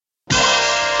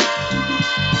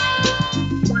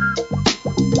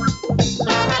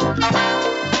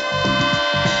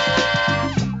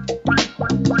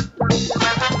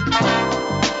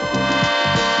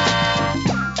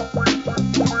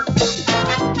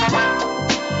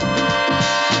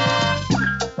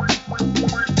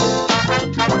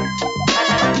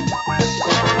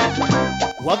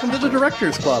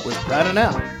Directors Club with Brad and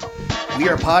Al. We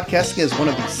are podcasting as one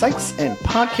of the sites and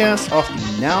podcasts off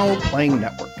the Now Playing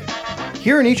Network.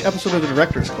 Here in each episode of the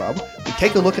Directors Club, we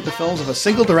take a look at the films of a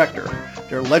single director,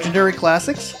 their legendary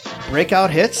classics, breakout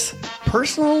hits,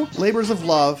 personal labors of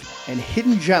love, and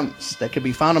hidden gems that can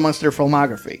be found amongst their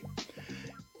filmography.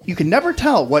 You can never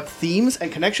tell what themes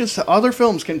and connections to other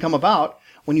films can come about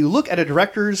when you look at a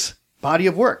director's body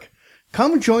of work.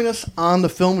 Come join us on the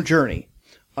film journey,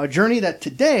 a journey that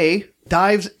today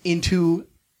dives into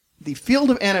the field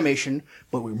of animation,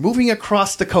 but we're moving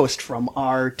across the coast from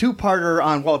our two-parter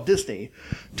on Walt Disney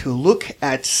to look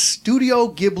at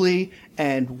Studio Ghibli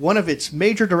and one of its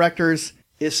major directors,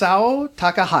 Isao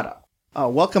Takahata.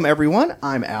 Welcome, everyone.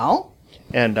 I'm Al.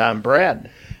 And I'm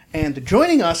Brad. And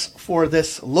joining us for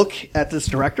this look at this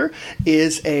director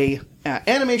is a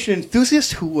animation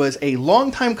enthusiast who was a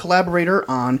longtime collaborator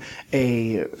on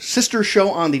a sister show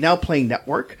on the Now Playing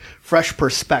Network, Fresh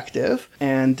Perspective,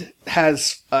 and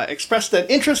has expressed an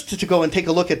interest to go and take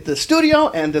a look at the studio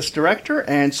and this director.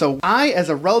 And so I, as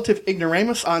a relative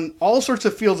ignoramus on all sorts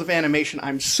of fields of animation,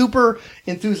 I'm super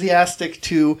enthusiastic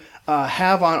to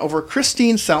have on over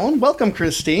Christine Sellen. Welcome,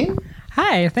 Christine.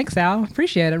 Hi, thanks, Al.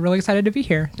 Appreciate it. Really excited to be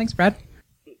here. Thanks, Brad.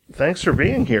 Thanks for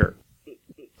being here.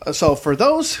 So for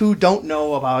those who don't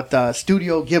know about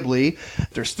Studio Ghibli,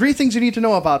 there's three things you need to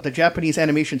know about the Japanese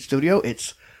animation studio.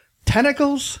 It's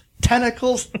tentacles,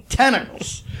 tentacles,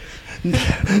 tentacles.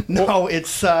 No,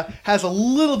 it's has a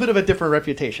little bit of a different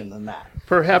reputation than that.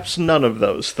 Perhaps none of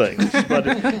those things. But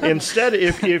instead,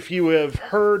 if you have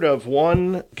heard of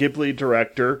one Ghibli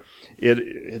director,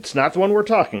 it's not the one we're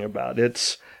talking about.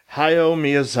 It's Hayao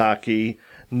Miyazaki,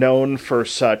 known for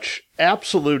such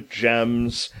absolute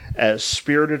gems as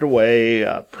Spirited Away,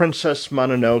 Princess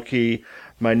Mononoke,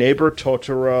 My Neighbor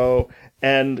Totoro,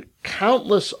 and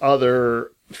countless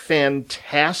other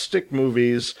fantastic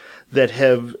movies that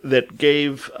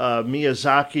gave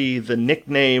Miyazaki the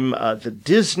nickname the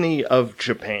Disney of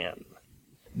Japan.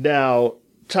 Now,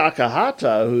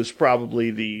 Takahata, who's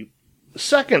probably the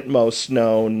second most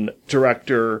known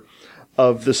director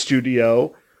of the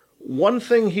studio, one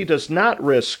thing he does not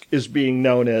risk is being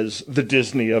known as the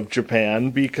Disney of Japan,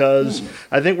 because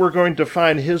I think we're going to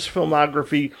find his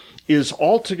filmography is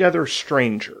altogether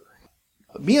stranger.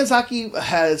 Miyazaki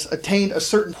has attained a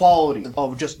certain quality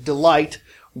of just delight,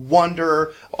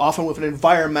 wonder, often with an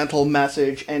environmental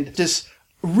message, and this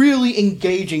really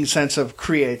engaging sense of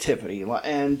creativity.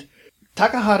 And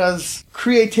Takahata's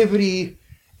creativity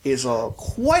is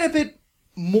quite a bit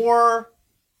more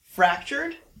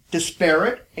fractured,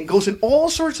 disparate, and goes in all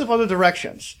sorts of other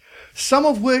directions, some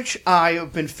of which I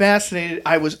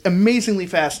was amazingly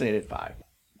fascinated by.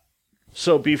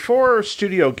 So before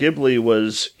Studio Ghibli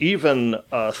was even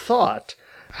a thought,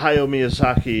 Hayao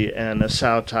Miyazaki and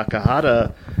Isao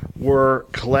Takahata were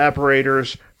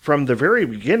collaborators from the very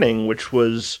beginning, which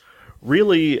was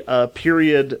really a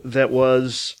period that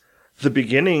was the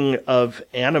beginning of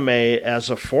anime as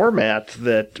a format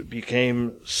that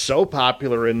became so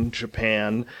popular in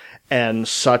Japan and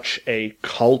such a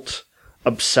cult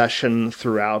obsession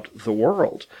throughout the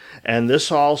world. And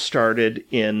this all started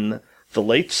in the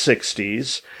late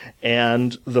 60s,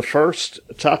 and the first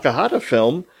Takahata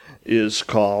film is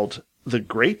called The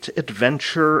Great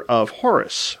Adventure of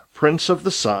Horus, Prince of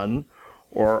the Sun,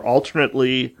 or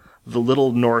alternately, The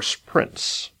Little Norse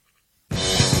Prince.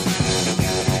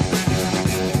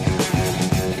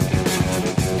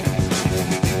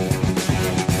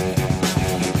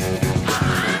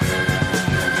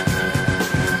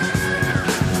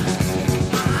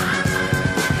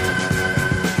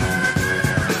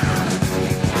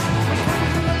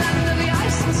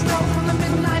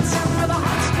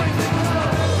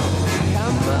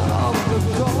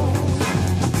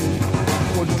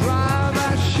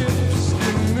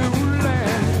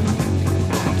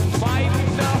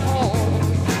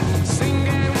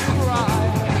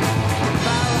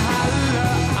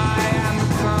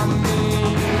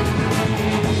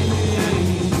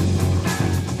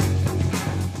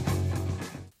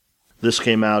 This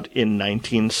came out in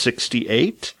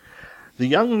 1968. The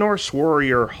young Norse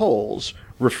warrior Hols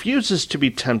refuses to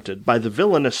be tempted by the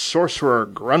villainous sorcerer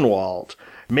Grunwald,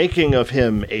 making of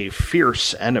him a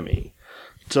fierce enemy.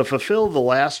 To fulfill the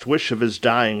last wish of his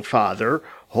dying father,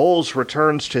 Hols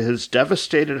returns to his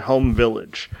devastated home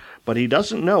village, but he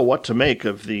doesn't know what to make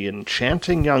of the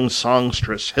enchanting young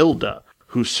songstress Hilda,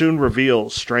 who soon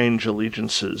reveals strange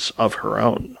allegiances of her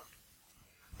own.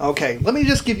 Okay, let me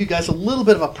just give you guys a little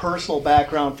bit of a personal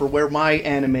background for where my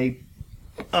anime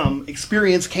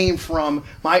experience came from.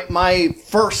 My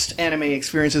first anime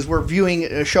experiences were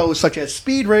viewing shows such as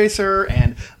Speed Racer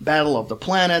and Battle of the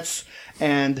Planets,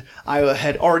 and I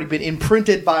had already been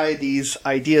imprinted by these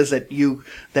ideas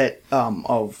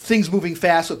of things moving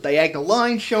fast with diagonal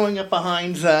lines showing up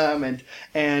behind them,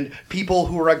 and people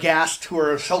who are aghast, who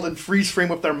are held in freeze frame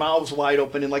with their mouths wide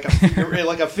open in like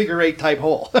a figure eight type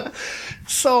hole.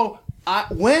 So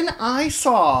when I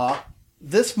saw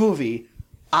this movie,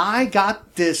 I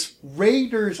got this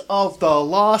Raiders of the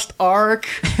Lost Ark,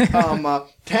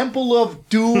 Temple of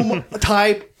Doom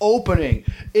type opening.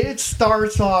 It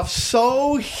starts off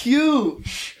so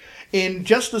huge in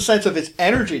just the sense of its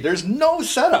energy. There's no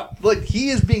setup. Like, he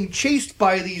is being chased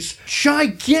by these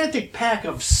gigantic pack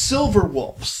of silver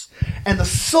wolves, and the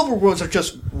silver wolves are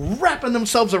just wrapping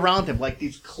themselves around him like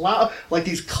these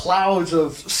clouds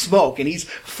of smoke, and he's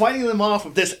fighting them off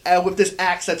with this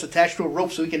axe that's attached to a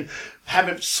rope so he can have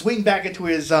it swing back into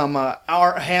his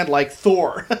hand like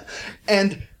Thor.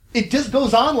 And it just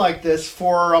goes on like this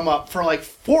for like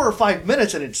 4 or 5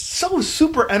 minutes, and it's so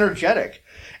super energetic.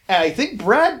 And I think,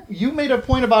 Brad, you made a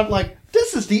point about, like,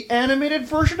 this is the animated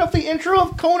version of the intro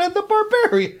of Conan the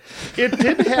Barbarian.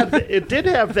 It did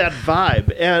have that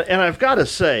vibe, and I've got to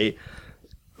say,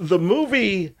 the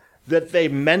movie that they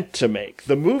meant to make,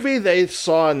 the movie they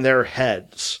saw in their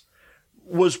heads,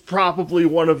 was probably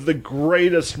one of the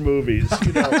greatest movies.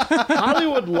 You know,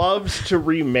 Hollywood loves to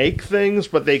remake things,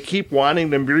 but they keep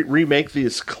wanting to remake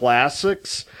these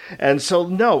classics. And so,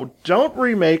 no, don't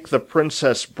remake The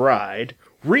Princess Bride.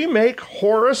 Remake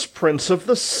Horus, Prince of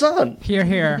the Sun. Hear,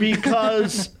 hear.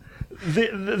 Because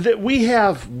we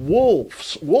have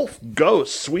wolves, wolf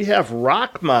ghosts, we have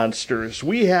rock monsters,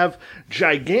 we have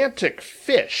gigantic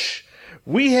fish,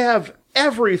 we have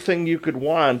everything you could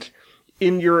want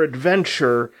in your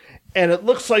adventure, and it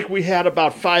looks like we had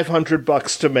about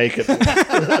 $500 to make it.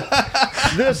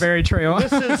 Very true.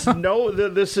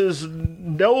 This is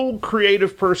no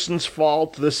creative person's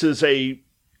fault. This is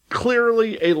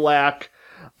clearly a lack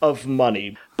of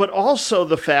money, but also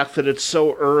the fact that it's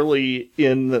so early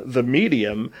in the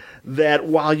medium that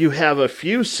while you have a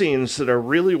few scenes that are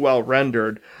really well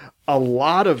rendered, a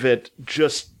lot of it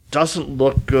just doesn't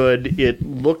look good. It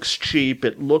looks cheap.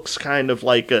 It looks kind of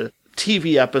like a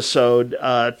TV episode,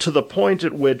 to the point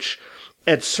at which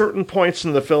at certain points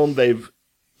in the film they've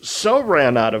so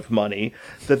ran out of money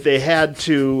that they had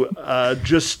to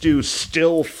just do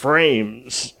still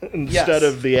frames instead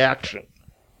of the action.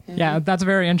 Yeah, that's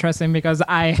very interesting because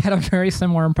I had a very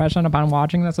similar impression upon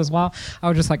watching this as well. I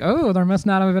was just like, oh, there must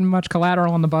not have been much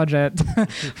collateral in the budget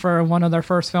for one of their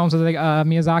first films that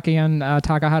Miyazaki and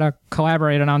Takahata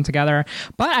collaborated on together.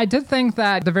 But I did think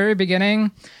that at the very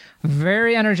beginning,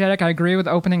 very energetic. I agree with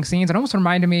the opening scenes. It almost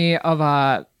reminded me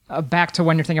of back to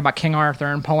when you're thinking about King Arthur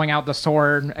and pulling out the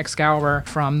sword Excalibur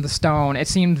from the stone. It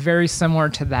seemed very similar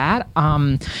to that.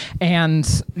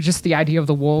 And just the idea of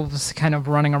the wolves kind of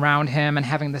running around him and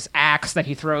having this axe that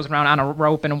he throws around on a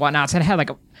rope and whatnot. So it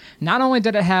had not only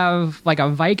did it have like a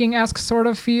Viking-esque sort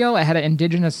of feel, it had an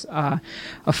indigenous, a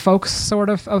folk sort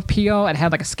of appeal. It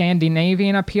had like a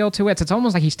Scandinavian appeal to it. So it's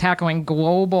almost like he's tackling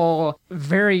global,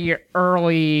 very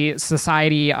early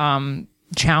society,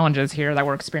 challenges here that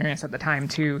were experienced at the time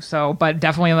too. So, but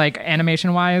definitely like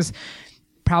animation wise,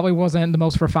 probably wasn't the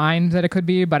most refined that it could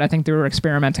be, but I think they were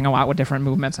experimenting a lot with different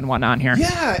movements and whatnot here.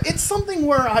 Yeah, it's something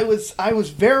where I was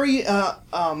very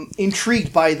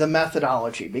intrigued by the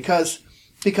methodology because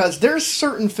there's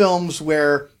certain films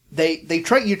where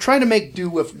you try to make do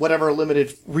with whatever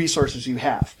limited resources you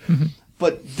have. Mm-hmm.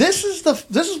 But this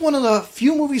is one of the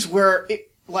few movies where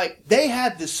they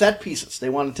had the set pieces they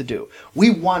wanted to do. We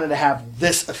wanted to have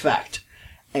this effect.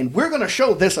 And we're going to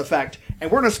show this effect,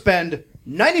 and we're going to spend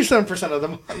 97% of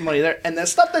the money there. And the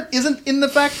stuff that isn't in the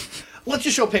effect, let's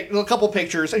just show a couple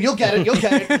pictures, and you'll get it. You'll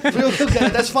get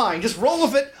it. That's fine. Just roll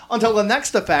with it until the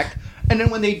next effect. And then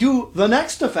when they do the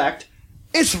next effect,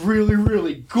 it's really,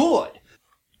 really good.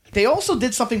 They also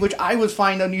did something which I would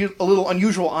find a little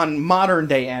unusual on modern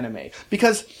day anime,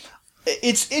 because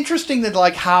it's interesting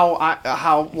that how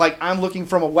I'm looking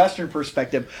from a Western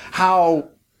perspective, how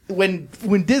when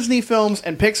Disney films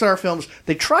and Pixar films,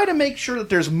 they try to make sure that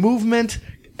there's movement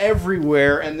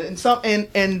everywhere and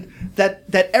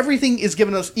that everything is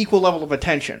given us equal level of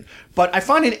attention. But I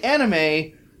find in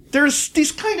anime there's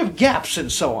these kind of gaps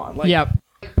and so on.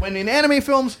 When in anime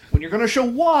films, when you're going to show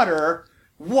water's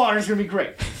going to be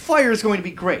great. Fire's going to be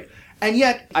great. And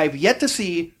yet I've yet to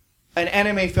see an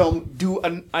anime film do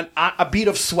a bead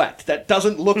of sweat that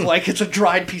doesn't look like it's a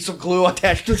dried piece of glue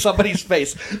attached to somebody's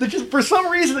face. For some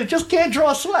reason, it just can't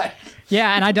draw sweat.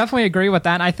 Yeah, and I definitely agree with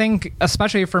that. And I think,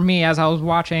 especially for me, as I was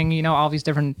watching, all these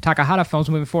different Takahata films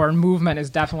moving forward, movement is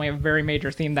definitely a very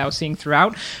major theme that I was seeing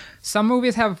throughout. Some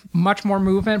movies have much more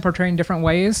movement, portraying different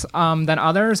ways than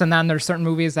others, and then there's certain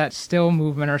movies that still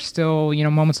movement or still,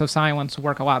 moments of silence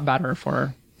work a lot better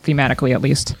for thematically, at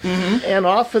least. Mm-hmm. And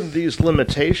often these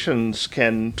limitations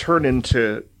can turn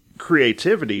into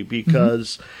creativity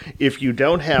because if you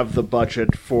don't have the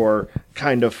budget for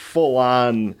kind of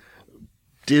full-on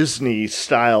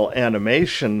Disney-style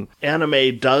animation,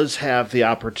 anime does have the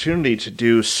opportunity to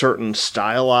do certain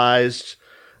stylized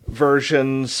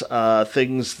versions,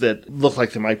 things that look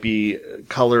like they might be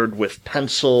colored with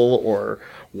pencil or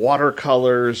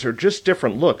watercolors or just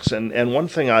different looks. And one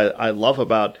thing I love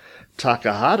about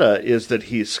Takahata is that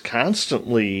he's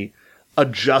constantly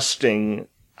adjusting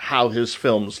how his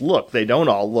films look. They don't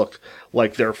all look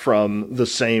like they're from the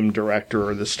same director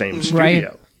or the same studio.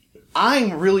 Right.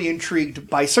 I'm really intrigued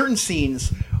by certain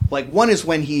scenes. Like one is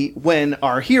when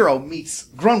our hero meets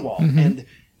Grunwald, and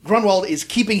Grunwald is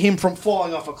keeping him from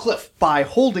falling off a cliff by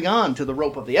holding on to the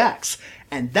rope of the axe.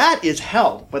 And that is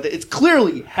held, but it's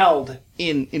clearly held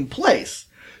in place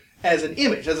as an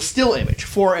image, as a still image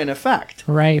for an effect.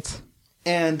 Right.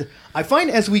 And I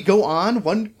find as we go on,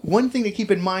 one thing to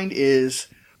keep in mind is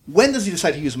when does he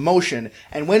decide to use motion,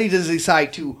 and when does he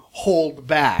decide to hold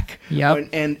back,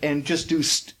 and just do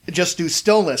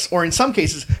stillness, or in some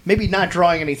cases maybe not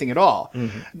drawing anything at all.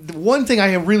 The one thing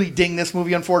I really ding this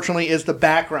movie, unfortunately, is the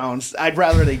backgrounds. I'd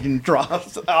rather they didn't draw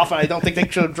often. I don't think they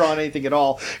should have drawn anything at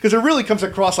all, because it really comes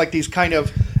across like these kind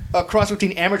of a cross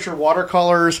between amateur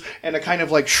watercolors and a kind of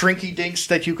like shrinky dinks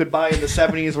that you could buy in the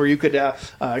 70s, where you could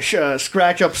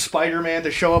scratch up Spider-Man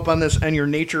to show up on your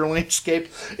nature landscape.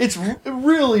 It's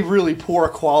really, really poor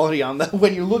quality on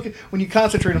when you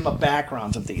concentrate on the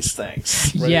backgrounds of these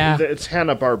things. Right? Yeah, it's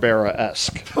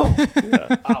Hanna-Barbera-esque.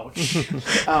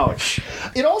 Ouch. Ouch.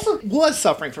 It also was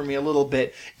suffering for me a little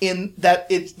bit in that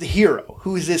it's the hero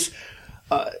who is this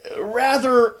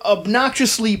rather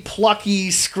obnoxiously plucky,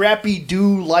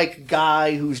 scrappy-do-like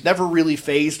guy who's never really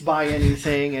fazed by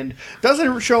anything and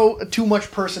doesn't show too much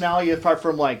personality apart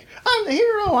from like, I'm the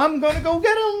hero, I'm gonna go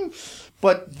get him.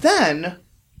 But then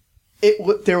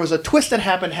there was a twist that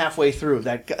happened halfway through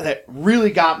that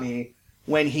really got me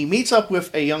when he meets up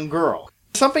with a young girl.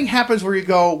 Something happens where you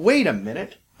go, wait a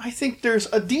minute, I think there's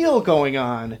a deal going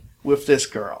on with this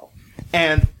girl.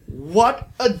 And what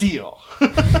a deal.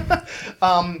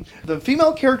 The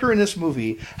female character in this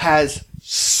movie has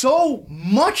so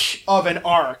much of an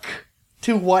arc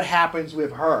to what happens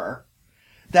with her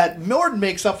that more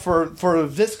makes up for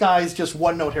this guy's just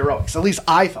one-note heroics. At least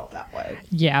I felt that way.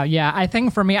 Yeah. I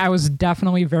think for me, I was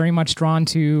definitely very much drawn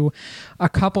to a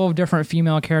couple of different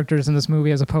female characters in this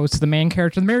movie as opposed to the main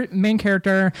character. The main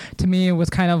character, to me, was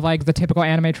kind of like the typical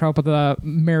anime trope of the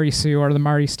Mary Sue or the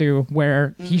Mari Stu,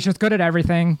 where he's just good at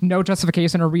everything, no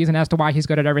justification or reason as to why he's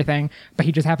good at everything, but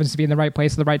he just happens to be in the right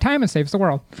place at the right time and saves the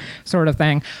world, sort of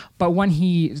thing. But when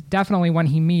he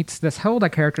meets this Hilda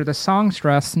character, the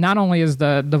songstress, not only is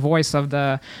the voice of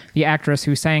the actress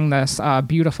who sang this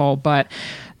beautiful, but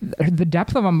the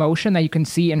depth of emotion that you can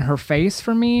see in her face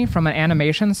for me from an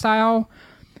animation style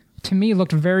to me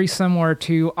looked very similar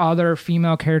to other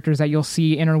female characters that you'll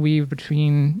see interweave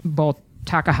between both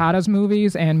Takahata's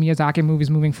movies and Miyazaki movies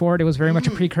moving forward. It was very much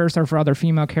a precursor for other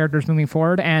female characters moving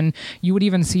forward, and you would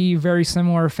even see very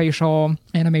similar facial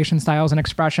animation styles and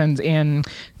expressions in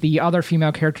the other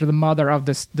female character, the mother of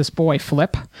this boy,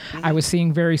 Flip. I was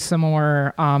seeing very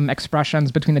similar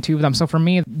expressions between the two of them. So for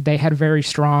me, they had very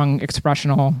strong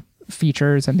expressional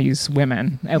features in these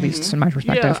women, at least in my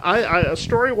perspective. Yeah,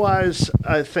 story-wise,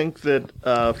 I think that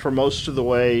for most of the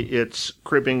way, it's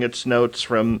cribbing its notes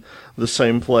from the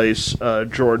same place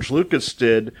George Lucas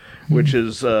did, which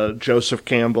is Joseph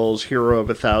Campbell's Hero of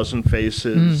a Thousand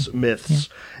Faces myths,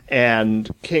 and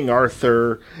King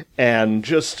Arthur, and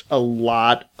just a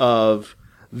lot of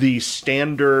the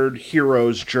standard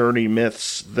hero's journey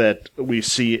myths that we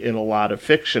see in a lot of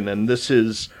fiction. And this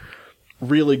is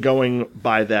really going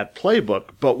by that playbook.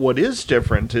 But what is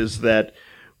different is that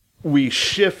we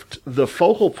shift the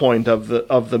focal point of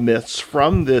the myths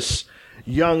from this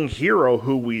young hero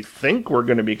who we think we're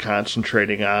going to be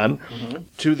concentrating on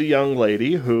to the young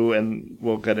lady who, and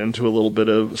we'll get into a little bit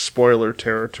of spoiler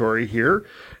territory here,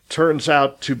 turns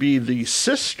out to be the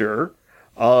sister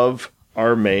of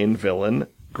our main villain,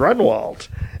 Grunwald.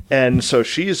 And so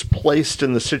she's placed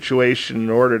in the situation in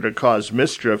order to cause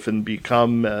mischief and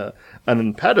become an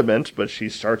impediment, but she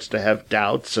starts to have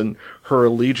doubts, and her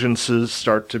allegiances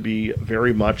start to be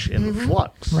very much in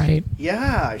flux. Right.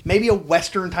 Yeah. Maybe a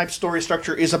Western-type story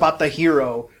structure is about the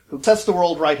hero who sets the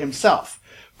world right himself.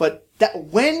 But that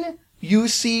when you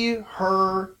see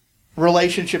her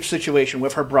relationship situation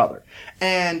with her brother,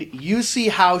 and you see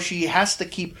how she has to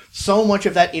keep so much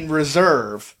of that in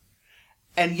reserve,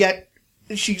 and yet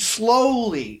she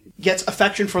slowly gets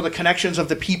affection for the connections of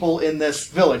the people in this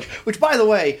village, which, by the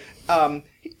way,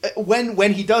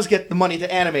 when he does get the money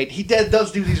to animate, he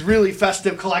does do these really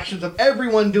festive collections of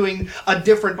everyone doing a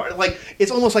different part. Like,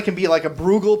 it's almost like it can be like a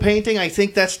Bruegel painting. I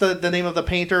think that's the name of the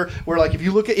painter, where like if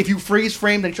you freeze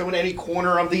frame, they show in any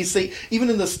corner of these things, even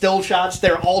in the still shots,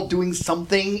 they're all doing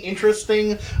something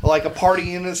interesting, like a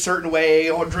party in a certain way,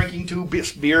 or drinking two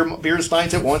beer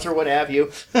steins at once, or what have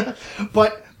you.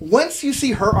 But once you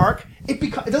see her arc, it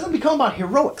doesn't become about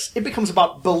heroics. It becomes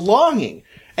about belonging.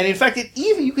 And in fact,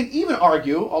 you can even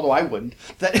argue, although I wouldn't,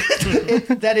 that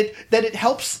it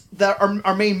helps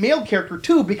our main male character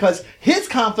too, because his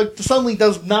conflict suddenly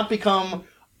does not become,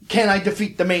 can I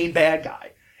defeat the main bad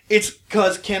guy? It's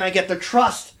because, can I get the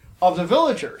trust of the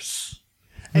villagers?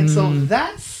 And so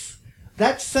that's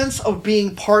that sense of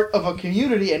being part of a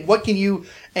community, and what can you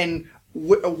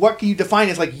define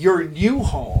as like your new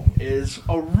home, is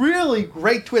a really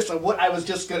great twist on what I was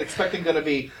just expecting going to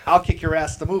be I'll Kick Your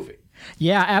Ass, the movie.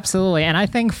 Yeah, absolutely. And I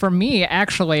think for me,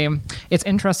 actually, it's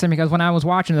interesting because when I was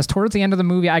watching this, towards the end of the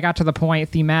movie, I got to the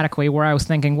point thematically where I was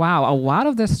thinking, wow, a lot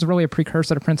of this is really a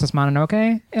precursor to Princess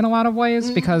Mononoke in a lot of ways,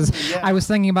 because I was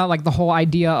thinking about like the whole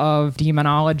idea of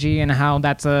demonology and how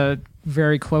that's a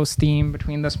very close theme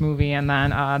between this movie and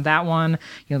then that one,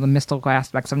 the mystical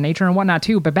aspects of nature and whatnot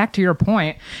too. But back to your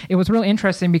point, it was really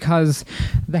interesting because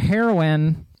the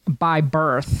heroine, by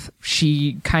birth,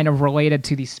 she kind of related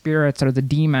to these spirits or the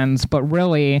demons, but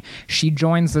really she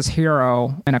joins this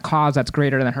hero in a cause that's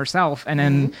greater than herself. And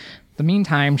in the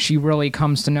meantime, she really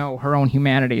comes to know her own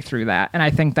humanity through that. And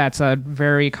I think that's a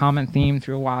very common theme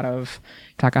through a lot of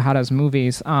Takahata's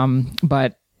movies.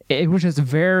 But it was just a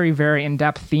very, very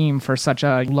in-depth theme for such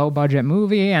a low-budget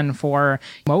movie, and for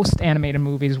most animated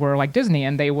movies were like Disney,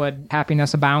 and they would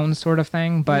happiness abounds sort of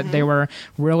thing, but they were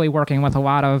really working with a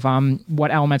lot of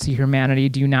what elements of humanity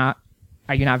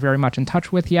are you not very much in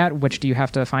touch with yet, which do you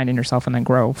have to find in yourself and then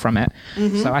grow from it.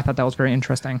 So I thought that was very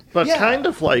interesting. But kind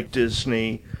of like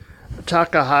Disney,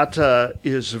 Takahata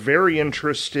is very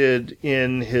interested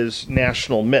in his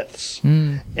national myths,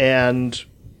 and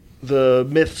the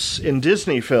myths in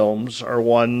Disney films are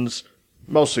ones,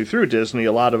 mostly through Disney,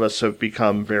 a lot of us have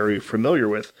become very familiar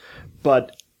with.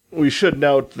 But we should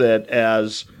note that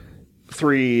as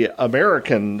three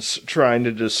Americans trying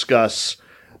to discuss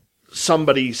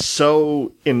somebody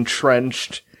so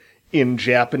entrenched in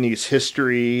Japanese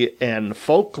history and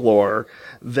folklore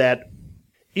that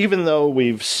even though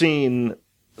we've seen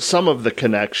some of the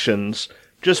connections,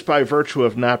 just by virtue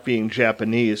of not being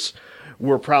Japanese,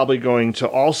 we're probably going to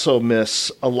also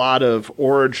miss a lot of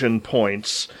origin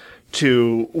points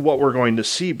to what we're going to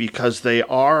see, because they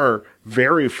are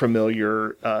very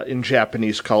familiar in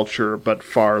Japanese culture, but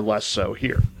far less so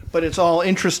here. But it's all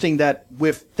interesting that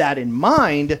with that in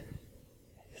mind,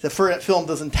 the film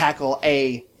doesn't tackle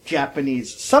a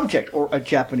Japanese subject or a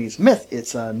Japanese myth.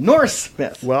 It's a Norse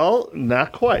myth. Well,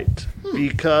 not quite,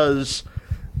 because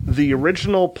the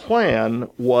original plan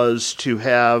was to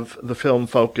have the film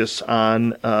focus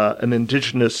on an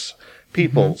indigenous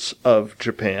peoples of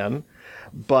Japan,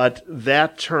 but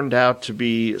that turned out to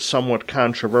be somewhat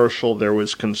controversial. There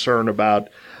was concern about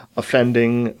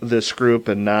offending this group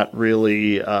and not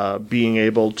really being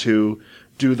able to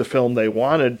do the film they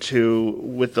wanted to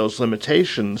with those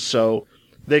limitations. So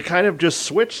they kind of just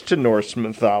switched to Norse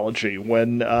mythology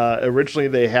when originally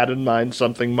they had in mind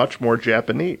something much more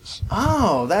Japanese.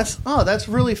 Oh, that's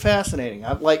really fascinating.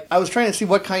 I was trying to see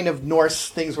what kind of Norse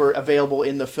things were available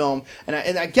in the film, and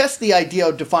I guess the idea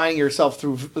of defining yourself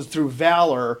through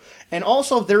valor, and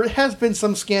also there has been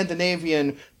some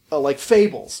Scandinavian like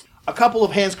fables. A couple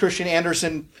of Hans Christian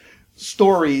Andersen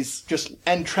stories just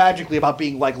end tragically about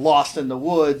being like lost in the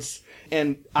woods,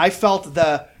 and I felt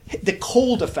the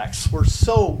cold effects were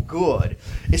so good,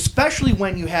 especially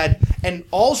when you had, and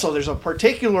also there's a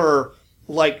particular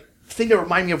like thing that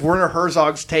reminded me of Werner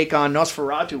Herzog's take on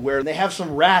Nosferatu, where they have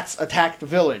some rats attack the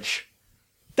village.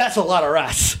 That's a lot of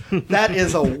rats. That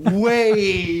is a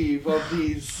wave of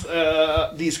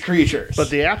these creatures. But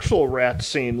the actual rat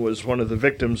scene was one of the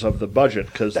victims of the budget,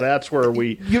 because that's where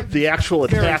the actual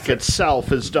attack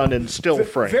itself is done in still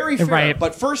frame. Very fair. Right.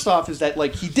 But first off is that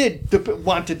like he did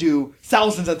want to do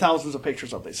thousands and thousands of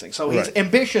pictures of these things. So his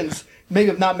ambitions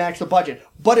maybe not match the budget.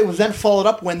 But it was then followed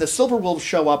up when the Silver Wolves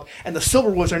show up, and the Silver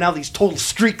Wolves are now these total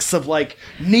streaks of like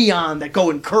neon that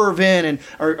go and curve in and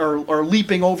are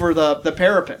leaping over the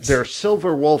parapets. They're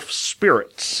Silver Wolf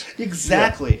spirits.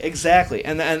 Exactly,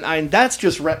 and that's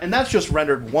just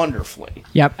rendered wonderfully.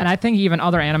 Yep, and I think even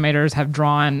other animators have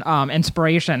drawn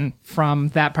inspiration from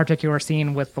that particular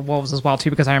scene with the wolves as well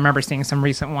too, because I remember seeing some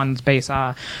recent ones based.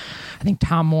 I think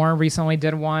Tom Moore recently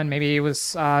did one. Maybe it was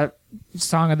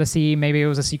Song of the Sea. Maybe it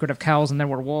was A Secret of Kells, and there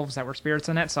were wolves that were spirits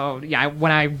in it. So yeah,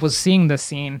 when I was seeing this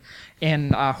scene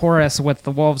in Horace with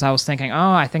the wolves, I was thinking,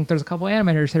 oh, I think there's a couple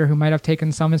animators here who might have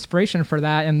taken some inspiration for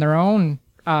that in their own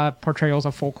portrayals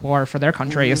of folklore for their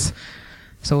countries.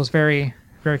 So it was very,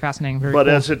 very fascinating. Very but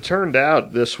cool. as it turned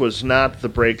out, this was not the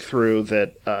breakthrough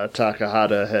that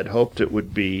Takahata had hoped it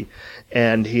would be.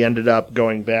 And he ended up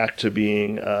going back to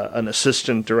being an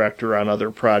assistant director on other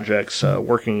projects,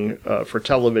 working for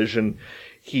television.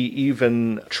 He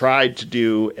even tried to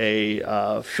do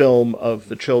a film of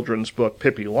the children's book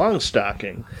Pippi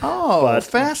Longstocking. Oh, but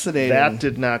fascinating. That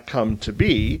did not come to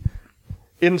be.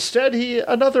 Instead,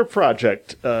 another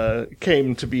project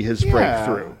came to be his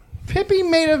breakthrough. Pippi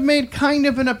may have made kind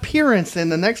of an appearance in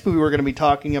the next movie we're going to be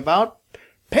talking about,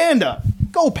 Panda.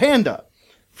 Go Panda!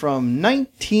 From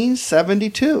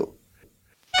 1972.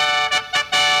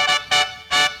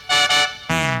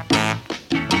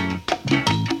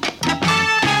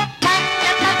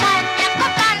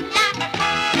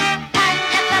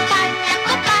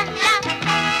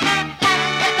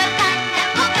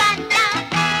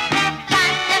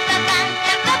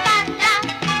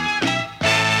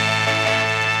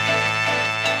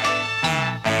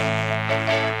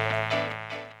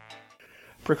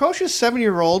 Precocious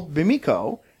 7-year-old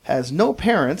Bimiko has no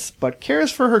parents, but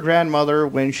cares for her grandmother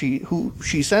who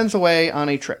she sends away on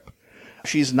a trip.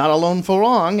 She's not alone for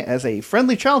long, as a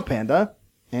friendly child panda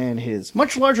and his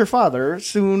much larger father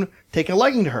soon take a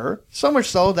liking to her, so much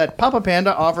so that Papa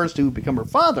Panda offers to become her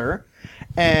father,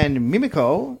 and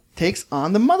Mimiko takes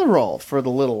on the mother role for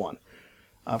the little one.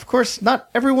 Of course, not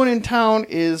everyone in town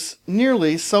is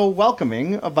nearly so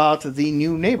welcoming about the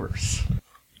new neighbors.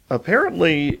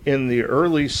 Apparently, in the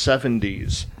early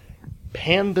 70s,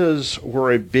 pandas were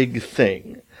a big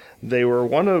thing. They were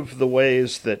one of the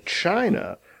ways that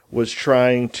China was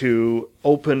trying to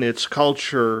open its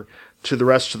culture to the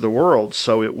rest of the world,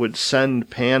 so it would send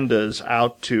pandas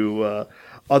out to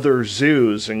other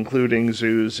zoos, including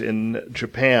zoos in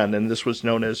Japan, and this was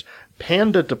known as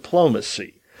panda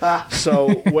diplomacy.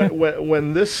 So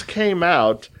when this came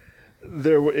out,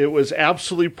 it was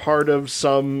absolutely part of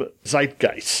some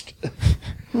zeitgeist.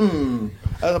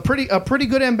 A pretty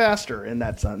good ambassador in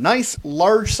that sense. Nice,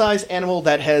 large-sized animal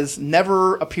that has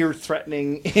never appeared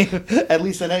threatening, at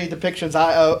least in any depictions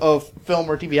of film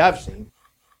or TV I've seen.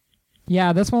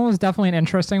 Yeah, this one was definitely an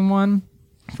interesting one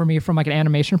for me from like an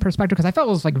animation perspective, because I felt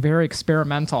it was like very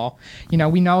experimental. You know,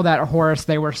 we know that Horace,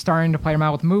 they were starting to play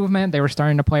around with movement. They were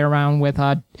starting to play around with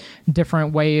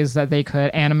different ways that they could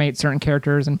animate certain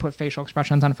characters and put facial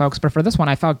expressions on folks. But for this one,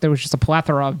 I felt there was just a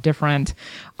plethora of different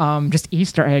just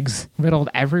Easter eggs riddled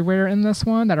everywhere in this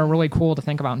one that are really cool to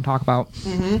think about and talk about.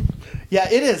 Mm-hmm. Yeah,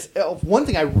 it is. One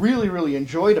thing I really, really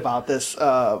enjoyed about this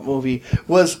movie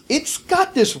was it's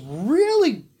got this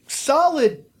really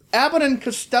solid Abbott and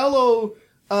Costello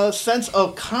sense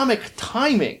of comic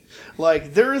timing.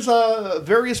 Like, there's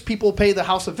various people pay the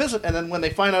house a visit, and then when they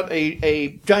find out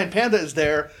a giant panda is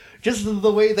there, just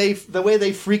the way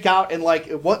they freak out, and like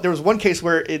there was one case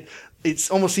where it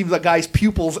almost seems like guy's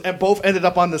pupils and both ended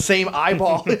up on the same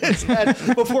eyeball in his head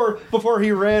before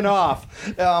he ran off.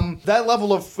 That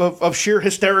level of sheer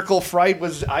hysterical fright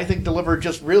was, I think, delivered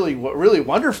just really, really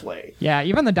wonderfully. Yeah,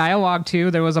 even the dialogue too.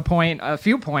 There was a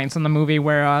few points in the movie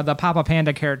where the Papa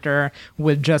Panda character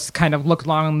would just kind of look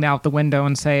long out the window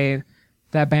and say,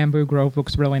 "That bamboo grove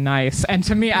looks really nice." And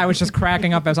to me, I was just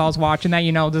cracking up as I was watching that.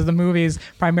 You know, the movie's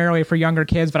primarily for younger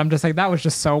kids, but I'm just like, that was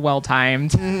just so well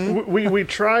timed. Mm-hmm. We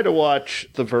try to watch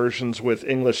the versions with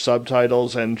English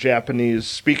subtitles and Japanese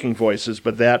speaking voices,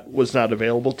 but that was not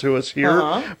available to us here.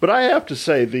 Uh-huh. But I have to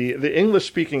say, the English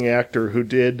speaking actor who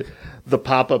did the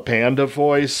Papa Panda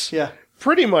voice,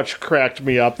 pretty much cracked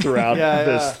me up throughout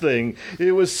this thing.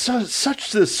 It was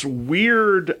such this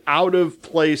weird,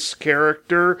 out-of-place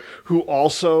character who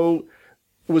also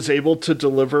was able to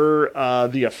deliver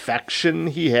the affection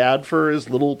he had for his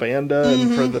little panda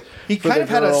and for the He for kind the of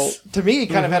had girl. to me, he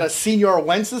kind of had a Senior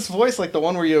Wences voice, like the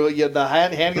one where you the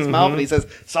hand gets mouth and he says,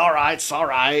 "It's all right, it's all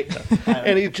right."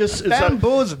 And he just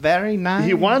Bamboo is very nice.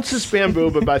 he wants his bamboo,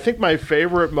 but I think my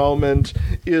favorite moment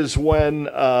is when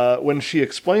she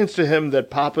explains to him that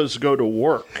papas go to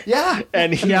work. Yeah.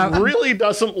 And he really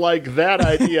doesn't like that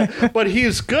idea, but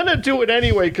he's gonna do it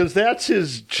anyway because that's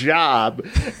his job.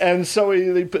 And so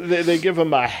they give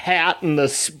him a hat and a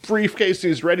briefcase.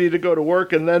 He's ready to go to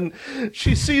work, and then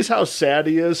she sees how sad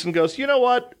he is and goes, "You know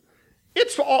what?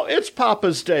 It's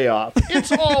Papa's day off.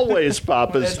 It's always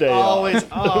Papa's day Always,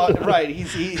 off." right.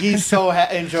 He's so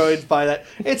enjoyed by that.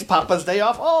 It's Papa's day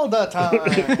off all the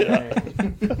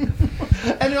time.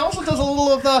 And it also does a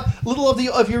little of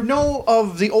the if you know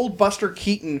of the old Buster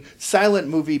Keaton silent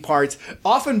movie parts.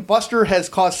 Often Buster has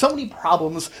caused so many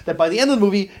problems that by the end of the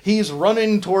movie he's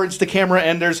running towards the camera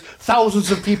and there's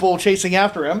thousands of people chasing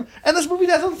after him. And this movie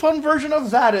has a fun version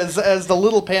of that as the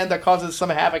little panda causes some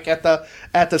havoc at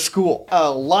the school.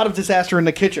 A lot of disaster in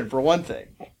the kitchen for one thing.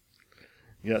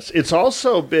 Yes, it's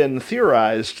also been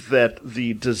theorized that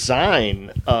the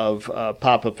design of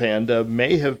Papa Panda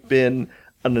may have been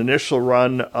an initial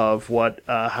run of what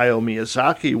Hayao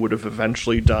Miyazaki would have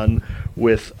eventually done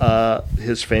with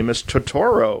his famous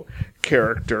Totoro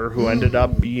character, who ended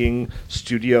up being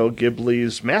Studio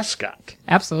Ghibli's mascot.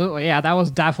 Absolutely, yeah. That was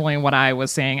definitely what I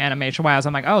was saying animation-wise.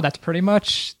 I'm like, oh, that's pretty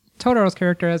much Totoro's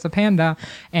character as a panda.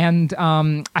 And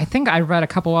I think I read a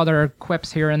couple other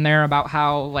quips here and there about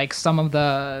how like some of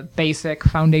the basic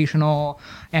foundational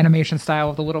animation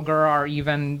style of the little girl are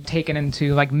even taken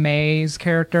into like May's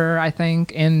character, I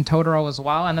think, in Totoro as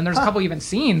well. And then there's a couple even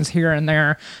scenes here and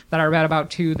there that I read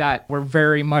about too that were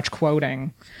very much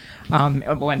quoting.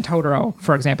 When Totoro,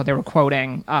 for example, they were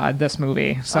quoting this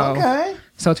movie.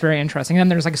 So it's very interesting. And then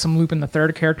there's like some Lupin the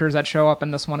Third characters that show up in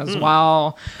this one as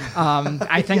well.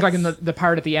 I think like in the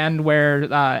part at the end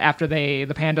where after the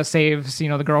panda saves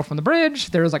the girl from the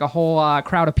bridge, there's like a whole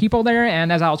crowd of people there.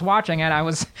 And as I was watching it, I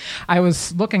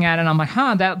was looking at it and I'm like,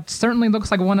 that certainly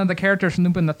looks like one of the characters from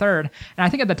Lupin the Third. And I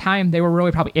think at the time they were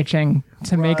really probably itching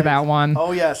to make that one.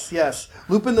 Oh yes.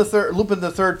 Lupin the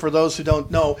Third, for those who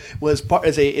don't know,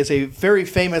 is a very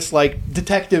famous like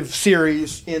detective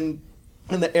series in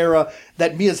the era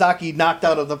that Miyazaki knocked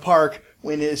out of the park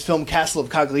in his film Castle of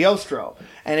Cagliostro.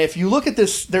 And if you look at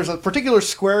this, there's a particular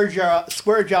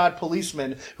square-jawed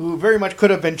policeman who very much could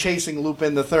have been chasing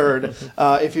Lupin the Third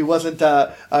if he wasn't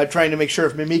trying to make sure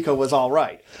if Mimiko was all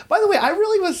right. By the way, I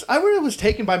really was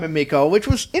taken by Mimiko, which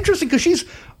was interesting because she's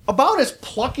about as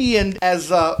plucky and as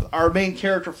our main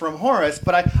character from Horace,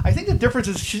 but I think the difference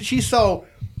is she's so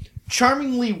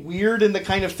charmingly weird in the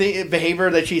kind of behavior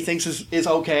that she thinks is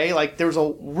okay. Like there was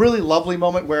a really lovely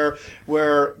moment where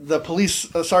the police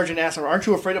sergeant asked her, "Aren't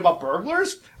you afraid about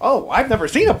burglars?" "Oh, I've never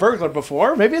seen a burglar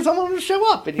before. Maybe someone will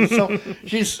show up." And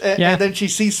and then she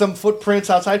sees some footprints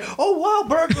outside. "Oh wow,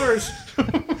 burglars!"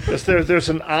 Yes, there's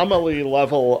an Amelie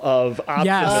level of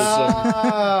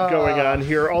optimism going on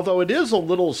here. Although it is a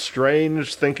little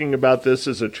strange thinking about this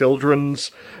as a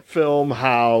children's film,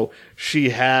 how she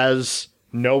has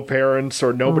no parents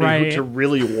or nobody who to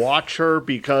really watch her,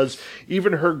 because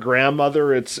even her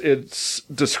grandmother, it's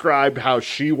described how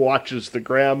she watches the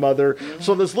grandmother.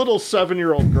 So this little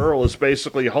 7-year-old girl is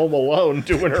basically home alone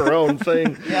doing her own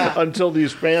thing until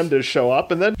these pandas show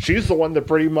up, and then she's the one that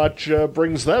pretty much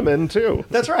brings them in too.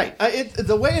 That's right.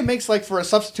 The way it makes like for a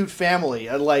substitute family,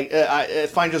 I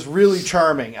find just really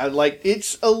charming.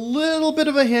 It's a little bit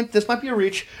of a hint. This might be a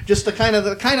reach. Just the kind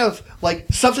of like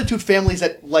substitute families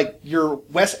that like your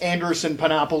Wes Anderson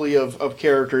panoply of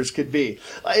characters could be.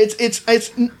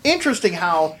 It's interesting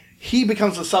how he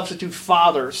becomes a substitute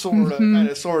father, sort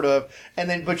of, and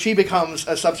then but she becomes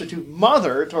a substitute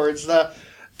mother towards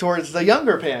the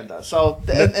younger panda. So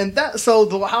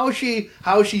how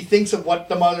she thinks of what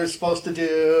the mother's supposed to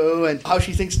do and how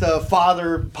she thinks the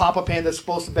father Papa Panda is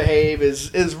supposed to behave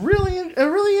is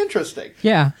really interesting.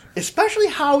 Yeah, especially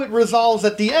how it resolves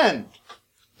at the end,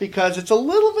 because it's a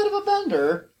little bit of a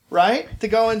bender. Right? To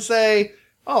go and say,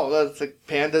 the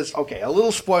pandas, okay, a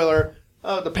little spoiler,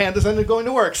 the pandas ended up going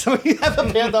to work. So you have a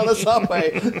panda on the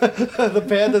subway. The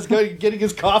panda's getting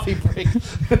his coffee break.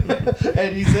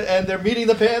 and they're meeting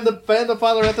the panda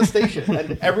father at the station.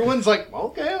 And everyone's like,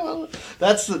 okay, well,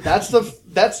 that's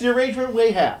the arrangement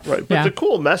we have. Right. But the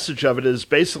cool message of it is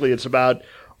basically it's about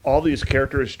all these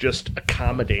characters just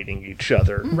accommodating each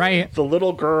other. Right. The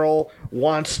little girl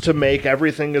wants to make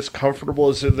everything as comfortable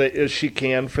as she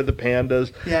can for the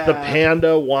pandas. Yeah. The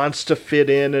panda wants to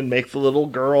fit in and make the little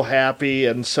girl happy.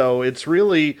 And so it's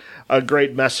really a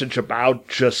great message about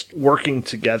just working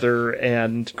together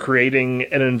and creating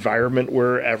an environment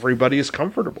where everybody is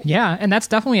comfortable. Yeah, and that's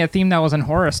definitely a theme that was in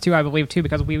Horace too, I believe too,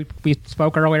 because we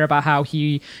spoke earlier about how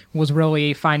he was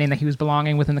really finding that he was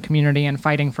belonging within the community and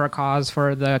fighting for a cause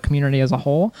for the community as a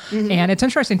whole. And it's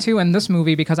interesting too in this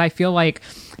movie because I feel like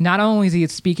not only is he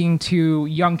speaking to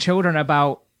young children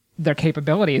about their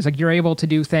capabilities, like you're able to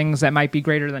do things that might be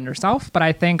greater than yourself, but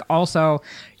I think also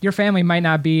your family might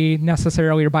not be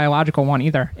necessarily your biological one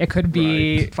either. It could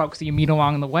be folks that you meet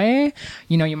along the way.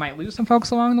 You know, you might lose some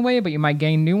folks along the way, but you might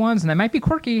gain new ones, and they might be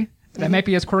quirky. They might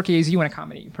be as quirky as you and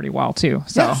accommodate you pretty well too.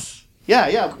 So Yes.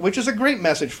 Yeah, which is a great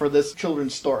message for this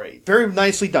children's story. Very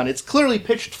nicely done. It's clearly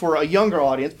pitched for a younger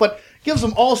audience, but gives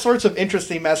them all sorts of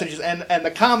interesting messages, and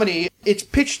the comedy, it's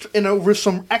pitched with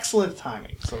some excellent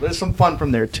timing. So there's some fun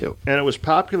from there, too. And it was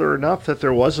popular enough that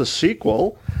there was a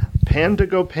sequel, Panda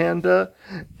Go Panda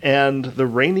and the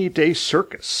Rainy Day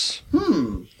Circus.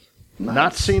 Nice.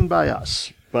 Not seen by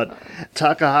us. But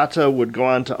Takahata would go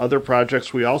on to other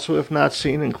projects we also have not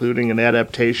seen, including an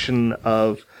adaptation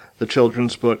of the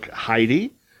children's book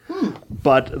Heidi.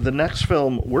 But the next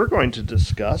film we're going to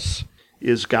discuss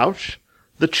is Gauch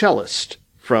the Cellist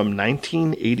from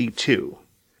 1982.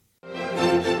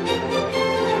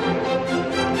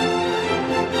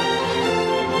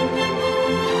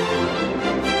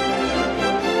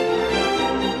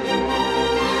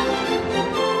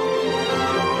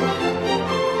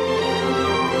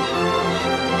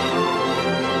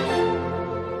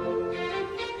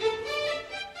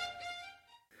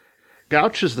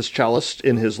 Gauch is the cellist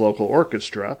in his local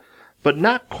orchestra, but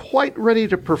not quite ready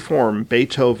to perform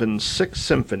Beethoven's Sixth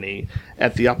Symphony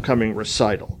at the upcoming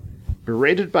recital.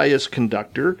 Berated by his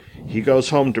conductor, he goes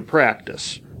home to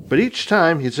practice, but each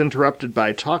time he's interrupted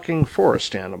by talking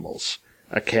forest animals,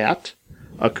 a cat,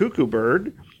 a cuckoo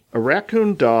bird, a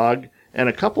raccoon dog, and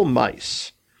a couple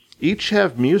mice. Each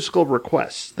have musical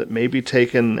requests that may be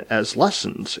taken as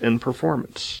lessons in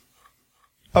performance.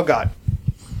 Oh, God.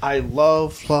 I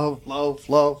love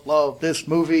this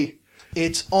movie.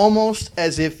 It's almost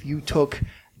as if you took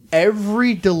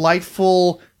every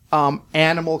delightful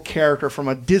animal character from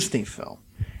a Disney film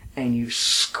and you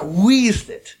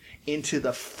squeezed it into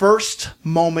the first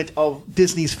moment of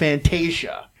Disney's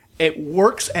Fantasia. It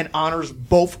works and honors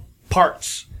both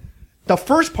parts. The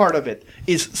first part of it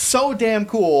is so damn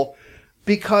cool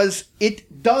because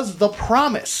it does the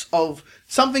promise of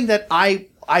something that I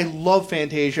love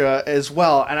Fantasia as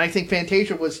well, and I think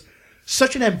Fantasia was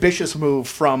such an ambitious move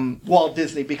from Walt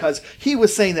Disney because he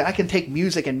was saying that I can take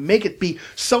music and make it be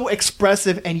so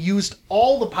expressive and used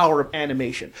all the power of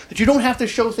animation that you don't have to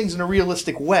show things in a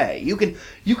realistic way. You can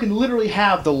literally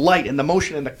have the light and the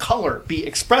motion and the color be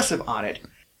expressive on it.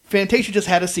 Fantasia just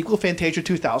had a sequel, Fantasia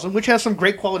 2000, which has some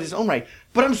great qualities in its own right,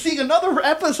 but I'm seeing another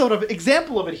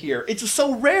example of it here. It's just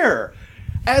so rare.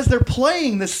 As they're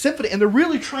playing this symphony, and they're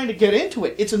really trying to get into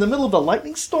it, it's in the middle of a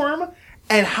lightning storm,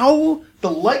 and how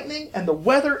the lightning and the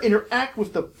weather interact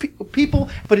with the people,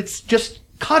 but it's just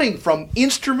cutting from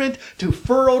instrument to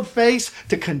furrowed face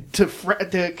to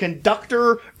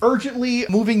conductor urgently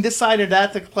moving this side or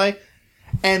that to play,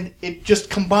 and it just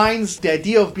combines the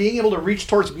idea of being able to reach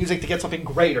towards music to get something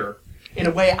greater in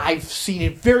a way I've seen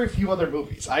in very few other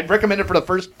movies. I'd recommend it for the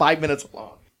first 5 minutes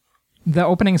alone. The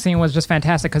opening scene was just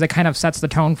fantastic because it kind of sets the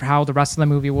tone for how the rest of the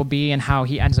movie will be and how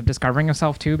he ends up discovering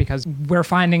himself too, because we're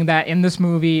finding that in this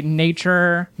movie,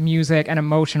 nature, music, and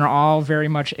emotion are all very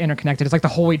much interconnected. It's like the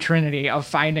holy trinity of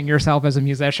finding yourself as a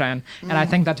musician. And I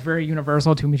think that's very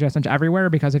universal to musicians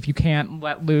everywhere, because if you can't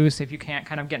let loose, if you can't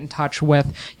kind of get in touch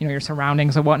with, you know, your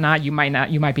surroundings and whatnot, you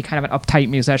might be kind of an uptight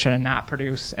musician and not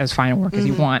produce as fine a work as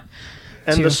you want.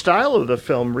 And the style of the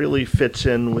film really fits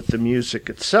in with the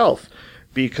music itself,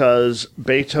 because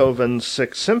Beethoven's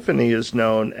Sixth Symphony is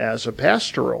known as a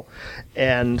pastoral.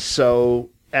 And so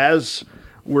as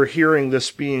we're hearing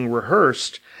this being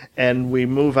rehearsed and we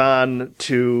move on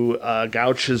to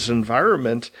Gauch's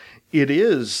environment, it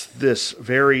is this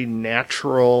very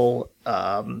natural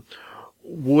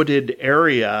wooded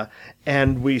area,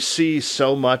 and we see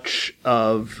so much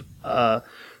of...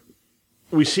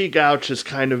 we see Gauch as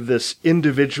kind of this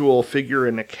individual figure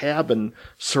in a cabin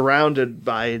surrounded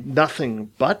by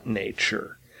nothing but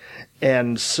nature.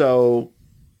 And so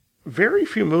very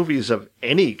few movies of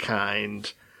any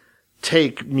kind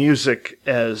take music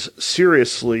as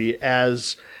seriously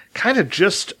as kind of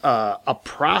just a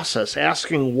process,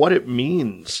 asking what it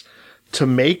means to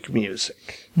make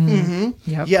music. Mm-hmm.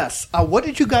 Yep. Yes. What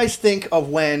did you guys think of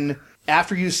when...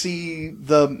 after you see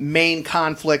the main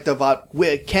conflict of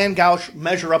can Gauch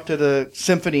measure up to the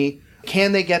symphony?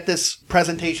 Can they get this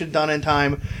presentation done in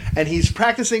time? And he's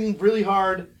practicing really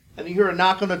hard, and you hear a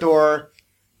knock on the door,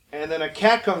 and then a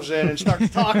cat comes in and starts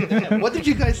talking to him. What did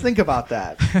you guys think about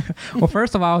that? Well,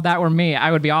 first of all, if that were me,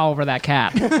 I would be all over that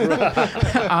cat.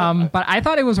 But I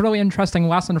thought it was a really interesting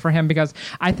lesson for him because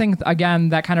I think, again,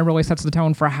 that kind of really sets the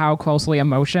tone for how closely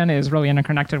emotion is really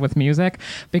interconnected with music.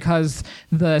 Because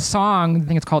the song, I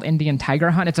think it's called Indian Tiger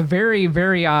Hunt, it's a very,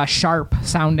 very sharp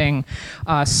sounding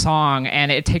song, and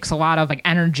it takes a lot of like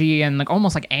energy and like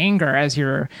almost like anger as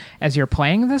you're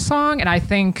playing this song. And I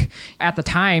think at the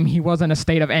time he was in a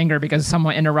state of anger because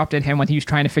someone interrupted him when he was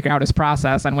trying to figure out his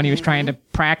process and when he was trying to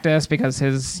practice because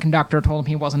his conductor told him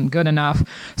he wasn't good enough.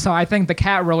 So I think the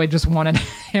cat really just wanted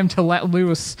him to let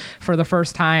loose for the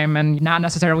first time and not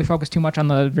necessarily focus too much on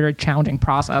the very challenging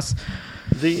process.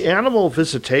 The animal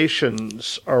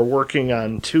visitations are working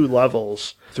on two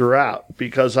levels throughout,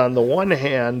 because on the one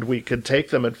hand, we could take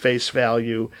them at face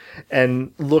value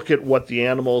and look at what the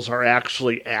animals are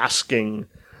actually asking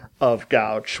of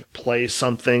Gouch, play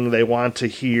something they want to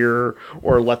hear,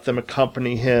 or let them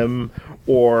accompany him,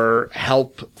 or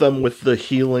help them with the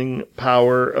healing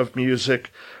power of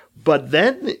music. But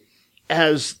then,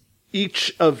 as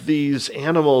each of these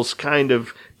animals kind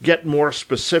of get more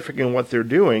specific in what they're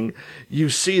doing, you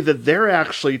see that they're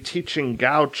actually teaching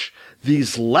Gouch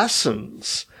these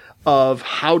lessons of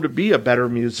how to be a better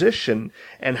musician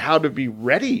and how to be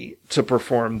ready to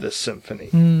perform this symphony.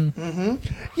 Mm-hmm.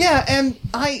 Yeah, and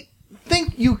I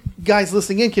think you guys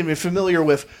listening in can be familiar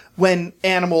with when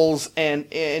animals and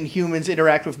humans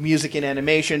interact with music and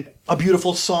animation. A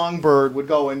beautiful songbird would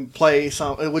go and play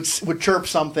would chirp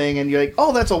something, and you're like,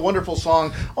 oh, that's a wonderful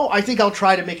song. Oh, I think I'll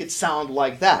try to make it sound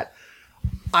like that.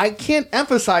 I can't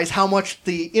emphasize how much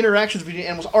the interactions between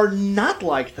animals are not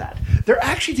like that. They're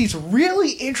actually these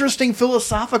really interesting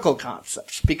philosophical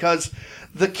concepts, because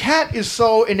the cat is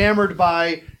so enamored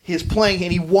by his playing,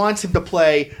 and he wants him to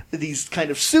play these kind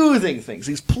of soothing things,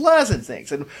 these pleasant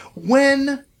things. And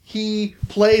when he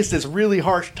plays this really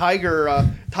harsh tiger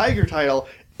title,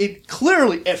 it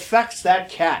clearly affects that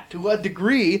cat to a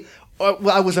degree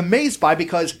I was amazed by,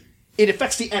 because it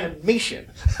affects the animation.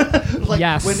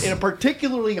 Yes. When in a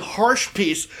particularly harsh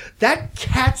piece, that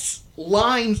cat's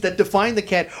lines that define the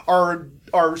cat are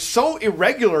so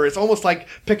irregular. It's almost like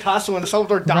Picasso and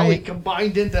Salvador Dali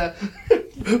combined into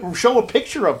show a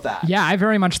picture of that. Yeah, I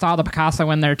very much saw the Picasso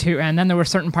in there too. And then there were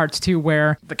certain parts too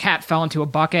where the cat fell into a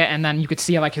bucket, and then you could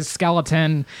see like his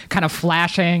skeleton kind of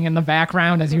flashing in the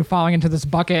background as you falling into this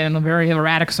bucket in a very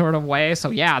erratic sort of way. So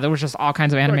yeah, there was just all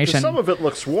kinds of animation. Right, some of it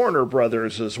looks Warner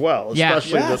Brothers as well,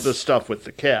 especially Yes. the stuff with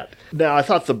the cat. Now, I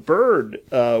thought the bird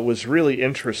was really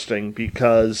interesting,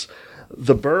 because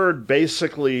the bird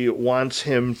basically wants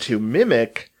him to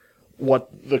mimic what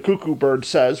the cuckoo bird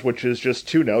says, which is just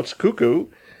two notes, cuckoo.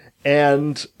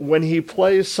 And when he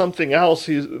plays something else,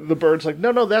 the bird's like,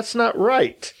 no, that's not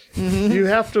right. Mm-hmm. You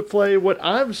have to play what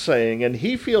I'm saying. And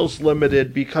he feels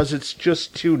limited because it's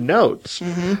just two notes.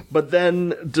 Mm-hmm. But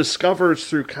then discovers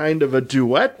through kind of a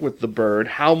duet with the bird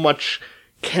how much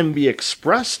can be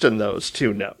expressed in those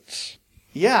two notes.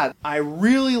 Yeah, I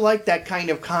really like that kind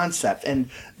of concept, and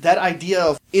that idea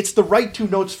of it's the right two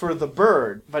notes for the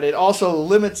bird, but it also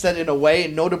limits it in a way,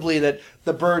 and notably that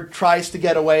the bird tries to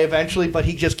get away eventually, but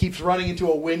he just keeps running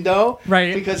into a window.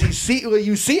 Right. Because you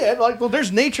see it, like, well,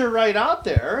 there's nature right out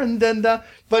there, and then,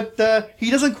 but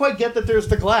he doesn't quite get that there's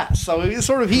the glass. So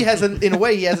he has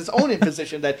his own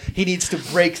imposition that he needs to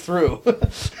break through,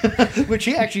 which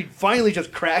he actually finally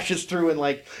just crashes through, and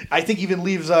like, I think even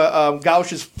leaves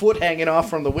Gouch's foot hanging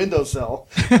off from the windowsill,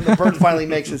 and the bird finally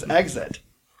makes his exit.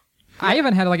 I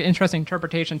even had like an interesting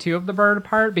interpretation too of the bird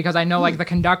part, because I know like the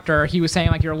conductor, he was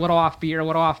saying like you're a little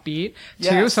offbeat too.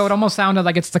 Yes. So it almost sounded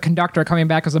like it's the conductor coming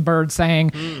back as a bird saying,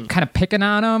 kind of picking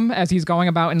on him as he's going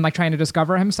about and like trying to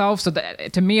discover himself. So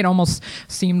to me, it almost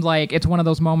seemed like it's one of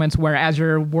those moments where as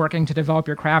you're working to develop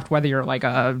your craft, whether you're like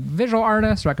a visual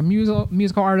artist or like a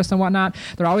musical artist and whatnot,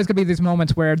 there are always going to be these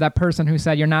moments where that person who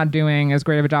said you're not doing as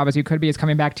great of a job as you could be is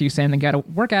coming back to you saying, then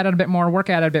work at it a bit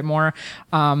more,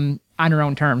 on your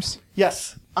own terms.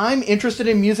 Yes, I'm interested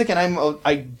in music, and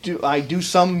I do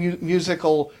some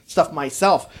musical stuff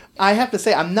myself. I have to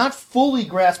say, I'm not fully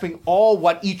grasping all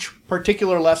what each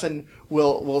particular lesson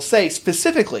will say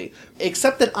specifically,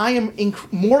 except that I am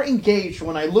more engaged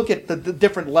when I look at the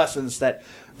different lessons that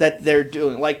they're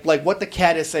doing. Like what the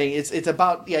cat is saying, it's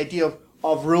about the idea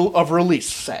of release,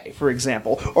 say, for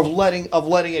example, of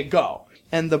letting it go.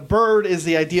 And the bird is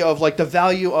the idea of like the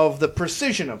value of the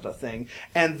precision of the thing,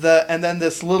 and then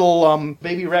this little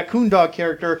baby raccoon dog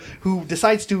character who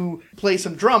decides to play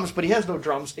some drums, but he has no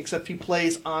drums except he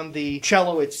plays on the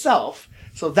cello itself.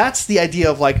 So that's the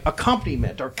idea of like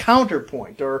accompaniment or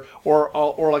counterpoint or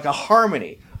like a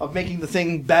harmony. of making the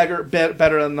thing better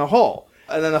than the whole.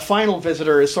 And then the final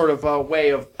visitor is sort of a way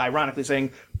of, ironically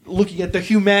saying, looking at the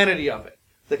humanity of it,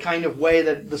 the kind of way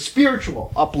that the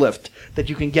spiritual uplift that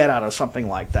you can get out of something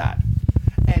like that.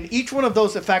 And each one of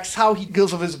those affects how he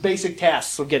deals with his basic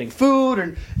tasks of getting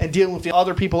food and dealing with the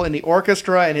other people in the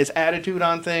orchestra and his attitude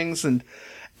on things.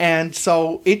 And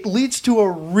so it leads to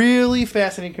a really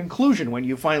fascinating conclusion when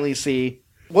you finally see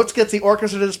what gets the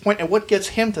orchestra to this point and what gets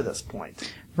him to this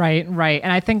point. Right.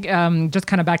 And I think just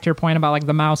kind of back to your point about like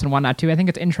the mouse and whatnot too, I think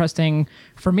it's interesting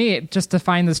for me just to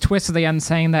find this twist at the end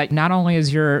saying that not only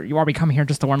is you are we coming here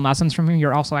just to learn lessons from you,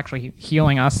 you're also actually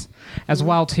healing us as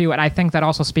well too. And I think that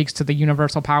also speaks to the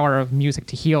universal power of music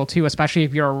to heal too, especially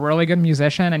if you're a really good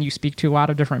musician and you speak to a lot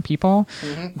of different people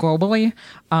globally,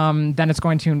 then it's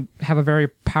going to have a very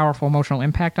powerful emotional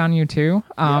impact on you too.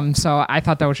 So I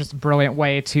thought that was just a brilliant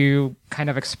way to kind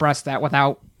of express that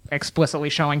without explicitly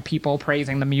showing people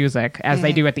praising the music as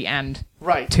they do at the end.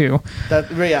 Right. Too.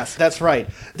 Yes, that's right.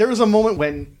 There was a moment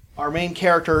when our main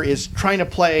character is trying to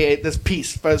play this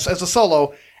piece as a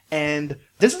solo, and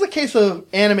this is a case of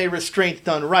anime restraint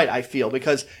done right, I feel,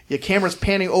 because your camera's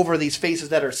panning over these faces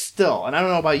that are still. And I don't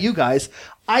know about you guys,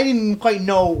 I didn't quite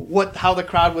know how the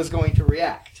crowd was going to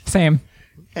react. Same.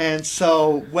 And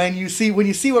so when you see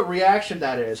what reaction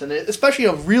that is, and especially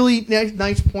a really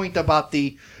nice point about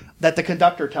that the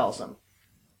conductor tells them,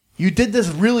 you did this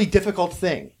really difficult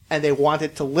thing, and they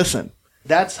wanted to listen.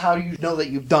 That's how you know that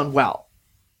you've done well.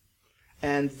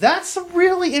 And that's a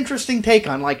really interesting take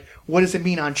on, like, what does it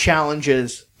mean on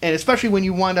challenges, and especially when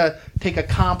you want to take a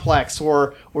complex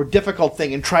or difficult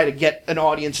thing and try to get an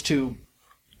audience to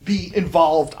be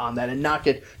involved on that and not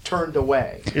get turned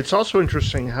away. It's also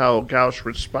interesting how Gauss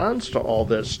responds to all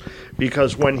this,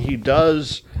 because when he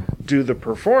does do the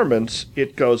performance,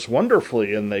 it goes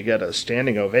wonderfully and they get a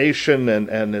standing ovation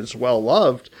and is well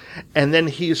loved. And then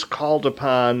he's called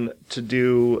upon to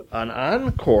do an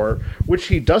encore, which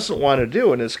he doesn't want to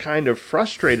do and is kind of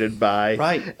frustrated by.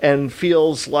 Right. And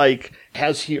feels like,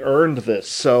 has he earned this?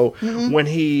 So when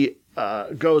he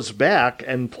goes back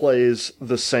and plays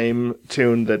the same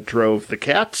tune that drove the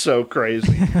cat so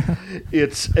crazy,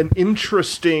 it's an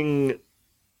interesting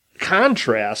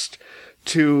contrast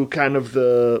to kind of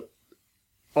the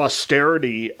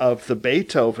austerity of the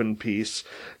Beethoven piece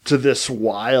to this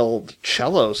wild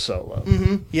cello solo.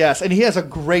 Yes, and he has a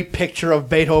great picture of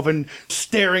Beethoven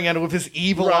staring at it with his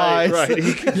evil eyes. Right.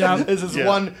 As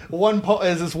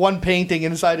his one painting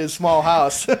inside his small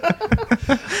house.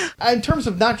 In terms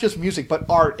of not just music but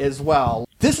art as well,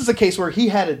 this is a case where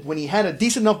when he had a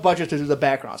decent enough budget to do the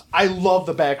backgrounds. I love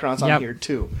the backgrounds on here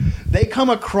too. They come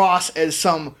across as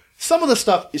some of the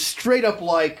stuff is straight up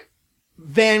like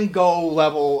Van Gogh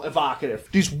level evocative.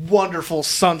 These wonderful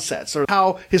sunsets, or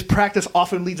how his practice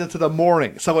often leads into the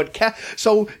morning.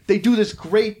 So they do this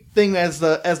great thing as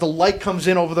the light comes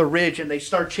in over the ridge, and they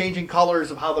start changing colors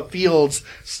of how the fields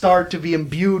start to be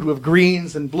imbued with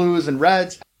greens and blues and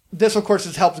reds. This, of course,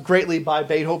 is helped greatly by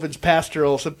Beethoven's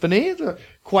Pastoral Symphony. It's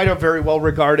quite a very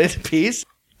well-regarded piece.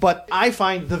 But I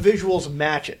find the visuals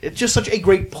match it. It's just such a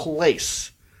great place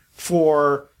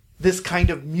for this kind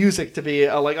of music to be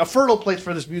like a fertile place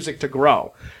for this music to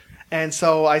grow. And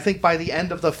so I think by the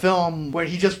end of the film, where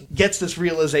he just gets this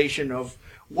realization of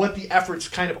what the effort's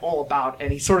kind of all about,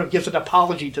 and he sort of gives an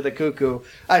apology to the cuckoo,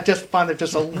 I just found it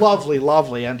just a lovely,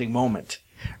 lovely ending moment.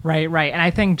 Right. And I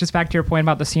think just back to your point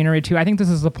about the scenery too, I think this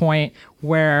is the point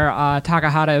where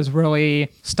Takahata is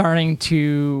really starting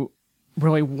to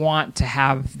really want to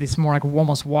have this more like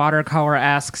almost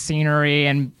watercolor-esque scenery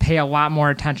and pay a lot more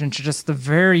attention to just the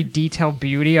very detailed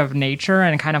beauty of nature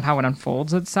and kind of how it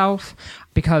unfolds itself.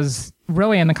 Because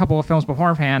really in a couple of films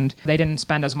beforehand, they didn't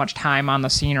spend as much time on the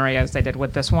scenery as they did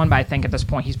with this one. But I think at this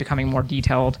point, he's becoming more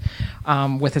detailed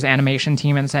with his animation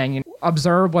team and saying,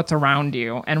 observe what's around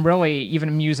you. And really,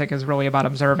 even music is really about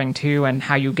observing too, and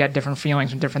how you get different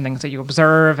feelings from different things that you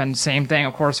observe. And same thing,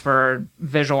 of course, for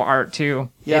visual art too.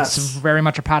 Yes. It's very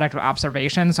much a product of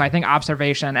observation. So I think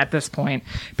observation at this point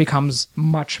becomes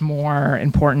much more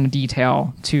important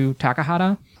detail to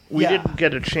Takahata. We didn't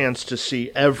get a chance to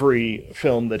see every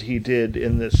film that he did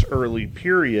in this early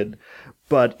period,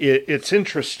 but it's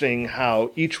interesting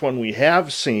how each one we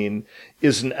have seen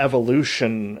is an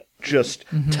evolution just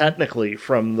technically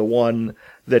from the one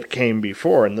that came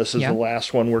before. And this is the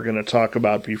last one we're going to talk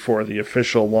about before the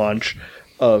official launch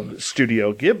of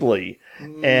Studio Ghibli.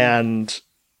 And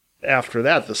after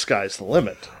that, the sky's the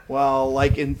limit. Well,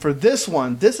 for this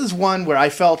one, this is one where I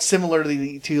felt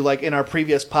similarly to, like, in our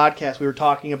previous podcast, we were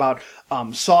talking about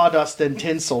Sawdust and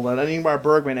Tinsel and Ingmar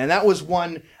Bergman, and that was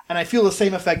one, and I feel the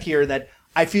same effect here, that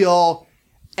I feel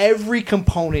every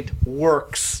component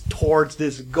works towards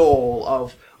this goal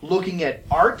of looking at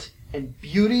art and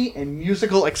beauty and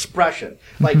musical expression.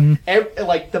 Like,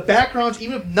 like the backgrounds,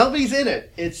 even if nobody's in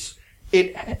it,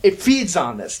 it feeds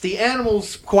on this. The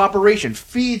animals' cooperation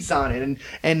feeds on it,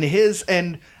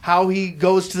 and how he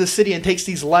goes to the city and takes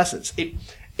these lessons.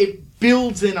 It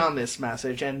builds in on this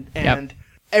message, and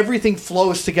everything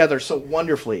flows together so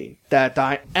wonderfully that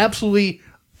I absolutely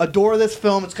adore this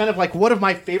film. It's kind of like one of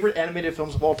my favorite animated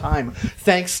films of all time,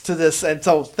 thanks to this. And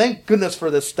so thank goodness for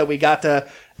this, that we got to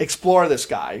explore this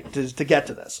guy to get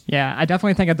to this. Yeah, I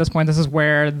definitely think at this point, this is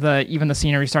where even the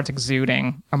scenery starts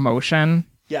exuding emotion.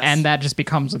 Yes. And that just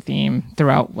becomes a theme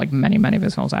throughout like many, many of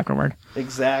his films afterward.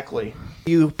 Exactly.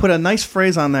 You put a nice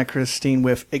phrase on that, Christine,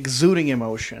 with exuding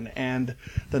emotion. And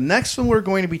the next one we're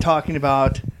going to be talking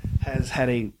about has had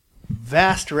a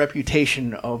vast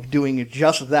reputation of doing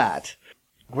just that.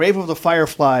 Grave of the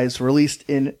Fireflies, released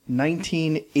in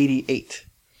 1988.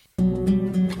 Did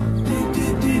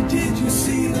you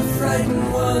see the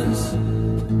frightened ones?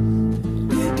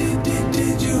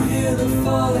 Did you hear the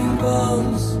falling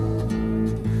bombs?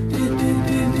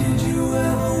 Did you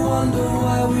ever wonder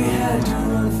why we had to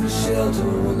run for shelter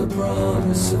when the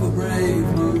promise of a brave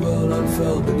new world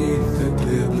unfurled beneath the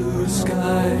clear blue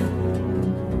sky?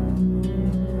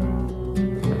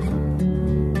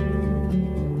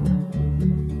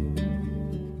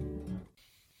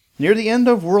 Near the end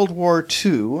of World War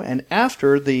II, and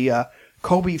after the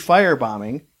Kobe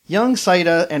firebombing, young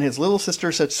Saida and his little sister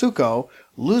Setsuko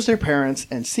lose their parents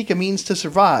and seek a means to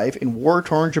survive in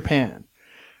war-torn Japan.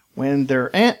 When their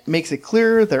aunt makes it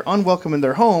clear they're unwelcome in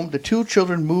their home, the two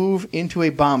children move into a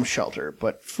bomb shelter,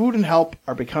 but food and help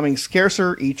are becoming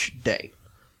scarcer each day.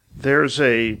 There's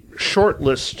a short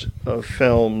list of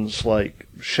films like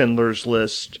Schindler's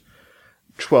List,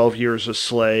 12 Years a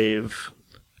Slave,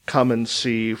 Come and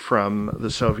See from the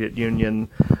Soviet Union,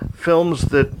 films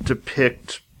that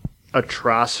depict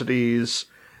atrocities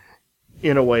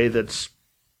in a way that's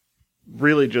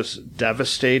really just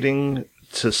devastating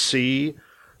to see,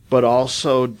 but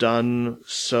also done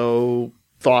so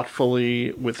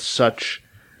thoughtfully with such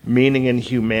meaning and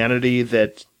humanity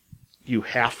that you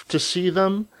have to see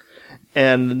them.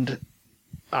 And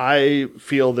I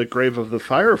feel that Grave of the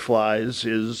Fireflies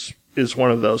is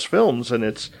one of those films, and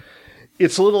it's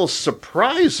a little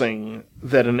surprising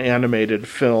that an animated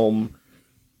film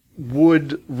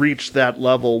would reach that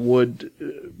level, would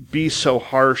be so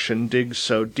harsh and dig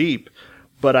so deep.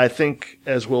 But I think,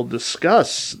 as we'll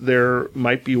discuss, there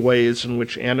might be ways in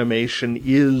which animation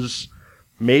is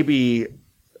maybe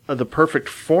the perfect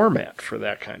format for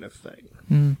that kind of thing.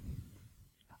 Mm.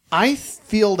 I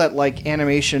feel that like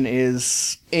animation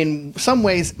is, in some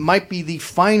ways, might be the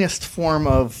finest form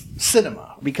of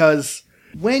cinema, because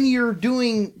when you're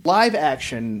doing live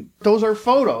action, those are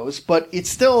photos, but it's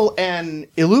still an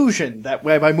illusion that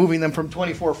way, by moving them from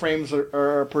 24 frames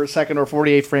or per second or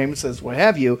 48 frames, as what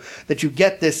have you, that you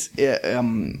get this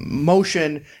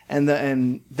motion and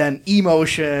then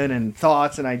emotion and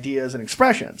thoughts and ideas and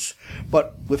expressions.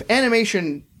 But with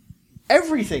animation,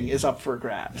 everything is up for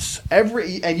grabs.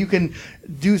 And you can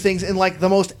do things in like the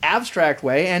most abstract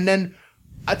way, and then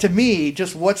to me,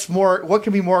 just what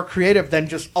can be more creative than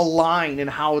just a line and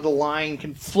how the line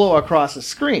can flow across the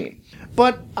screen?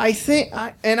 But I think,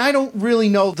 and I don't really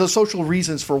know the social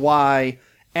reasons for why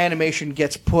animation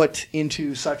gets put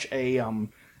into such a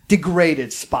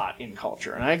degraded spot in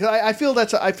culture, and I feel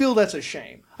that's a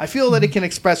shame. I feel that it can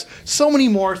express so many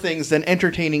more things than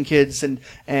entertaining kids and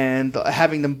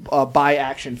having them buy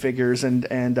action figures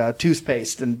and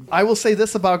toothpaste. And I will say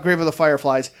this about Grave of the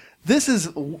Fireflies. This is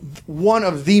one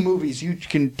of the movies you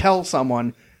can tell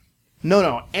someone,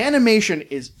 no, animation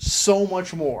is so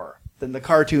much more than the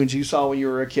cartoons you saw when you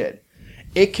were a kid.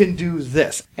 It can do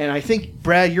this. And I think,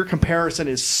 Brad, your comparison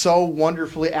is so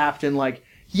wonderfully apt in like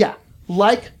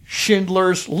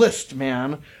Schindler's List,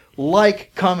 man.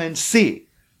 Like Come and See.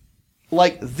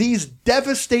 Like these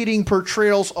devastating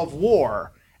portrayals of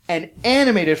war, an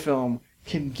animated film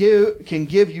can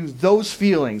give you those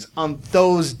feelings on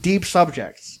those deep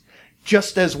subjects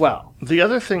just as well. The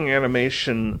other thing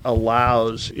animation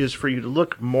allows is for you to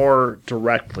look more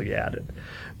directly at it.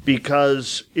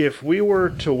 Because if we were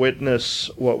to witness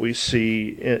what we see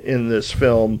in this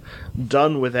film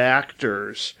done with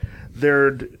actors,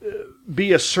 there'd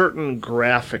be a certain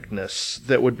graphicness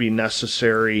that would be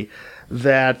necessary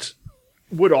that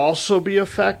would also be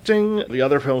affecting the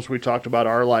other films we talked about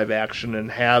are live action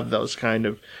and have those kind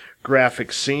of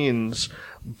graphic scenes.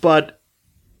 But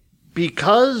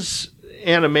because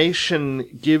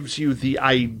animation gives you the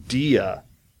idea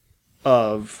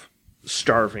of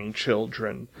starving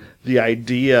children, the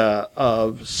idea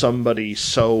of somebody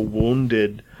so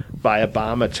wounded by a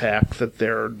bomb attack that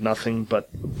they're nothing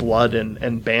but blood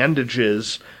and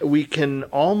bandages, we can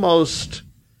almost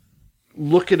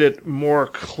look at it more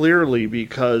clearly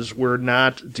because we're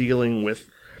not dealing with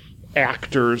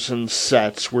actors and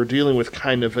sets. We're dealing with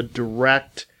kind of a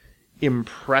direct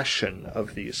impression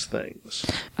of these things.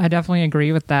 I definitely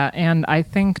agree with that. And I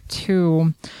think,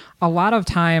 too, a lot of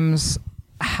times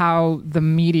how the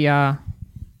media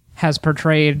has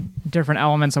portrayed different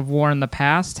elements of war in the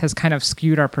past has kind of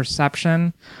skewed our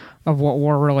perception of what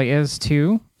war really is,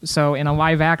 too. So in a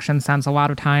live action sense, a lot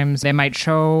of times they might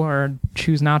show or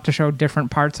choose not to show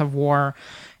different parts of war.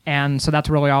 And so that's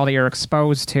really all that you're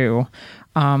exposed to.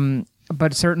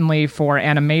 But certainly for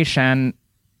animation,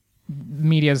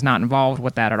 media is not involved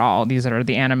with that at all. These are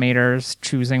the animators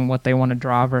choosing what they want to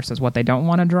draw versus what they don't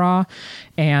want to draw.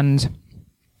 And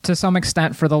to some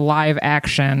extent, for the live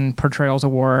action portrayals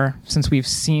of war, since we've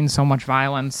seen so much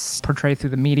violence portrayed through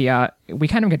the media, we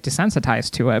kind of get desensitized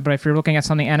to it. But if you're looking at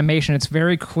something animation, it's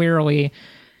very clearly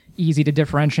easy to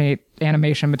differentiate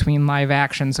animation between live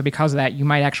action. So because of that, you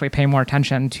might actually pay more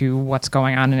attention to what's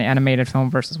going on in an animated film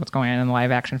versus what's going on in a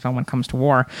live action film when it comes to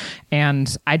war.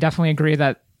 And I definitely agree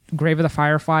that Grave of the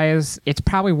Fireflies, it's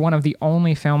probably one of the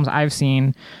only films I've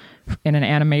seen in an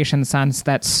animation sense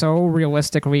that so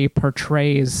realistically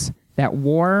portrays that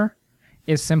war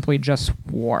is simply just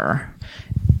war.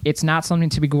 It's not something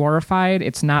to be glorified.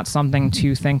 It's not something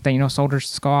to think that, soldiers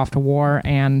just go off to war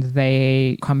and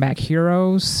they come back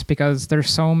heroes, because there's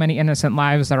so many innocent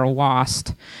lives that are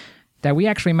lost that we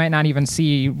actually might not even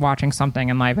see watching something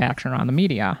in live action or on the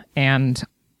media. And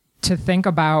to think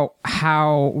about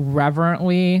how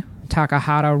reverently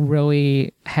Takahata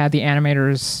really had the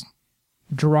animators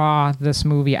draw this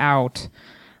movie out,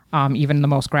 even the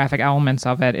most graphic elements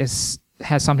of it,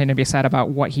 has something to be said about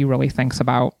what he really thinks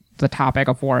about the topic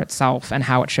of war itself and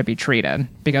how it should be treated.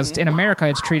 Because in America,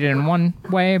 it's treated in one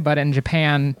way, but in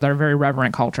Japan, they're a very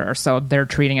reverent culture, so they're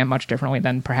treating it much differently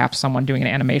than perhaps someone doing an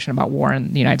animation about war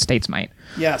in the United States might.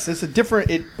 Yes,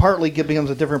 it partly becomes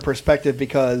a different perspective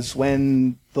because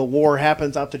when the war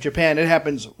happens out to Japan, it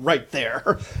happens right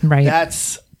there. Right.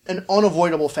 That's an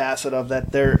unavoidable facet of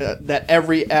that. That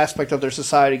every aspect of their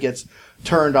society gets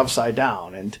turned upside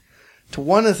down. And to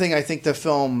one of the things I think the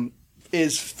film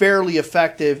is fairly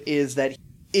effective is that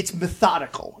it's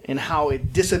methodical in how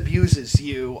it disabuses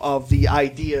you of the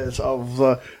ideas of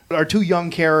our two young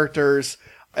characters.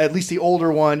 At least the older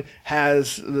one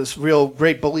has this real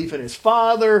great belief in his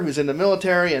father, who's in the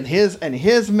military, and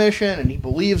his mission, and he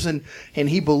believes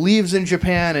in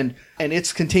Japan and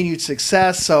its continued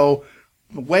success. So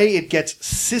the way it gets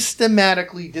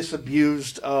systematically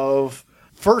disabused of,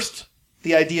 first,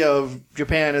 the idea of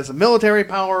Japan as a military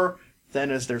power,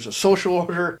 then as there's a social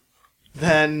order,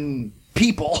 then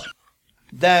people,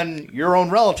 then your own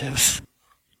relatives.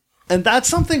 And that's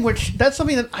something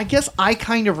that I guess I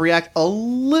kind of react a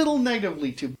little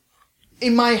negatively to.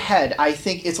 In my head, I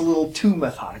think it's a little too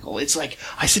methodical. It's like,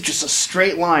 I should just a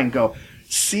straight line go,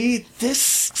 see, this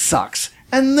sucks,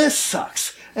 and this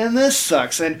sucks, and this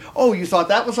sucks, and, oh, you thought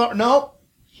that was... No,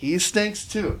 he stinks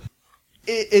too.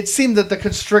 It seemed that the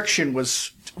constriction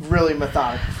was really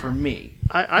methodical for me.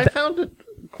 I found it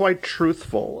quite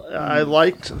truthful. I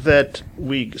liked that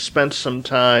we spent some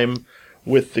time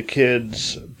with the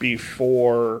kids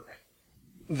before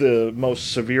the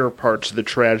most severe parts of the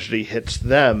tragedy hits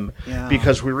them,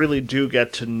 because we really do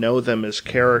get to know them as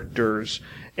characters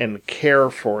and care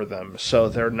for them, so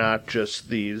they're not just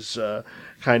these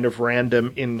kind of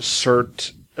random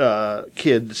insert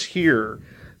kids here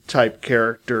type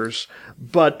characters.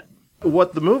 But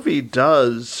what the movie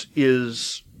does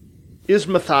is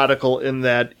methodical in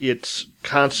that it's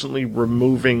constantly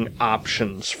removing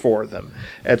options for them.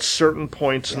 At certain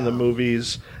points in the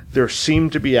movies, there seem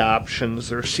to be options,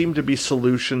 there seem to be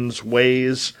solutions,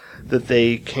 ways that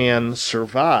they can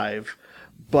survive.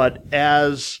 But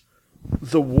as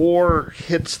the war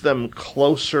hits them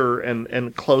closer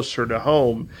and closer to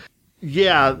home,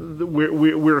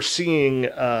 we're seeing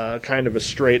kind of a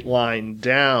straight line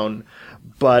down,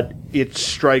 but it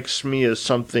strikes me as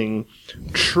something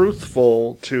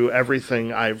truthful to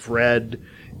everything I've read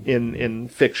in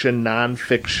fiction,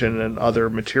 nonfiction, and other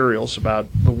materials about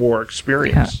the war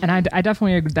experience. Yeah, and I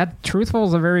definitely agree. That truthful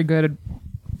is a very good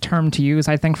term to use,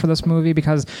 I think, for this movie,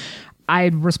 because I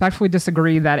respectfully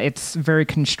disagree that it's very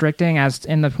constricting, as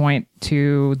in the point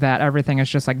to that everything is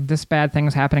just like, this bad thing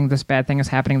is happening, this bad thing is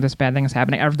happening, this bad thing is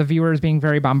happening. The viewer is being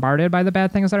very bombarded by the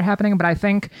bad things that are happening. But I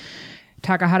think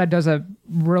Takahata does a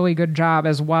really good job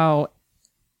as well,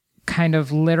 kind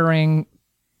of littering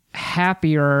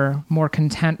happier, more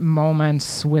content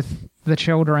moments with the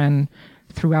children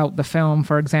throughout the film.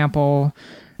 For example,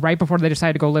 right before they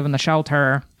decided to go live in the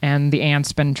shelter and the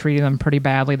aunt's been treating them pretty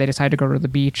badly, they decided to go to the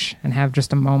beach and have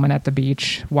just a moment at the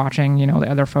beach watching, the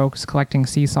other folks collecting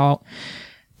sea salt.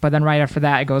 But then right after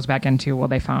that, it goes back into, well,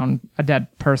 they found a dead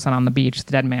person on the beach,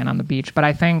 the dead man on the beach. But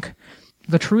I think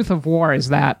the truth of war is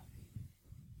that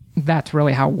that's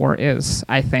really how war is,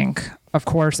 I think. Of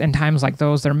course, in times like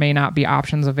those, there may not be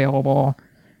options available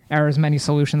or as many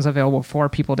solutions available for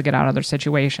people to get out of their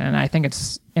situation. And I think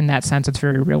it's, in that sense, it's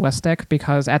very realistic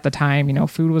because at the time,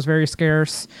 food was very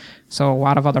scarce. So a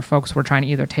lot of other folks were trying to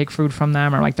either take food from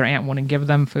them or like their aunt wouldn't give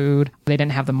them food. They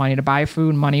didn't have the money to buy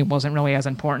food. Money wasn't really as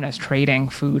important as trading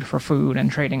food for food and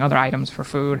trading other items for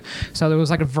food. So there was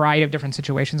like a variety of different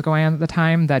situations going on at the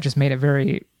time that just made it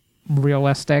very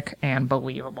realistic and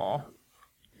believable.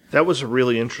 That was a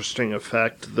really interesting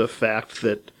effect, the fact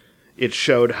that it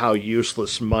showed how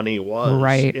useless money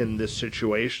was in this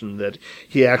situation, that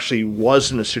he actually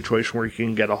was in a situation where he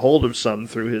can get a hold of some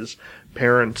through his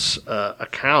parents'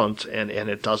 account, and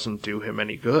it doesn't do him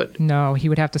any good. No, he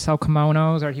would have to sell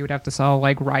kimonos, or he would have to sell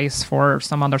like rice for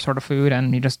some other sort of food,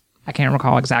 and I can't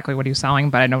recall exactly what he was selling,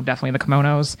 but I know definitely the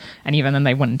kimonos, and even then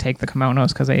they wouldn't take the kimonos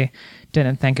because they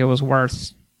didn't think it was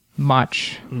worth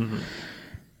much. Mm-hmm.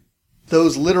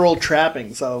 Those literal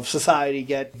trappings of society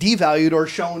get devalued or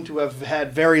shown to have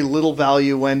had very little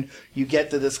value when you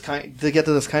get to this kind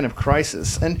of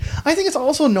crisis. And I think it's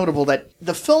also notable that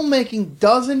the filmmaking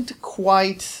doesn't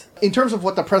quite, in terms of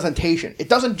what the presentation, it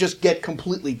doesn't just get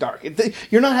completely dark.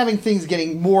 You're not having things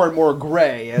getting more and more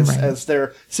gray as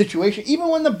their situation. Even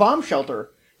when the bomb shelter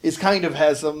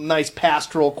has some nice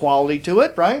pastoral quality to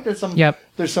it, right? There's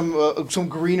some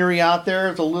greenery out there.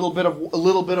 There's a little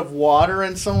bit of water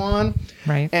and so on.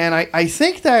 Right. And I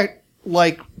think that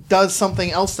does something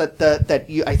else that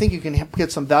I think you can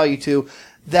get some value to,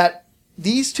 that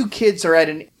these two kids are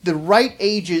at the right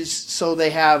ages, so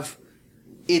they have,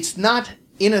 it's not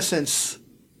innocence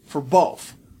for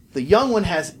both. The young one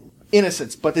has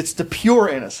innocence, but it's the pure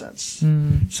innocence.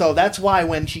 So that's why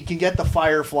when she can get the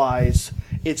fireflies,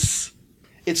 it's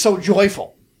so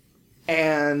joyful.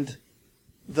 And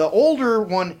the older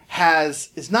one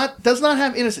does not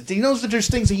have innocence. He knows that there's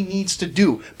things he needs to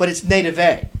do, but it's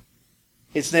naivete.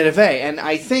 It's naivete. And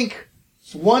I think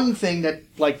one thing that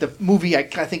the movie I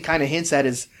think kind of hints at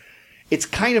is it's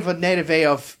kind of a naivete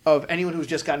of anyone who's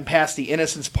just gotten past the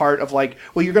innocence part of well,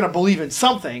 you're going to believe in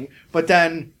something, but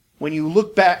then when you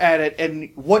look back at it,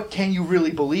 and what can you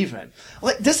really believe in?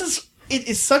 It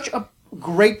is such a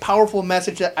great, powerful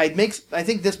message that I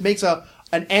think this makes an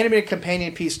animated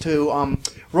companion piece to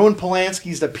Roman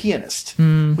Polanski's The Pianist,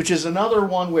 which is another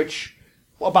one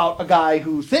about a guy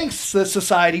who thinks that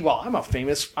society, well, I'm a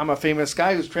famous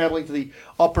guy who's traveling to the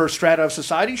upper strata of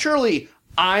society. Surely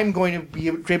I'm going to be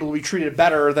able to be treated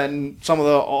better than some of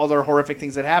the other horrific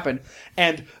things that happen.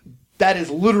 And that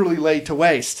is literally laid to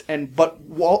waste.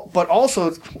 But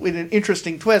also, with an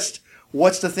interesting twist,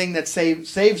 what's the thing that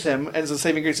saves him as a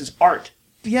saving grace is art.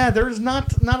 Yeah, there's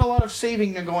not a lot of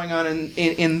saving going on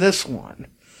in this one.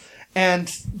 And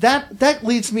that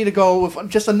leads me to go with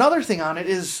just another thing on it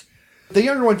is the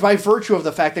younger one, by virtue of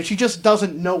the fact that she just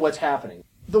doesn't know what's happening.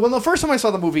 When the first time I saw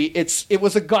the movie, it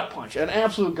was a gut punch, an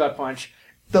absolute gut punch.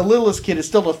 The littlest kid is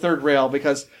still a third rail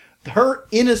because her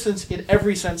innocence in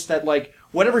every sense that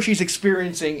whatever she's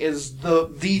experiencing is the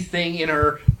thing in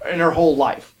her whole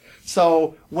life.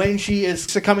 So when she is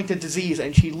succumbing to disease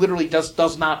and she literally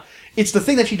does not, it's the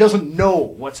thing that she doesn't know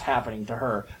what's happening to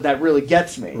her that really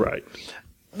gets me. Right.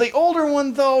 The older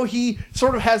one, though, he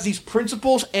sort of has these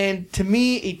principles, and to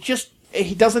me,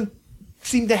 he doesn't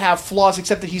seem to have flaws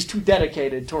except that he's too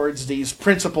dedicated towards these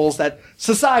principles that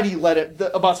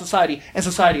about society, and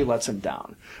society lets him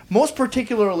down. Most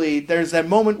particularly, there's that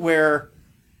moment where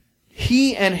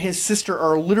he and his sister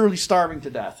are literally starving to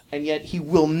death, and yet he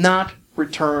will not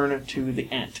return to the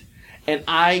Ent. And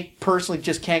I personally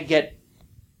just can't get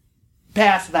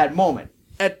past that moment.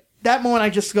 At that moment, I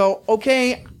just go,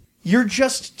 okay, you're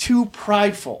just too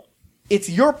prideful. It's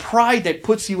your pride that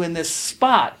puts you in this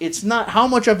spot. It's not how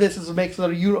much of this makes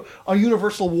it a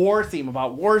universal war theme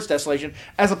about war's desolation,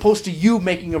 as opposed to you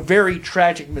making a very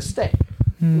tragic mistake.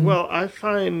 Well, I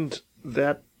find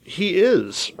that he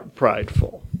is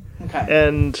prideful. Okay.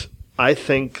 And I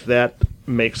think that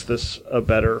makes this a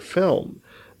better film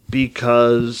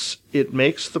because it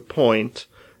makes the point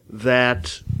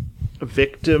that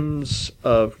victims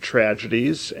of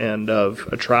tragedies and of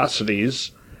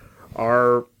atrocities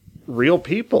are real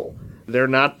people. They're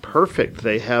not perfect.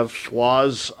 They have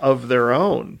flaws of their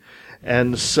own.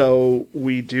 And so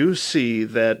we do see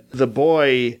that the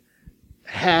boy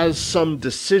has some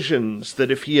decisions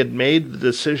that if he had made the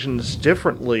decisions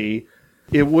differently,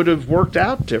 it would have worked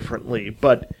out differently.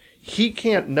 But he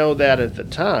can't know that at the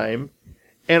time.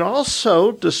 And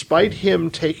also, despite him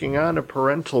taking on a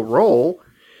parental role,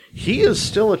 he is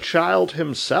still a child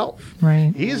himself.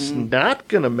 Right. He's not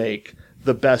going to make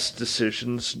the best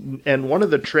decisions. And one of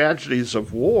the tragedies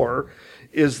of war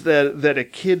is that a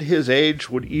kid his age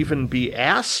would even be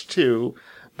asked to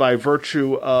by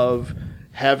virtue of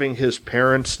having his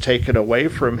parents taken away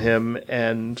from him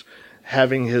and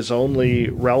having his only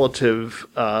relative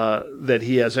that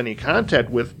he has any contact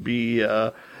with be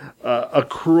a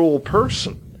cruel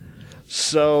person.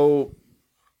 So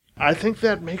I think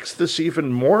that makes this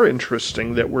even more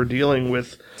interesting that we're dealing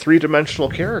with three-dimensional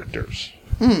characters.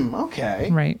 Okay.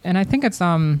 Right. And I think it's,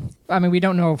 I mean, we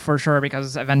don't know for sure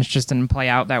because events just didn't play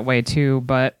out that way too,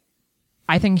 but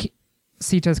I think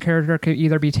Sita's character could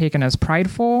either be taken as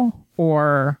prideful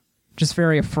or just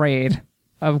very afraid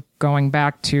of going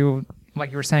back to,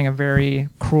 like you were saying, a very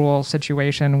cruel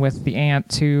situation with the aunt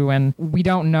too. And we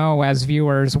don't know as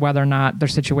viewers whether or not their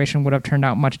situation would have turned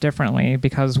out much differently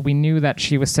because we knew that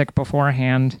she was sick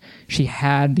beforehand. She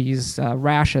had these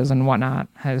rashes and whatnot,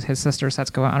 his sister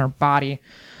Setsuko, on her body.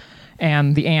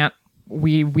 And the aunt,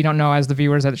 we don't know as the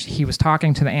viewers that he was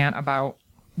talking to the aunt about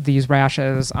these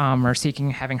rashes or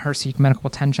having her seek medical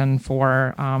attention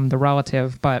for the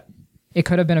relative. But it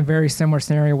could have been a very similar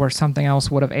scenario where something else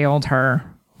would have ailed her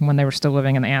when they were still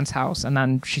living in the aunt's house, and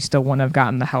then she still wouldn't have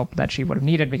gotten the help that she would have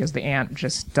needed because the aunt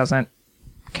just doesn't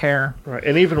care. Right.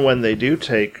 And even when they do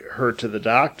take her to the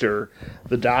doctor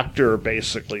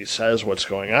basically says what's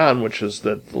going on, which is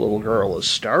that the little girl is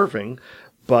starving,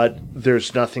 but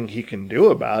there's nothing he can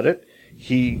do about it.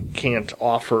 He can't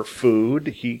offer food.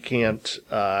 He can't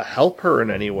help her in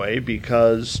any way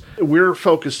because we're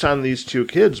focused on these two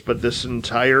kids, but this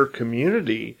entire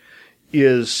community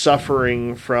is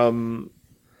suffering from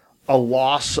a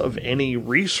loss of any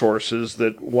resources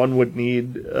that one would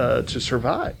need to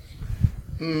survive.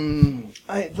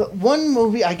 The one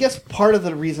movie, I guess part of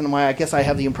the reason why I guess I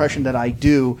have the impression that I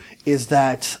do is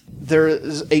that there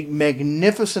is a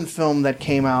magnificent film that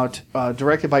came out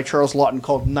directed by Charles Laughton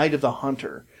called Night of the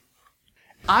Hunter.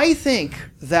 I think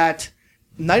that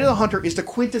Night of the Hunter is the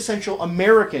quintessential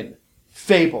American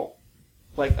fable,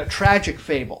 like a tragic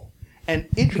fable. And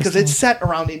because it's set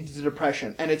around the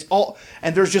Depression, and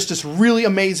there's just this really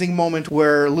amazing moment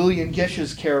where Lillian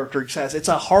Gish's character says it's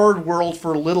a hard world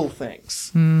for little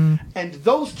things. And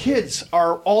those kids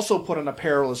are also put on a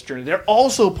perilous journey. They're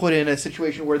also put in a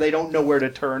situation where they don't know where to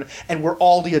turn, and where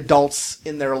all the adults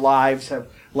in their lives have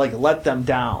let them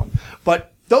down.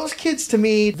 But those kids, to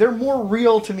me, they're more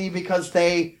real to me because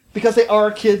they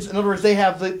are kids. In other words, they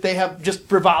have just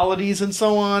frivolities and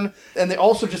so on, and they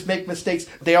also just make mistakes.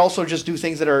 They also just do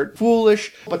things that are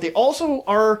foolish, but they also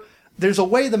are. There's a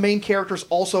way the main character's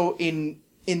also in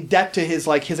debt to his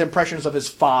impressions of his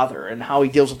father and how he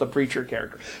deals with the preacher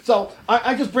character. So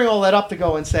I just bring all that up to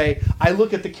go and say I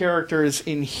look at the characters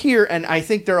in here, and I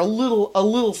think they're a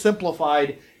little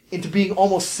simplified into being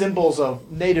almost symbols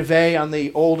of naivete on the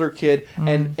older kid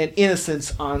and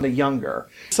innocence on the younger.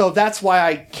 So that's why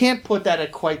I can't put that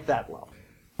at quite that level.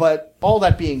 But all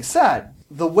that being said,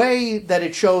 the way that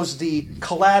it shows the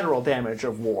collateral damage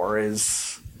of war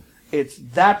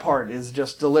that part is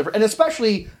just delivered. And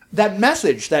especially that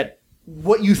message that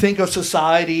what you think of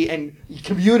society and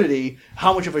community,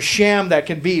 how much of a sham that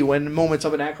can be when moments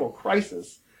of an actual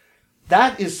crisis.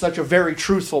 That is such a very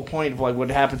truthful point of what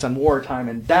happens in wartime,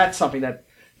 and that's something that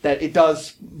it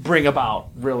does bring about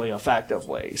really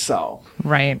effectively.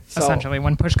 Right. Essentially,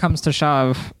 when push comes to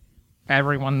shove,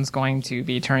 everyone's going to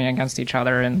be turning against each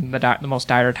other in the most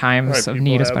dire times of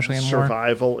need, especially in war.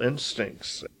 Survival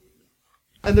instincts.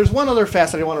 And there's one other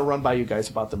facet I want to run by you guys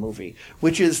about the movie,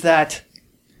 which is that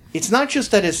it's not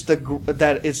just that it's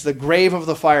the grave of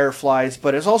the Fireflies,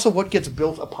 but it's also what gets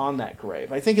built upon that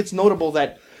grave. I think it's notable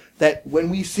that when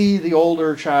we see the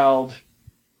older child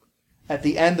at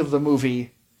the end of the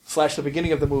movie / the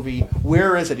beginning of the movie,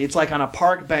 where is it? It's like on a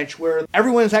park bench where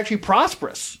everyone is actually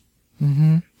prosperous,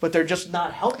 but they're just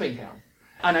not helping him.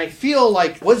 And I feel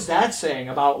what's that saying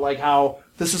about how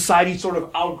the society sort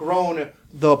of outgrown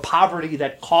the poverty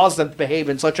that caused them to behave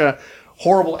in such a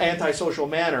horrible antisocial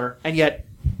manner, and yet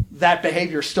that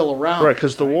behavior is still around. Right,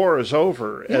 because the war is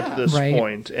over at this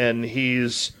point, and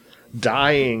he's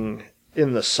dying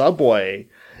in the subway,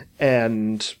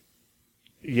 and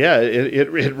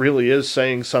it really is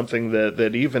saying something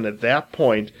that even at that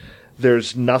point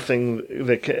there's nothing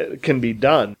that can be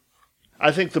done.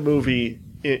 I think the movie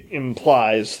it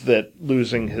implies that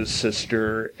losing his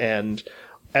sister and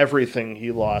everything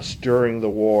he lost during the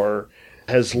war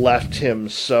has left him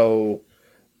so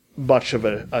much of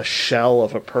a shell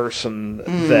of a person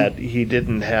that he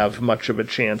didn't have much of a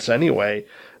chance anyway.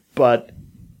 But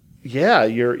yeah,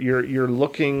 you're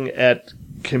looking at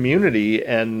Community,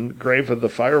 and Grave of the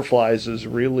Fireflies is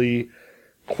really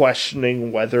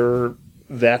questioning whether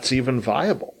that's even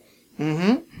viable.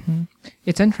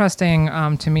 It's interesting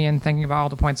to me in thinking about all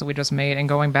the points that we just made and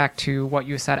going back to what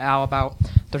you said, Al, about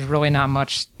there's really not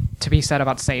much to be said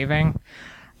about saving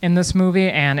in this movie.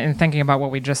 And in thinking about what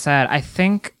we just said, I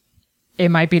think it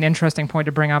might be an interesting point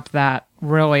to bring up that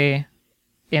really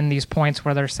in these points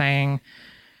where they're showing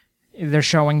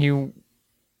you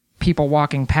people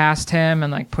walking past him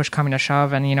and like push coming to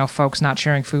shove and, you know, folks not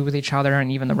sharing food with each other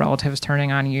and even the relatives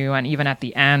turning on you. And even at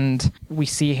the end, we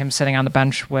see him sitting on the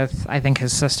bench with, I think,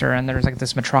 his sister, and there's like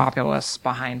this metropolis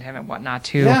behind him and whatnot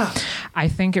too. Yeah. I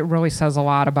think it really says a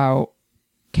lot about,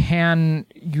 can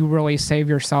you really save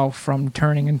yourself from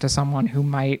turning into someone who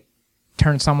might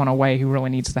turn someone away who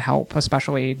really needs the help,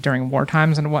 especially during war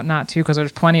times and whatnot too, because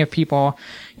there's plenty of people,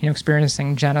 you know,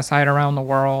 experiencing genocide around the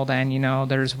world, and, you know,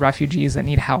 there's refugees that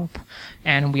need help,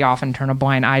 and we often turn a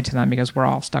blind eye to them because we're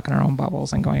all stuck in our own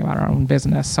bubbles and going about our own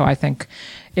business. So I think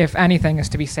if anything is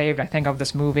to be saved, I think of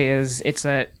this movie is it's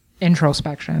a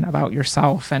introspection about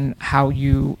yourself and how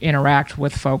you interact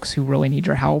with folks who really need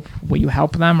your help. Will you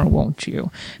help them or won't you?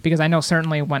 Because I know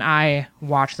certainly when I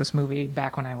watched this movie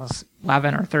back when I was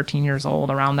 11 or 13 years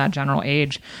old, around that general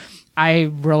age,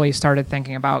 I really started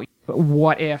thinking about,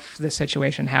 what if this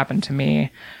situation happened to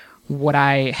me? Would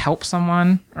I help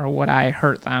someone or would I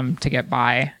hurt them to get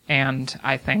by? And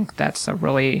I think that's a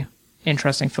really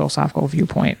interesting philosophical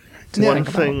viewpoint. One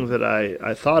thing that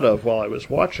I thought of while I was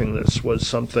watching this was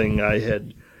something I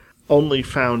had only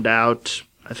found out,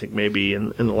 I think maybe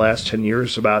in the last 10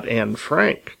 years, about Anne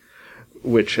Frank,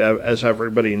 which, as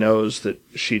everybody knows, that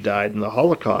she died in the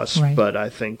Holocaust. Right. But I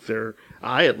think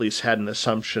I at least had an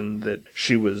assumption that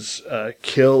she was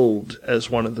killed as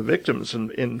one of the victims.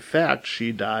 And in fact,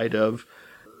 she died of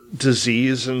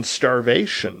disease and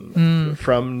starvation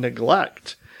from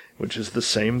neglect, which is the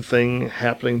same thing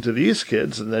happening to these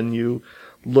kids. And then you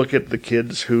look at the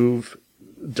kids who've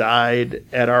died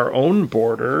at our own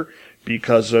border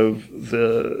because of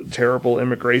the terrible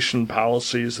immigration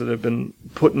policies that have been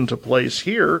put into place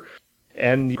here.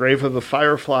 And Grave of the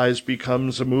Fireflies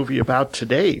becomes a movie about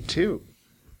today, too.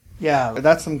 Yeah,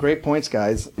 that's some great points,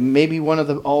 guys. Maybe one of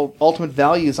the ultimate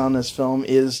values on this film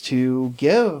is to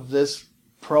give this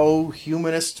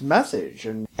pro-humanist message,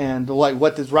 and like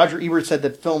what Roger Ebert said,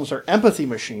 that films are empathy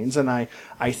machines, and I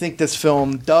think this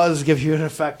film does give you an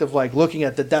effect of like looking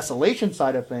at the desolation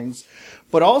side of things,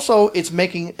 but also it's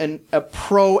making a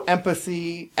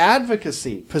pro-empathy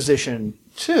advocacy position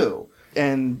too.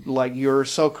 And like you're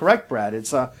so correct, Brad,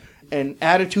 it's an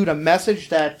attitude, a message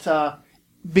that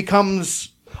becomes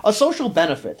a social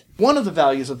benefit. One of the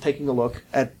values of taking a look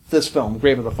at this film,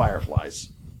 Grave of the Fireflies.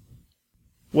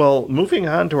 Well, moving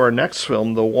on to our next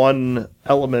film, the one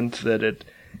element that it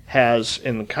has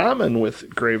in common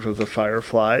with Grave of the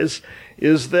Fireflies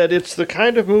is that it's the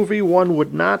kind of movie one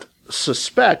would not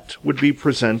suspect would be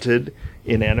presented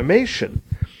in animation.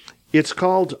 It's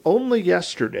called Only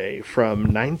Yesterday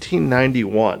from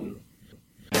 1991.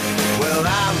 Well,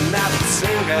 I'm not the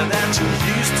singer that you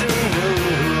used to know.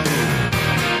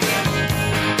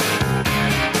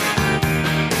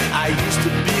 I used to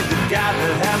be the guy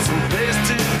that had some place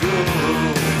to go.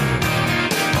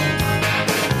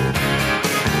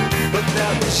 But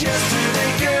that was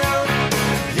yesterday, girl.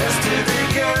 Yesterday,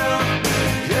 girl.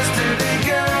 Yesterday,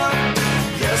 girl.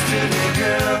 Yesterday,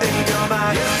 girl. And you're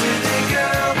my yesterday,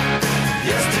 girl.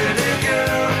 Yesterday,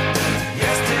 girl.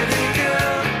 Yesterday,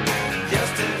 girl.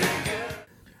 Yesterday, girl.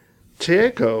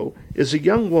 Taeko is a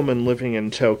young woman living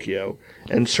in Tokyo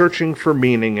and searching for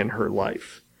meaning in her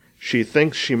life. She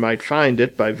thinks she might find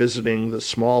it by visiting the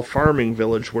small farming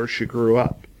village where she grew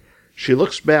up. She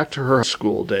looks back to her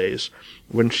school days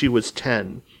when she was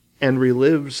 10 and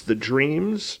relives the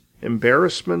dreams,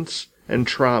 embarrassments, and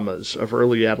traumas of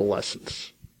early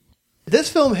adolescence.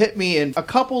 This film hit me in a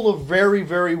couple of very,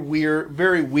 very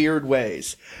weird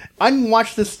ways. I didn't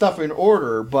watch this stuff in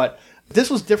order, but this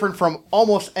was different from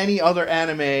almost any other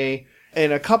anime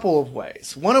in a couple of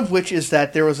ways. One of which is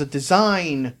that there was a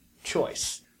design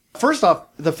choice. First off,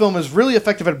 the film is really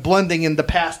effective at blending in the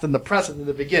past and the present in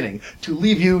the beginning to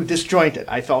leave you disjointed.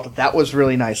 I felt that was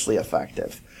really nicely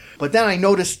effective. But then I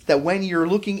noticed that when you're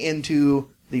looking into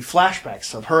the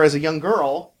flashbacks of her as a young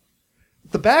girl,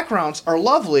 the backgrounds are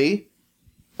lovely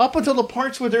up until the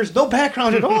parts where there's no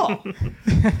background at all.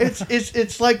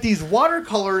 It's like these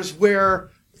watercolors where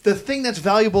the thing that's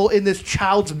valuable in this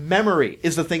child's memory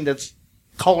is the thing that's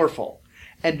colorful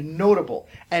and notable,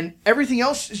 and everything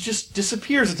else just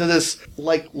disappears into this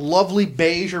like lovely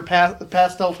beige or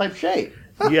pastel type shade.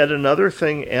 Yet another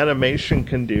thing animation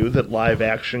can do that live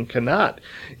action cannot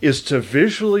is to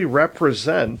visually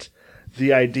represent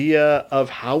the idea of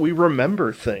how we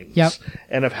remember things. Yep.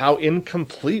 And of how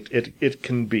incomplete it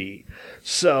can be.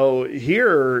 So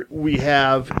here we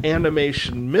have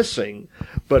animation missing,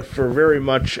 but for very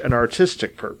much an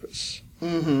artistic purpose.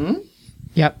 Mm-hmm.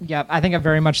 Yep. I think it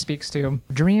very much speaks to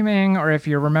dreaming, or if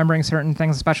you're remembering certain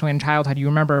things, especially in childhood, you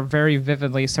remember very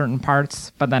vividly certain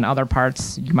parts, but then other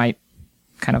parts you might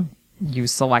kind of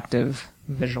use selective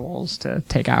visuals to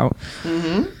take out.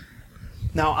 Mm-hmm.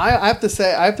 Now, I have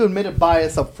to admit a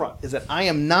bias up front, is that I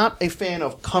am not a fan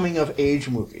of coming-of-age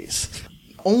movies.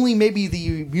 Only maybe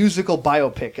the musical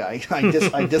biopic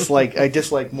I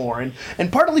dislike more,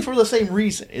 and partly for the same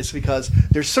reason. Is because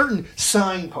there's certain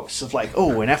signposts of like,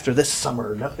 oh, and after this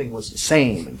summer nothing was the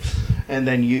same, and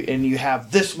then you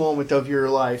have this moment of your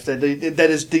life that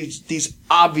is these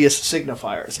obvious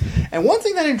signifiers. And one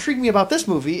thing that intrigued me about this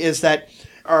movie is that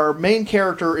our main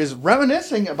character is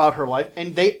reminiscing about her life,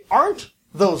 and they aren't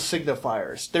those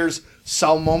signifiers. There's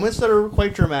some moments that are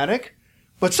quite dramatic,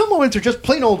 but some moments are just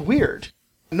plain old weird.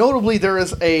 Notably, there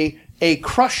is a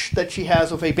crush that she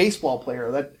has with a baseball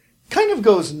player that kind of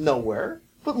goes nowhere,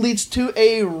 but leads to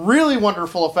a really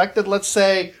wonderful effect that, let's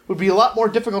say, would be a lot more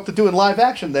difficult to do in live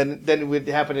action than would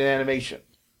happen in animation.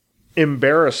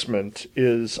 Embarrassment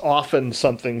is often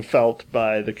something felt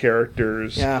by the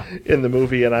characters in the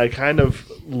movie, and I kind of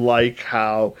like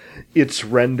how it's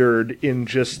rendered in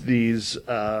just these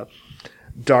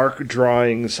dark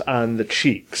drawings on the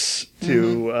cheeks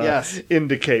to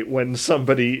indicate when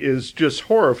somebody is just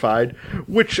horrified,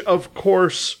 which, of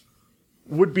course,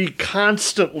 would be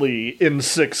constantly in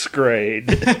 6th grade,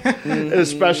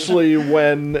 especially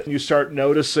when you start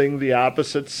noticing the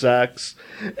opposite sex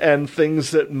and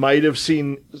things that might have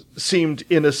seemed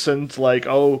innocent, like,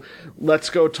 oh, let's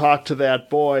go talk to that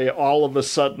boy, all of a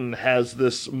sudden has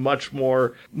this much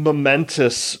more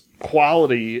momentous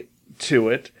quality to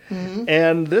it. Mm-hmm.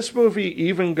 And this movie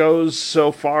even goes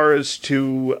so far as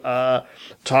to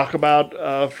talk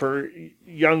about for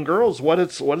young girls what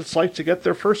it's like to get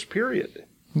their first period.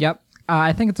 Yep.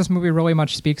 I think this movie really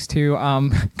much speaks to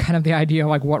kind of the idea of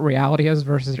like what reality is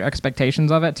versus your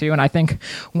expectations of it too. And I think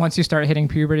once you start hitting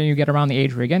puberty, you get around the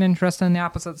age where you get interested in the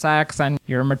opposite sex and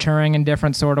you're maturing in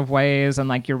different sort of ways, and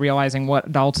like you're realizing what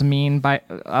adults mean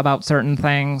about certain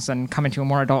things and coming to a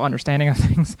more adult understanding of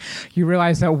things. You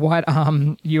realize that what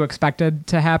you expected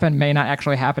to happen may not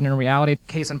actually happen in reality.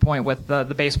 Case in point with the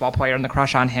baseball player and the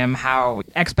crush on him, how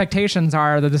expectations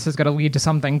are that this is going to lead to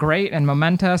something great and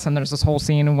momentous. And there's this whole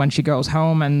scene when she goes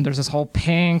home and there's this whole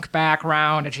pink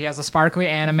background and she has the sparkly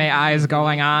anime eyes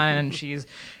going on and she's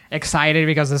excited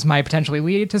because this might potentially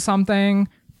lead to something.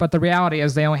 But the reality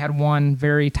is they only had one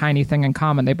very tiny thing in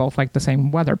common. They both like the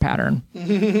same weather pattern.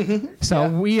 So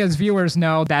we as viewers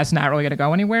know that's not really going to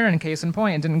go anywhere. And case in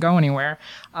point, it didn't go anywhere.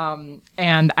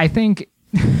 And I think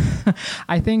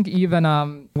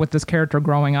even with this character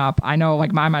growing up, I know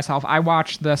like myself, I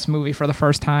watched this movie for the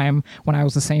first time when I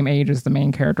was the same age as the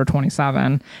main character,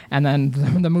 27. And then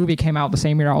the movie came out the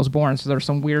same year I was born. So there's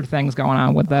some weird things going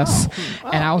on with this.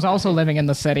 And I was also living in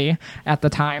the city at the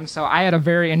time. So I had a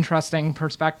very interesting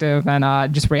perspective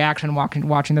and just reaction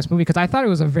watching this movie, because I thought it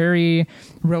was a very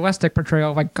realistic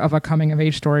portrayal of a coming of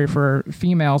age story for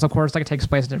females. Of course, like it takes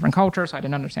place in different cultures, so I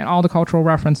didn't understand all the cultural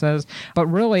references. But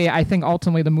really, I think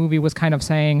ultimately the movie was kind of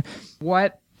saying,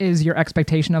 what is your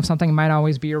expectation of something might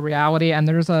always be your reality. And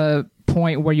there's a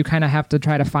point where you kind of have to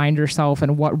try to find yourself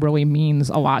and what really means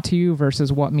a lot to you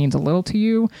versus what means a little to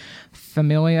you.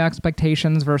 Familial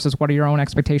expectations versus what are your own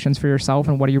expectations for yourself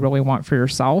and what do you really want for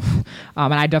yourself.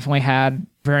 And I definitely had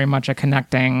very much a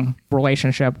connecting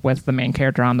relationship with the main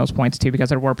character on those points too, because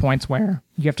there were points where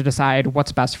you have to decide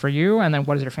what's best for you and then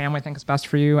what does your family think is best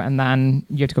for you, and then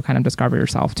you have to go kind of discover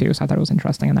yourself too. So I thought it was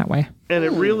interesting in that way. And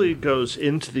it really goes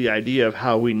into the idea of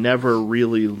how we never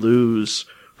really lose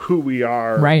who we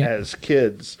are as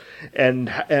kids.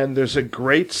 And there's a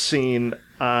great scene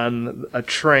on a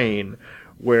train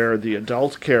where the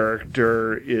adult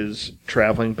character is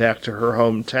traveling back to her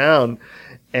hometown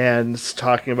and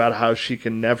talking about how she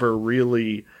can never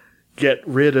really get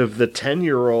rid of the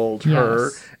 10-year-old her.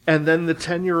 And then the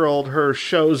 10-year-old her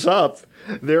shows up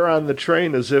they're on the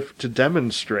train as if to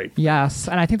demonstrate. Yes,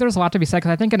 and I think there's a lot to be said,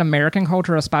 because I think in American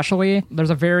culture especially, there's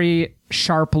a very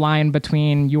sharp line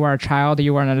between you are a child or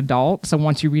you are an adult. So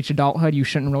once you reach adulthood, you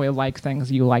shouldn't really like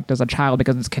things you liked as a child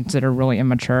because it's considered really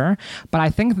immature. But I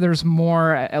think there's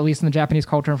more, at least in the Japanese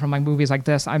culture, from like movies like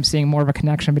this, I'm seeing more of a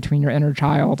connection between your inner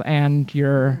child and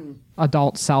your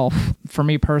adult self. For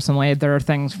me personally, there are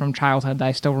things from childhood that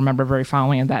I still remember very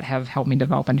fondly and that have helped me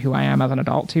develop into who I am as an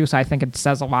adult too. So I think it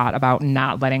says a lot about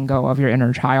not letting go of your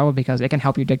inner child, because it can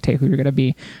help you dictate who you're going to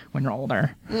be when you're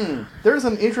older. There's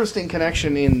an interesting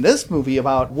connection in this movie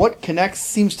about what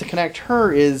seems to connect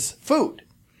her is food.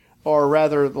 Or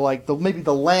rather, like maybe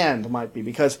the land might be,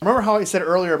 because remember how I said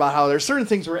earlier about how there's certain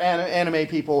things where anime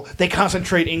people, they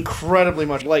concentrate incredibly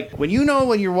much. Like when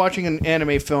you're watching an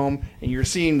anime film and you're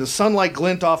seeing the sunlight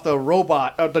glint off the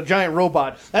robot, the giant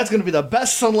robot, that's going to be the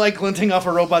best sunlight glinting off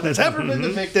a robot that's ever been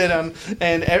depicted,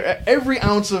 and every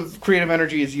ounce of creative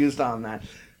energy is used on that.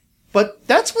 But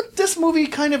that's what this movie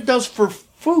kind of does for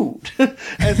food.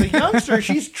 As a youngster,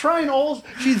 she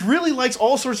really likes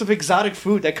all sorts of exotic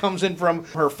food that comes in from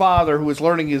her father, who is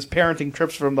learning his parenting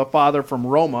trips from the father from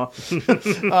Roma,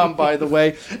 by the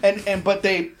way. But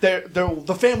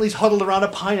the family's huddled around a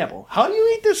pineapple. How do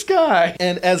you eat this guy?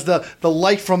 And as the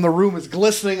light from the room is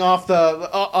glistening off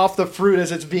the fruit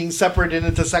as it's being separated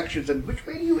into sections, and which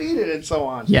way do you eat it, and so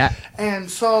on. Yeah.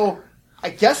 And so I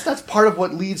guess that's part of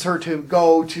what leads her to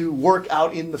go to work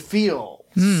out in the field.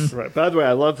 Right. By the way,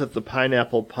 I love that the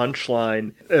pineapple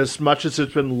punchline, as much as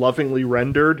it's been lovingly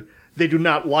rendered, they do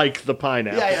not like the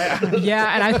pineapple.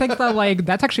 Yeah, and I think that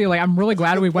that's actually I'm really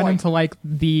glad we went into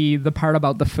the part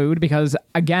about the food, because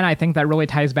again, I think that really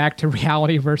ties back to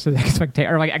reality versus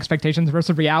expectations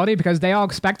versus reality, because they all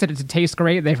expected it to taste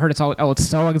great. They've heard it's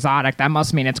so exotic, that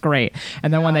must mean it's great.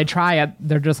 And then when they try it,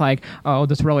 they're just like, oh,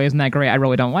 this really isn't that great. I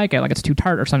really don't like it. Like it's too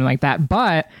tart or something like that.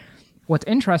 But what's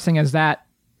interesting is that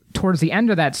towards the end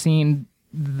of that scene,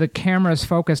 the camera is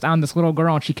focused on this little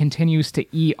girl, and she continues to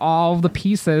eat all the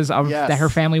pieces of that her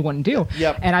family wouldn't do.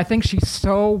 Yep. And I think she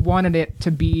so wanted it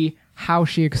to be how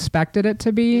she expected it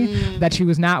to be that she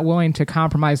was not willing to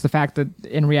compromise the fact that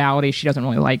in reality she doesn't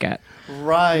really like it.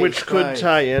 Right. Which could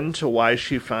tie into why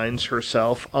she finds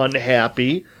herself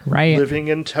unhappy living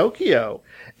in Tokyo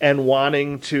and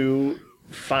wanting to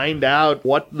find out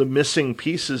what the missing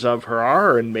pieces of her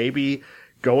are, and maybe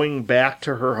going back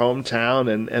to her hometown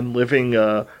and living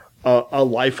a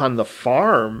life on the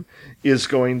farm is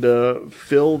going to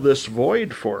fill this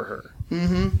void for her.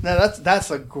 Mm-hmm. Now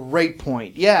that's a great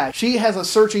point. Yeah, she has a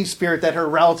searching spirit that her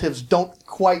relatives don't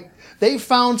quite. They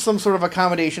found some sort of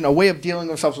accommodation, a way of dealing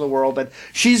with themselves in the world that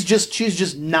she's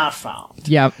just not found.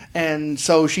 Yep. And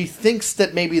so she thinks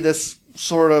that maybe this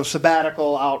sort of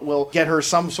sabbatical out will get her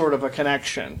some sort of a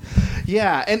connection.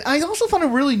 Yeah, and I also found it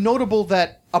really notable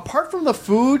that apart from the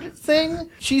food thing,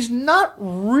 she's not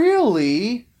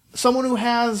really someone who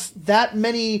has that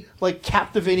many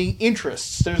captivating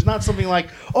interests. There's not something like,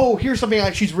 oh, here's something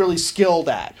like she's really skilled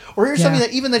at, or here's something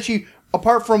that even that she,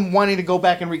 apart from wanting to go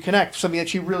back and reconnect, something that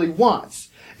she really wants.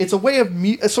 It's a way of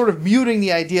sort of muting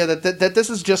the idea that this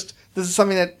is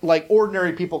something that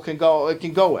ordinary people can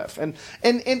go with, and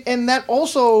that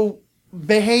also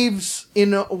behaves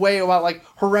in a way about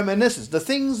her reminiscences, the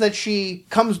things that she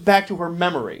comes back to her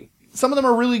memory. Some of them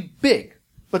are really big,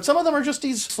 but some of them are just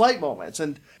these slight moments.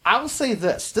 And I'll say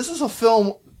this is a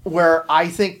film where I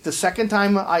think the second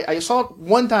time I saw it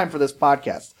one time for this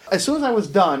podcast, as soon as I was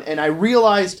done and I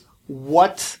realized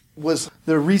what was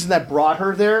the reason that brought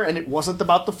her there, and it wasn't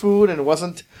about the food, and it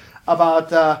wasn't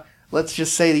about let's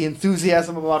just say the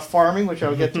enthusiasm about farming, which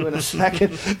I'll get to in a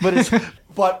second.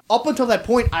 But up until that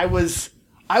point, I was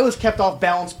kept off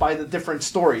balance by the different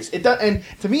stories. And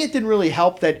to me, it didn't really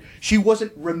help that she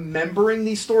wasn't remembering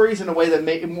these stories in a way that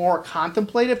made it more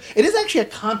contemplative. It is actually a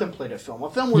contemplative film, a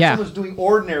film where someone's doing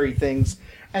ordinary things,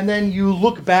 and then you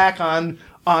look back on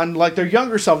their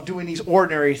younger self doing these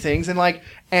ordinary things,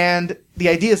 and the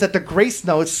idea is that the grace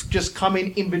notes just come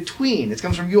in between. It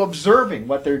comes from you observing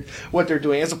what they're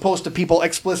doing, as opposed to people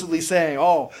explicitly saying,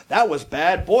 "Oh, that was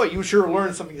bad. Boy, you sure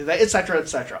learned something today," etc.,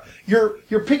 etc.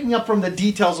 You're picking up from the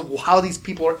details of how these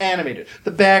people are animated,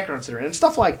 the backgrounds they're in, and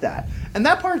stuff like that. And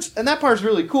that part's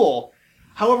really cool.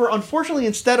 However, unfortunately,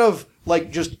 instead of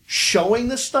just showing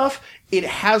this stuff, it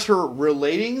has her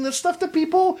relating this stuff to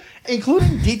people,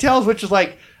 including details which is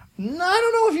I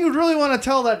don't know if you'd really want to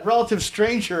tell that relative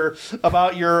stranger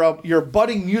about your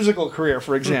budding musical career,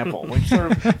 for example, which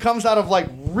sort of comes out of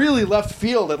really left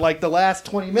field at the last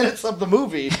 20 minutes of the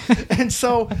movie. And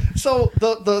so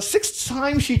the sixth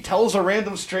time she tells a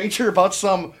random stranger about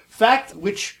some fact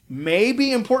which may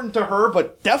be important to her,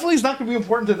 but definitely is not going to be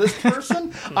important to this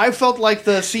person. I felt like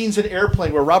the scenes in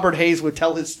Airplane where Robert Hayes would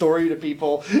tell his story to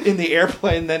people in the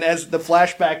airplane, then as the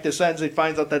flashback descends, he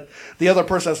finds out that the other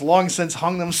person has long since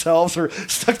hung themselves or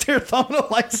stuck their thumb in a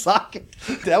light socket.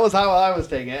 That was how I was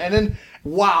taking it. And then,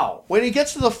 wow, when he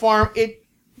gets to the farm,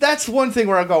 that's one thing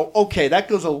where I go, okay, that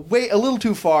goes a little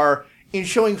too far in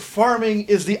showing farming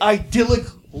is the idyllic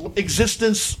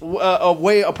existence, a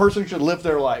way a person should live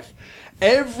their life.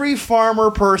 Every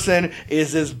farmer person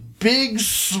is this big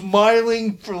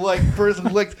smiling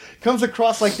person comes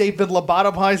across like they've been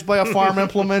lobotomized by a farm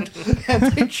implement, and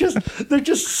they're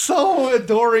just so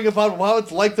adoring about how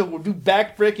it's like to do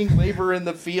backbreaking labor in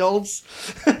the fields.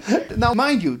 Now,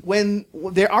 mind you, when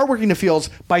they are working the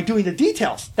fields by doing the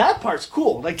details, that part's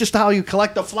cool. Like just how you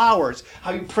collect the flowers,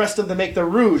 how you press them to make the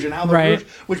rouge, and how the rouge,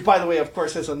 which by the way, of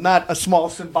course, is not a small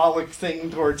symbolic thing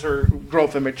towards her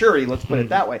growth and maturity. Let's put it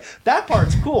that way. That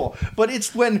part's cool, but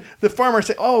it's when the farmers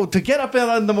say, "Oh, to get up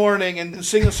in the morning and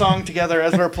sing a song together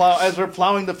as we're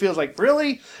plowing the fields," like,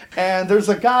 really? And there's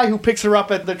a guy who picks her up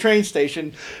at the train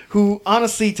station who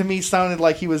honestly to me sounded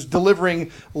like he was delivering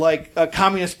like a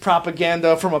communist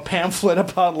propaganda from a pamphlet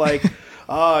about like,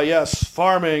 yes,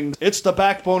 farming, it's the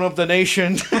backbone of the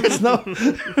nation.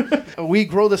 We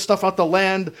grow this stuff out the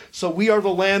land, so we are the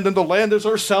land and the land is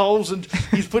ourselves. And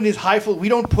he's putting these we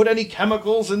don't put any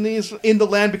chemicals in the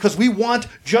land because we want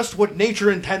just what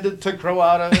nature intended to grow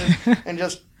out of it. And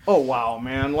just, oh, wow,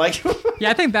 man. Like, yeah,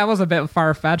 I think that was a bit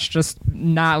far-fetched. Just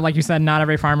not, like you said, not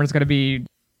every farmer is going to be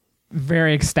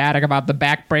very ecstatic about the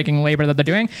back-breaking labor that they're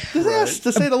doing. Yes,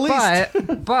 to say the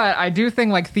least. But I do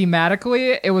think, like,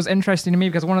 thematically, it was interesting to me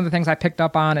because one of the things I picked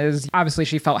up on is obviously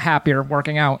she felt happier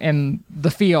working out in the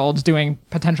fields doing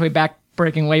potentially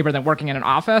back-breaking labor than working in an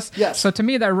office. Yes. So to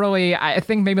me, that really, I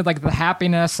think maybe like the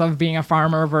happiness of being a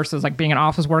farmer versus like being an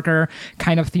office worker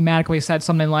kind of thematically said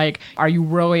something like, are you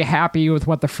really happy with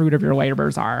what the fruit of your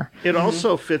labors are? It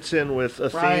also fits in with a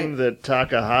theme that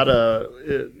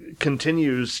Takahata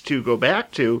continues to go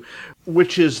back to,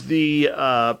 which is the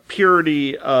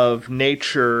purity of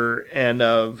nature and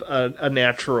of a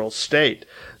natural state.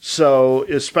 So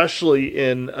especially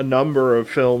in a number of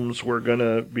films we're going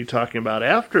to be talking about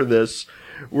after this,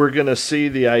 we're going to see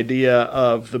the idea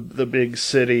of the big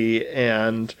city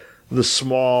and the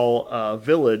small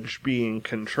village being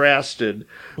contrasted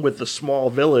with the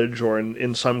small village, or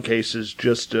in some cases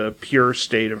just a pure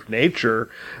state of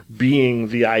nature, being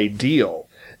the ideal.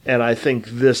 And I think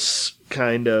this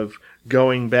kind of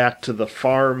going back to the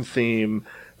farm theme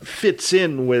fits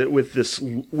in with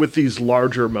these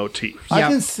larger motifs. I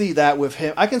can see that with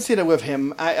him.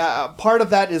 Part of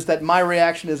that is that my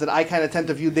reaction is that I kind of tend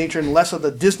to view nature in less of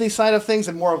the Disney side of things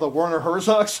and more of the Werner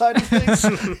Herzog side of things.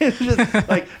 It's just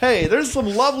like, hey, there's some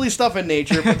lovely stuff in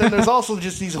nature, but then there's also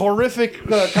just these horrific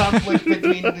conflicts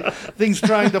between things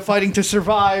fighting to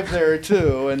survive there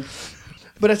too.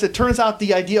 But as it turns out,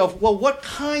 the idea of, well, what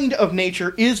kind of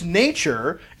nature is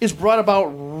brought about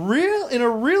in a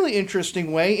really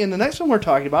interesting way in the next one we're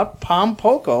talking about, Pom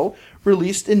Poko,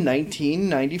 released in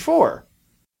 1994.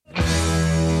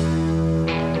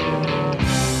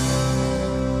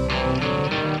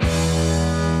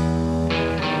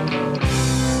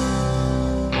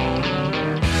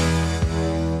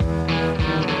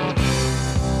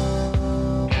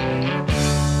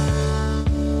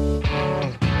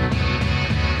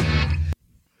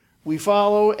 We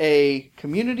follow a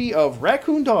community of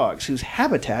raccoon dogs whose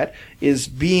habitat is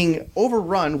being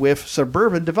overrun with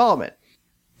suburban development.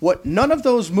 What none of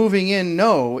those moving in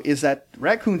know is that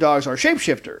raccoon dogs are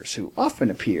shapeshifters who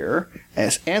often appear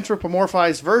as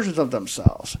anthropomorphized versions of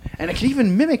themselves, and it can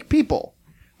even mimic people.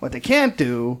 What they can't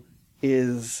do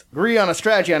is agree on a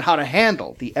strategy on how to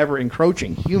handle the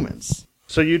ever-encroaching humans.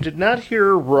 So you did not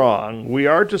hear wrong. We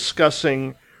are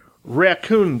discussing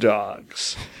raccoon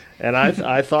dogs. And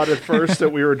I thought at first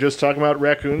that we were just talking about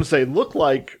raccoons. They look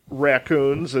like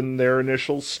raccoons in their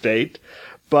initial state.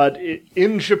 But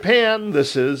in Japan,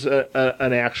 this is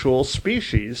an actual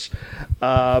species.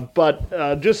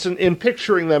 But just in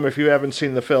picturing them, if you haven't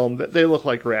seen the film, they look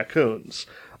like raccoons.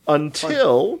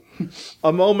 Until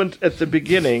a moment at the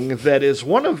beginning that is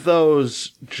one of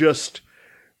those just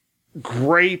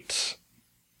great,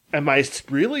 am I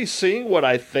really seeing what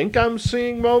I think I'm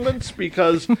seeing moments?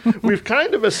 Because we've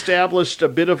kind of established a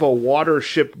bit of a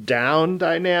Watership Down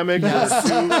dynamic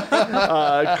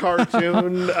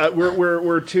cartoon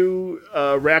where two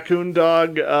raccoon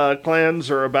dog clans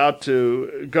are about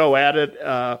to go at it.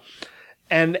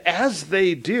 And as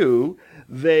they do,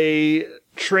 they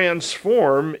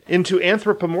transform into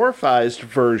anthropomorphized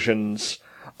versions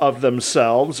of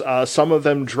themselves, some of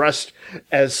them dressed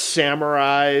as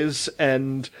samurais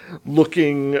and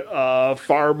looking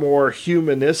far more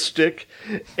humanistic.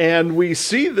 And we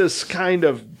see this kind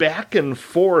of back and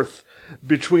forth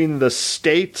between the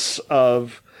states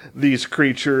of these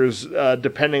creatures,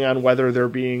 depending on whether they're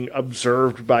being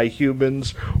observed by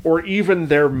humans or even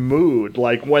their mood.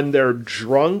 Like when they're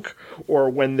drunk or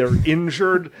when they're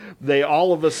injured, they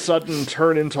all of a sudden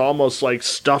turn into almost like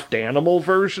stuffed animal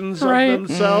versions of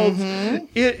themselves. Mm-hmm.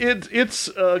 It's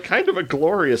kind of a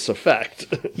glorious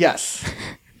effect. Yes.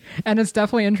 And it's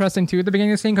definitely interesting, too, at the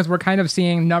beginning of the scene, because we're kind of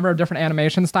seeing a number of different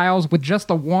animation styles with just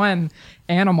the one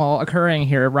animal occurring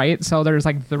here, right? So there's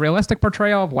like the realistic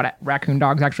portrayal of what raccoon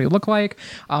dogs actually look like.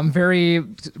 Very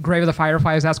Grave of the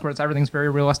Fireflies-esque, where everything's very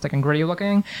realistic and gritty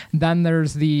looking. Then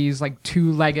there's these like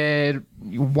two-legged,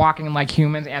 walking like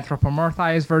humans,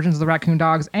 anthropomorphized versions of the raccoon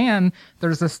dogs. And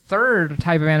there's this third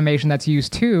type of animation that's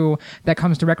used, too, that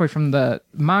comes directly from the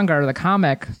manga or the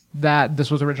comic that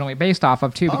this was originally based off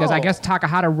of, too, because I guess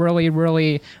Takahata really,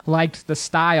 really liked the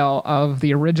style of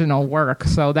the original work.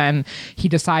 So then he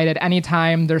decided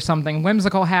anytime there's something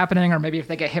whimsical happening, or maybe if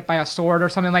they get hit by a sword or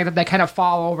something like that, they kind of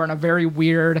fall over in a very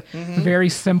weird, very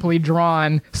simply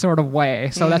drawn sort of way.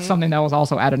 So that's something that was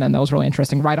also added in that was really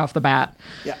interesting right off the bat.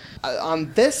 Yeah.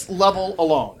 On this level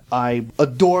alone, I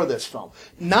adore this film.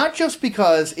 Not just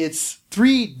because it's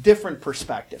 3 different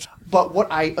perspectives, but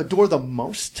what I adore the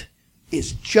most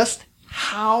is just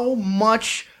how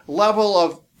much level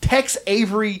of Tex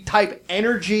Avery type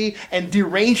energy and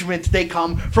derangement they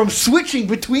come from switching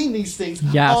between these things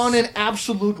on an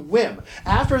absolute whim.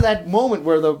 After that moment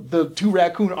where the 2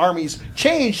 raccoon armies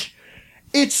change,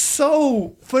 it's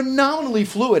so phenomenally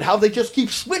fluid how they just keep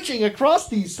switching across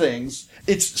these things.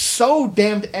 It's so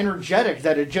damned energetic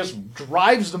that it just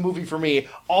drives the movie for me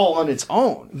all on its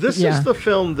own. This is the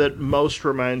film that most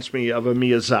reminds me of a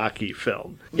Miyazaki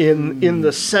film in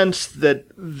the sense that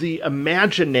the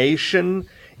imagination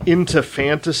into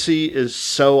fantasy is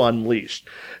so unleashed.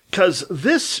 Because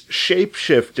this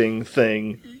shape-shifting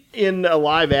thing in a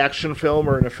live-action film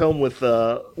or in a film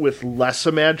with less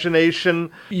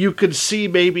imagination, you could see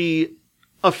maybe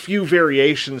a few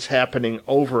variations happening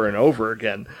over and over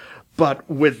again. But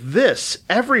with this,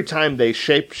 every time they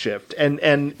shapeshift, and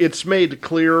it's made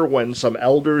clear when some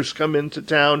elders come into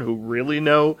town who really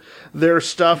know their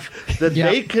stuff, that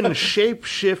they can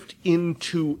shapeshift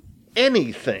into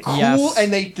anything. Cool,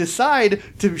 and they decide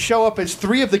to show up as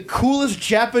 3 of the coolest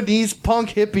Japanese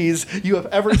punk hippies you have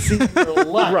ever seen in your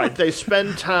life. Right, they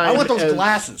spend time... I want those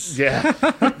glasses. Yeah.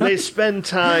 They spend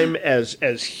time as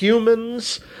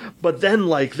humans, but then,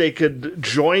 like, they could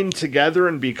join together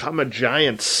and become a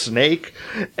giant snake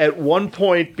at one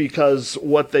point, because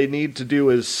what they need to do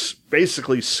is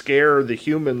basically scare the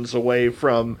humans away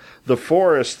from the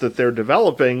forest that they're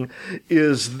developing,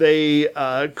 is they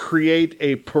create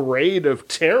a parade of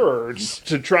terrors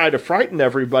to try to frighten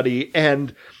everybody.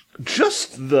 And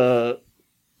just the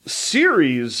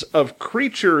series of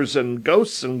creatures and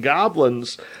ghosts and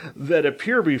goblins that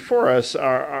appear before us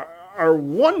are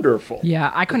wonderful.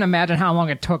 Yeah, I couldn't imagine how long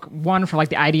it took, one, for like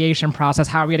the ideation process,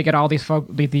 how we had to get all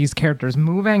these characters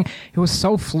moving. It was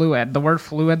so fluid. The word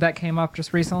fluid that came up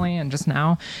just recently and just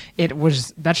now,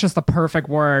 that's just the perfect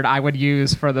word I would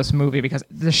use for this movie, because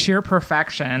the sheer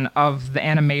perfection of the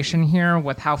animation here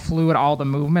with how fluid all the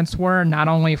movements were, not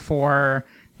only for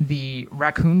the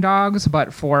raccoon dogs,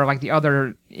 but for like the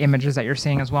other images that you're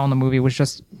seeing as well in the movie, was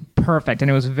just perfect, and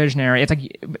it was visionary. It's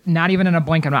like not even in a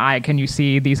blink of an eye can you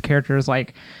see these characters,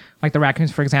 like the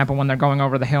raccoons, for example, when they're going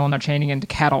over the hill and they're changing into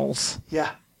kettles.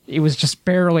 Yeah. It was just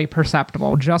barely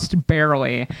perceptible, just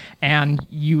barely. And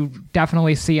you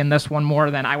definitely see in this one more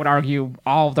than, I would argue,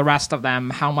 all of the rest of them,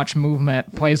 how much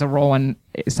movement plays a role in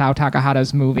Isao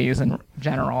Takahata's movies in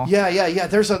general. Yeah.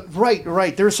 There's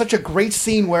right. There's such a great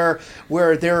scene where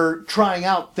they're trying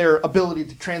out their ability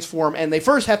to transform, and they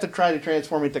first have to try to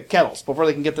transform into kettles before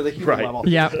they can get to the human level.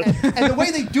 Yeah. And the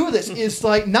way they do this is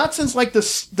like not since like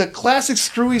the classic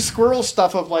screwy squirrel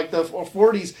stuff of like the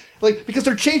 40s, like, because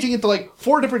they're changing into like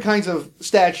 4 different kinds of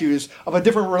statues of a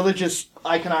different religious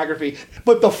iconography,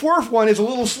 but the 4th one is a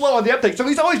little slow on the uptake, so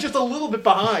he's always just a little bit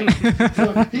behind.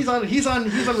 So he's on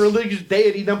religious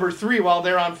deity number 3 while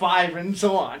they're on 5, and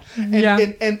so on.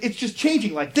 And it's just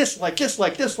changing like this,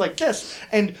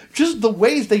 and just the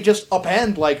ways they just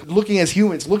upend, like looking as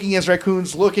humans, looking as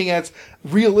raccoons, looking at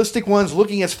realistic ones,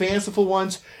 looking as fanciful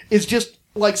ones, is just.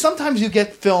 Like, sometimes you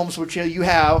get films which you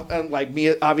have, and like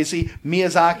obviously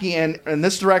Miyazaki and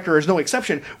this director is no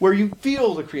exception, where you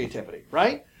feel the creativity,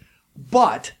 right?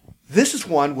 But This is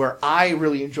one where I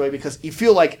really enjoy because you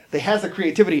feel like they have the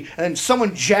creativity, and then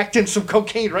someone jacked in some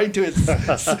cocaine right into his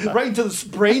right into the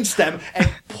brainstem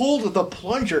and pulled the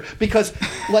plunger because,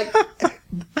 like,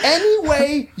 any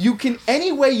way you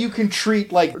can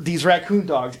treat like these raccoon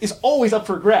dogs is always up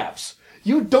for grabs.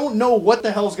 You don't know what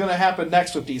the hell's going to happen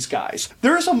next with these guys.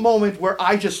 There's a moment where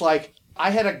I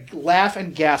had to laugh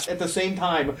and gasp at the same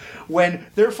time when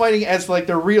they're fighting as like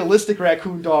they're realistic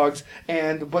raccoon dogs,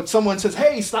 but someone says,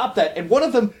 "Hey, stop that!" And one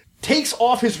of them takes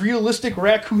off his realistic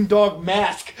raccoon dog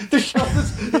mask to show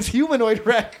this humanoid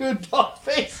raccoon dog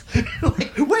face.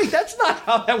 Like, wait, that's not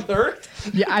how that worked.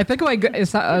 Yeah, I think like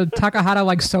Takahata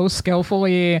like so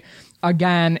skillfully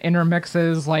again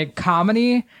intermixes like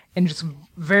comedy and just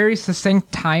very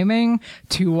succinct timing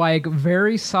to like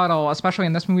very subtle, especially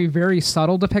in this movie, very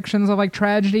subtle depictions of like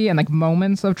tragedy and like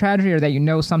moments of tragedy or that you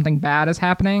know something bad is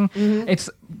happening. Mm-hmm.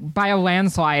 It's by a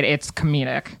landslide, it's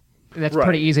comedic. That's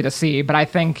pretty easy to see, but I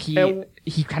think he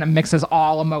kind of mixes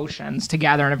all emotions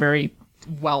together in a very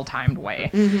well-timed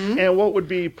way. Mm-hmm. And what would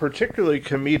be particularly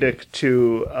comedic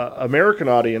to American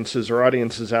audiences or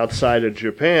audiences outside of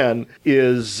Japan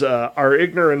is our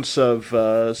ignorance of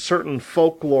certain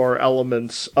folklore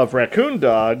elements of raccoon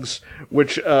dogs,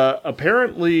 which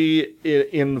apparently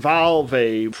involve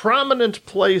a prominent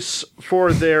place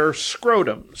for their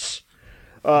scrotums.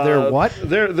 Their what?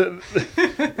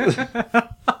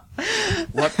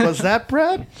 What was that,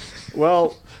 Brad?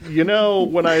 Well, you know,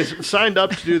 when I signed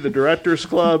up to do the Directors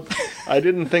Club, I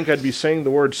didn't think I'd be saying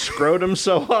the word scrotum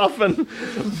so often,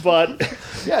 but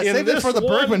save it for the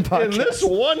Bergman podcast. In this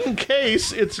one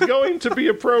case, it's going to be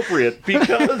appropriate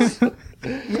because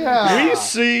we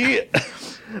see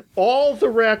all the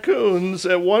raccoons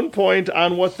at one point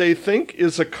on what they think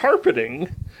is a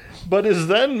carpeting, but is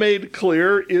then made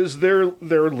clear is their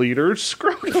leader's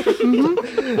scrotum.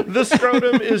 Mm-hmm. The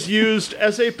scrotum is used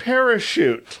as a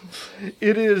parachute.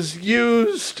 It is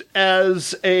used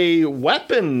as a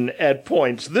weapon at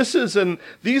points.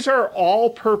 These are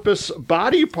all-purpose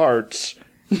body parts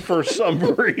for some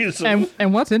reason.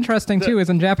 And what's interesting too is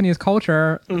in Japanese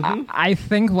culture, mm-hmm. I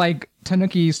think like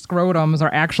tanuki scrotums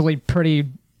are actually pretty.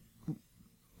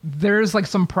 There's like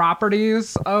some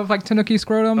properties of like tanuki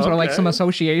scrotums or like some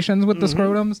associations with the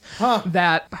scrotums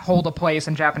that hold a place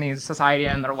in Japanese society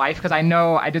and their life. Because I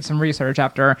know I did some research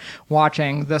after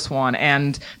watching this one,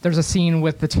 and there's a scene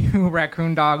with the two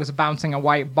raccoon dogs bouncing a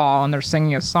white ball and they're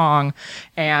singing a song.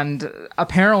 And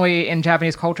apparently in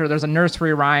Japanese culture, there's a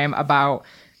nursery rhyme about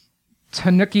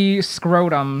tanuki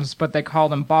scrotums, but they call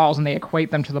them balls and they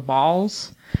equate them to the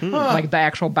balls. Like the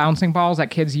actual bouncing balls that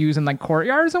kids use in like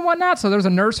courtyards and whatnot. So there's a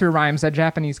nursery rhymes that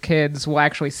Japanese kids will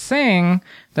actually sing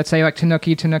that say like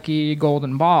tanuki, tanuki,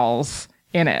 golden balls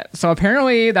in it. So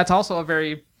apparently that's also a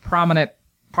very prominent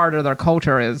part of their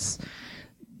culture is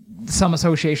some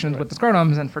associations with the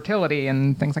scrotums and fertility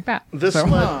and things like that. This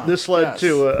led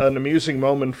to an amusing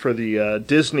moment for the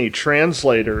Disney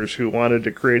translators who wanted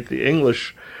to create the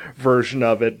English version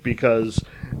of it, because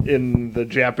in the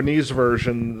Japanese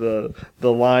version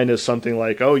the line is something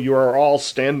like, "Oh, you are all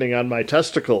standing on my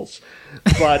testicles,"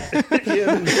 but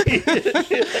in the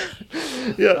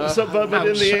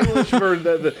English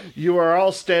version, you are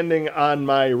all standing on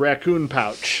my raccoon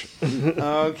pouch.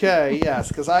 Okay, yes,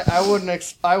 because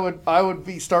I would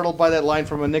be startled by that line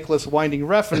from a Nicholas Winding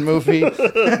Refn movie.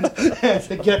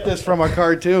 To get this from a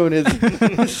cartoon is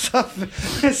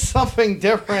something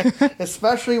different,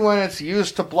 especially when it's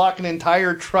used to block an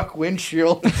entire truck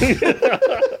windshield.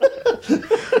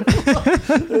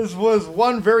 This was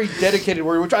one very dedicated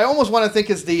word, which I almost want to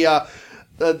think is the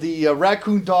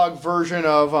raccoon dog version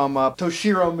of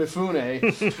Toshiro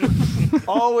Mifune.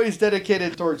 Always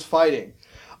dedicated towards fighting.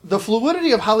 The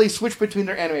fluidity of how they switch between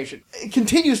their animation, it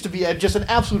continues to be at just an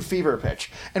absolute fever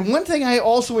pitch. And one thing I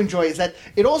also enjoy is that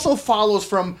it also follows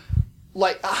from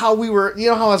like how we were, you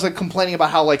know, how I was like complaining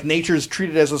about how like nature's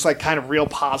treated as this like kind of real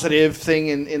positive thing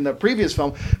in the previous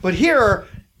film, but here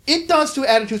it does to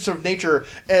attitudes of nature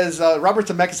as Robert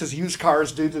Zemeckis' used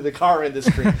cars do to the car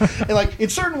industry. And like in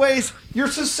certain ways you're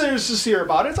sincere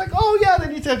about it. It's like, oh yeah,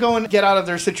 they need to go and get out of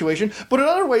their situation. But in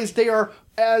other ways they are,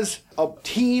 as a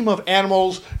team of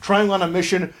animals trying on a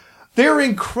mission, they're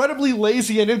incredibly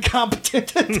lazy and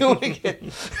incompetent at doing it.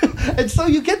 And so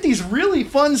you get these really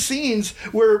fun scenes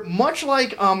where, much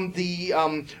like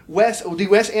the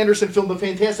Wes Anderson film The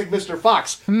Fantastic Mr.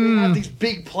 Fox, they have these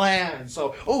big plans.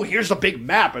 So, here's a big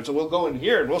map, and so we'll go in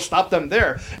here and we'll stop them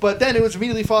there. But then it was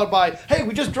immediately followed by, hey,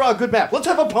 we just draw a good map. Let's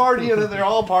have a party, and then they're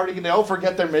all partying and they all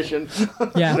forget their mission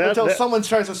until someone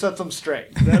tries to set them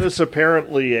straight. That is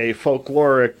apparently a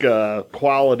folkloric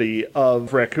quality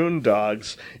of raccoon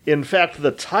dogs. In fact,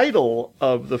 the title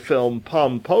of the film,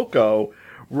 Pom Poko,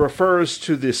 refers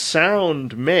to the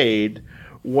sound made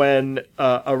when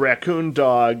a raccoon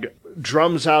dog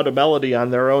drums out a melody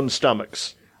on their own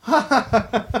stomachs.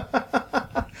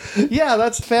 Yeah,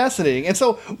 that's fascinating. And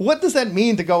so what does that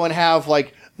mean to go and have,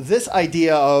 like, this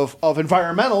idea of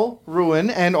environmental ruin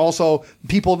and also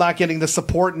people not getting the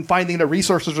support and finding the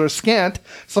resources are scant,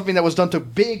 something that was done to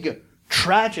big,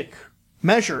 tragic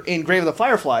measure in Grave of the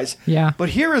Fireflies. Yeah. But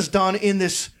here is done in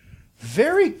this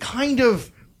very kind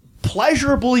of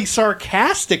pleasurably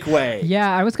sarcastic way.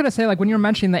 Yeah, I was going to say, like, when you're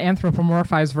mentioning the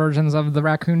anthropomorphized versions of the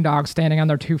raccoon dogs standing on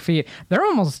their 2 feet, they're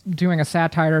almost doing a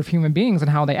satire of human beings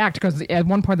and how they act, because at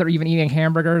one point they're even eating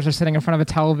hamburgers, they're sitting in front of a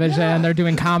television, they're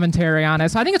doing commentary on it.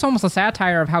 So I think it's almost a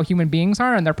satire of how human beings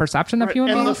are and their perception of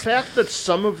human beings. And the fact that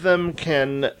some of them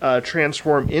can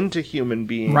transform into human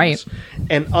beings, right,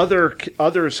 and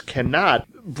others cannot,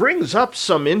 brings up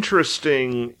some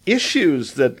interesting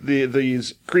issues that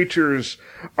these creatures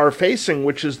are facing,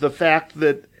 which is the fact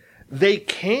that they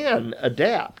can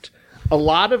adapt. A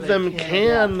lot of them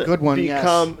can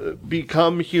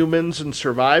become humans and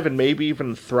survive and maybe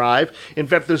even thrive. In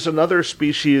fact, there's another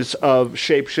species of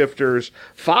shapeshifters,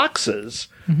 foxes,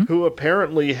 who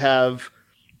apparently have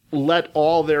let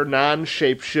all their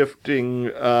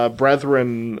non-shape-shifting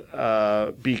brethren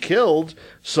be killed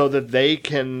so that they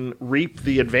can reap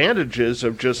the advantages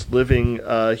of just living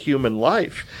human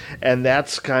life. And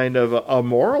that's kind of a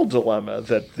moral dilemma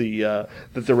that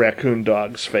the raccoon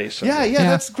dogs face. Yeah,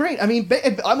 that's great. I mean,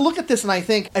 I look at this and I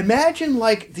think, imagine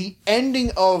like the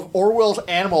ending of Orwell's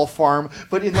Animal Farm,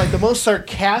 but in like the most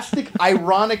sarcastic,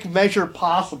 ironic measure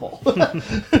possible.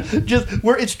 Just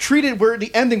where it's treated, where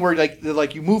the ending where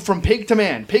like you move from pig to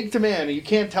man, and you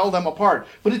can't tell them apart,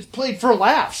 but it's played for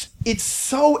laughs. It's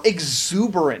so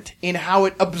exuberant in how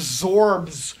it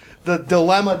absorbs the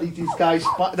dilemma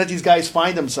that these guys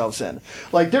find themselves in.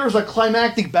 Like, there was a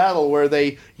climactic battle where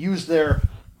they use their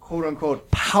quote-unquote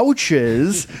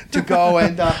pouches to go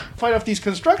and fight off these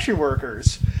construction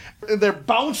workers. They're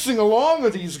bouncing along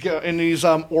with these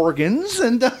organs,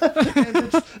 and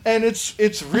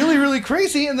it's really, really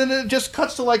crazy. And then it just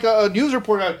cuts to like a news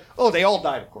report. They all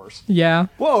died, of course. Yeah.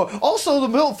 Whoa. Also,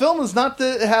 the film is not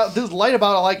this light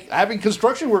about like having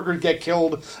construction workers get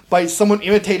killed by someone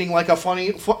imitating like a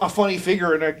funny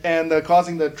figure and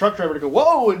causing the truck driver to go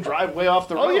whoa and drive way off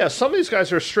the road. Oh yeah, some of these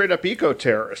guys are straight up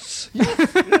eco-terrorists.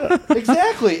 Yeah.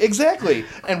 Exactly.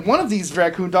 And one of these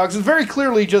raccoon dogs is very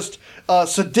clearly just a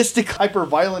sadistic,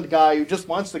 hyper-violent guy who just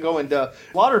wants to go and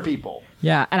slaughter people.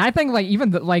 Yeah, and I think like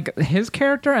even his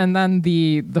character and then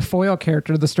the foil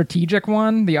character, the strategic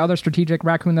one, the other strategic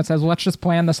raccoon that says, let's just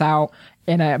plan this out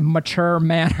in a mature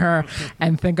manner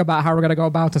and think about how we're going to go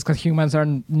about this, because humans are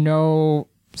no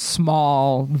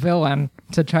small villain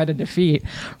to try to defeat,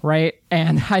 right?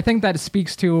 And I think that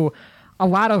speaks to a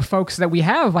lot of folks that we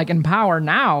have like in power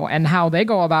now and how they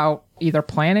go about either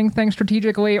planning things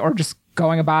strategically or just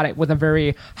going about it with a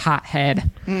very hot head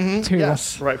too.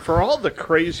 Yes. Right. For all the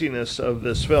craziness of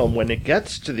this film, when it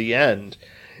gets to the end,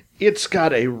 it's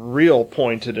got a real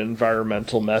pointed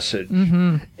environmental message.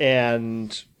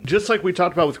 And just like we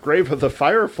talked about with Grave of the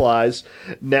Fireflies,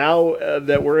 now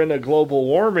that we're in a global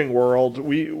warming world,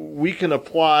 we can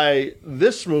apply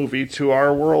this movie to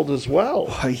our world as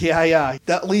well. Yeah.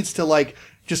 That leads to like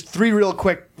just 3 real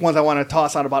quick ones I want to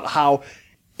toss out about how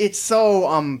it's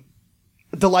so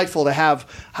delightful to have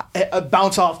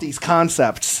bounce off these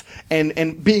concepts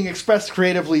and being expressed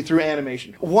creatively through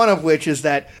animation. One of which is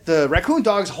that the raccoon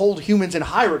dogs hold humans in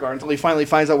high regard until he finally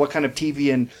finds out what kind of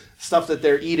TV and stuff that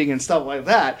they're eating and stuff like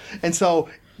that. And so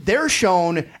they're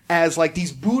shown as like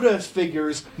these Buddha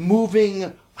figures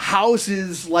moving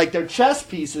houses like they're chess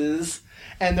pieces,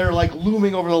 and they're like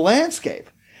looming over the landscape.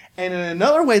 And in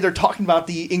another way, they're talking about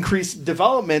the increased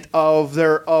development of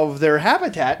their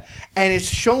habitat, and it's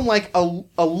shown like a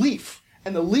leaf,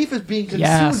 and the leaf is being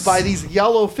consumed by these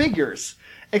yellow figures.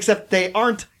 Except they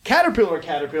aren't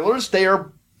caterpillars; they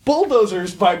are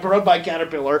bulldozers run by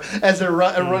Caterpillar as they're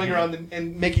running around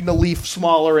and making the leaf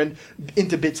smaller and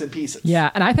into bits and pieces.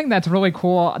 Yeah, and I think that's really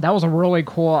cool. That was a really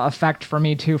cool effect for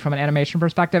me too from an animation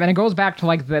perspective. And it goes back to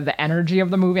like the energy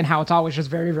of the movie and how it's always just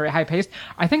very, very high paced.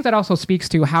 I think that also speaks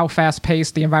to how fast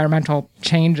paced the environmental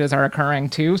changes are occurring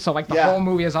too. So like the whole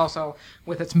movie is also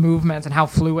with its movements and how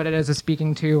fluid it is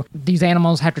speaking to these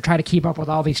animals have to try to keep up with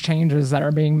all these changes that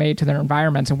are being made to their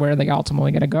environments and where they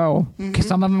ultimately going to go. Because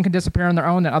some of them can disappear on their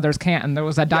own and others can't. And there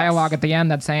was that dialogue at the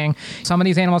end that's saying some of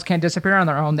these animals can't disappear on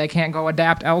their own. They can't go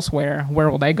adapt elsewhere. Where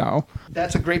will they go?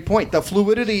 That's a great point. The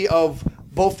fluidity of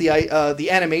both the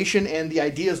animation and the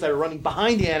ideas that are running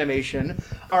behind the animation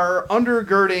are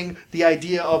undergirding the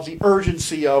idea of the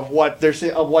urgency of what their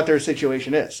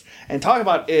situation is. And talk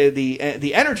about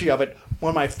the energy of it. One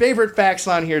of my favorite facts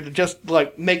on here to just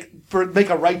like make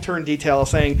a right turn detail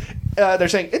saying they're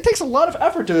saying it takes a lot of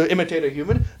effort to imitate a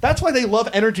human. That's why they love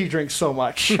energy drinks so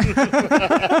much.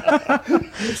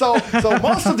 So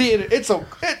most of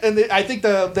I think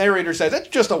the narrator says it's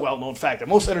just a well-known fact that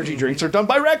most energy drinks are done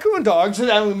by raccoon dogs and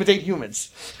imitate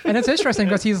humans. And it's interesting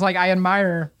because he's like, I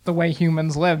admire the way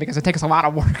humans live because it takes a lot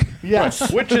of work.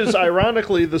 Yes, which is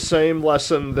ironically the same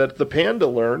lesson that the panda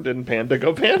learned in Panda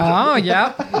Go Panda. Oh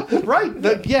yeah, right.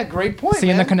 Great point.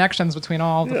 Seeing the connections between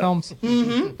all the films.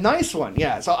 Mm-hmm. Nice one.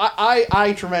 Yeah. So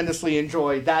I tremendously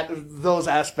enjoy those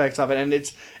aspects of it, and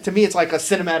to me it's like a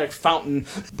cinematic fountain,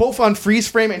 both on freeze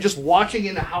frame and just watching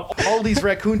in how all these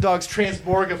raccoon dogs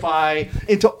transmorgify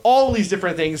into all these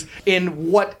different things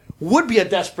in what would be a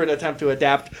desperate attempt to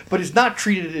adapt, but is not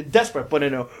treated as desperate, but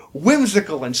in a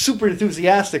whimsical and super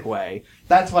enthusiastic way.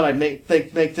 That's what I make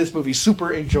this movie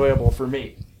super enjoyable for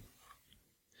me.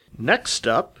 Next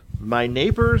up, My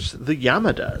Neighbors the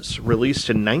Yamadas, released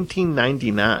in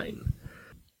 1999.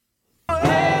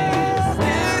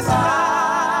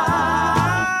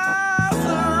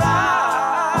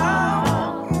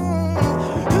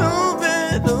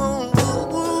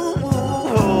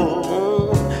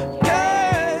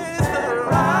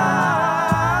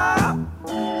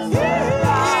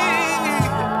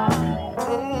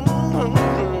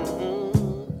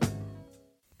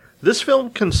 This film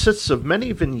consists of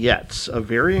many vignettes of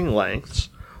varying lengths,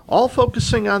 all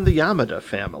focusing on the Yamada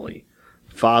family.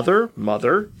 Father,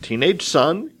 mother, teenage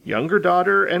son, younger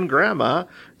daughter, and grandma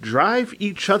drive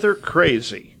each other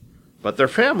crazy. But they're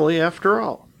family after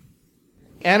all.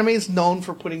 Anime is known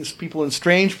for putting people in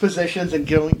strange positions and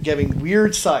giving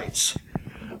weird sights.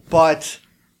 But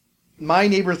My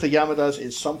Neighbors the Yamadas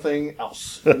is something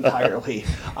else entirely.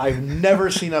 I've never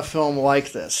seen a film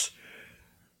like this.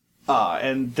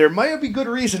 And there might be good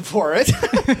reason for it,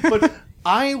 but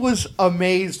I was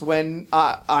amazed when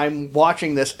I'm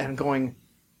watching this and going,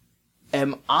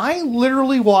 am I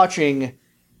literally watching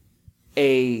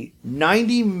a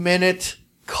 90-minute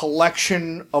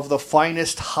collection of the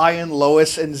finest High and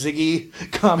Lois and Ziggy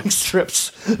comic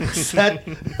strips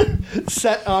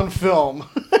set on film?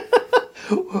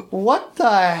 What the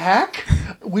heck?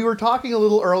 We were talking a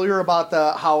little earlier about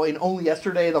how in Only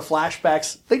Yesterday the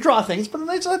flashbacks they draw things, but then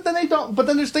they don't. But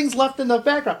then there's things left in the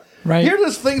background. Right. Here,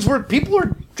 there's things where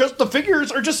the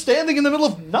figures are just standing in the middle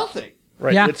of nothing.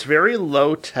 Right. Yeah. It's very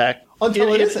low tech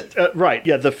Until it isn't. Right.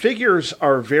 Yeah. The figures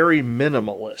are very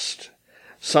minimalist.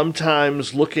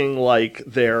 Sometimes looking like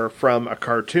they're from a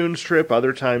cartoon strip,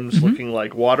 other times looking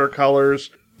like watercolors.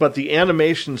 But the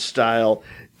animation style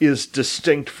is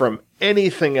distinct from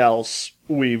anything else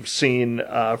we've seen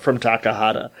from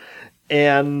Takahata.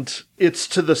 And it's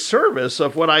to the service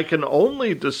of what I can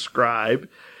only describe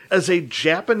as a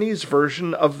Japanese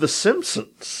version of The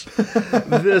Simpsons.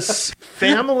 This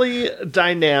family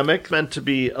dynamic meant to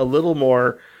be a little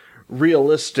more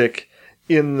realistic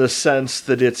in the sense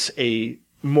that it's a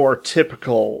more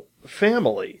typical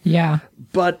family. Yeah.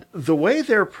 But the way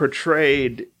they're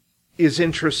portrayed is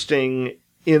interesting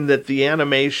in that the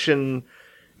animation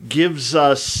gives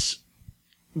us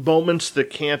moments that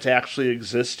can't actually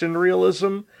exist in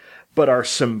realism, but are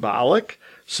symbolic.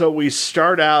 So we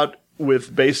start out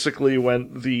with basically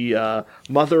when the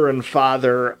mother and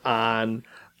father on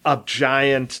a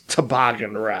giant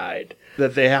toboggan ride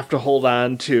that they have to hold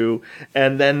on to,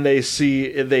 and then they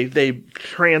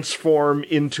transform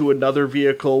into another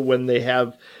vehicle when they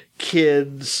have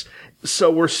kids.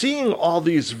 So we're seeing all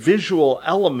these visual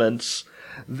elements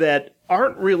that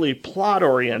aren't really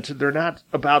plot-oriented. They're not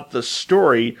about the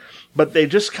story, but they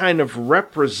just kind of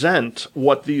represent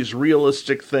what these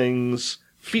realistic things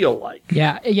feel like.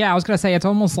 Yeah, I was going to say, it's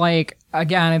almost like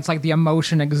again, it's like the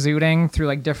emotion exuding through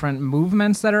like different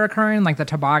movements that are occurring, like the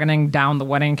tobogganing down the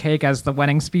wedding cake as the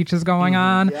wedding speech is going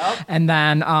on. Yep. And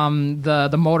then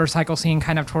the motorcycle scene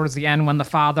kind of towards the end when the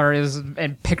father is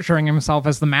picturing himself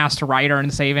as the master rider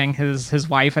and saving his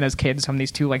wife and his kids from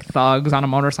these two like thugs on a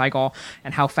motorcycle,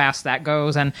 and how fast that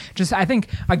goes. And just, I think,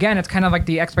 again, it's kind of like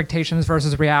the expectations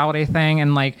versus reality thing,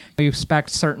 and like you expect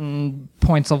certain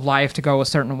points of life to go a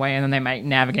certain way and then they might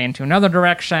navigate into another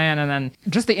direction. And then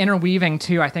just the interweaving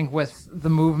too, I think, with the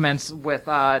movements with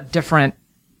different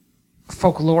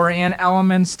folklorian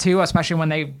elements too, especially when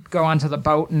they go onto the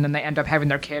boat and then they end up having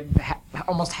their kid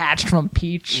almost hatched from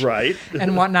peach, Right.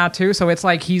 and whatnot too. So it's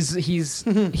like he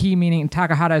meaning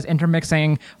Takahata is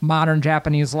intermixing modern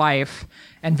Japanese life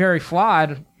and very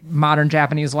flawed modern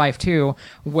Japanese life too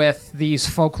with these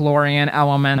folklorian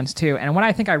elements too. And what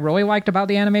I think I really liked about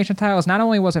the animation style is not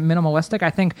only was it minimalistic, I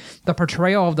think the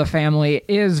portrayal of the family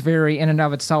is very in and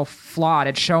of itself flawed.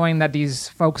 It's showing that these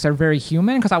folks are very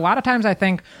human, because a lot of times I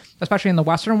think, especially in the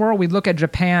Western world, we look at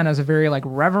Japan as a very like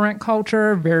reverent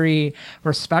culture, very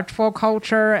respectful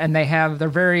culture, and they're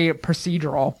very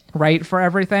procedural, right, for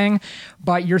everything.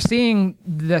 But you're seeing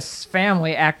this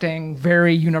family acting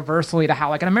very universally to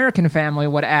how like an American family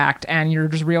would act, and you're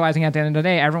just realizing at the end of the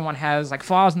day, everyone has like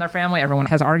flaws in their family, everyone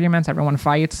has arguments, everyone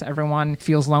fights, everyone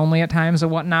feels lonely at times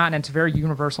and whatnot, and it's a very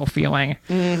universal feeling.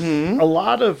 A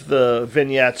lot of the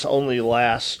vignettes only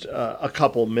last a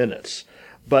couple minutes.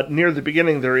 But near the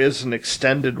beginning, there is an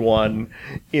extended one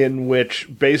in which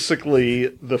basically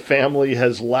the family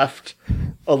has left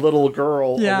a little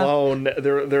girl alone,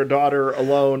 their daughter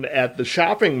alone at the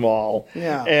shopping mall,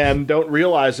 and don't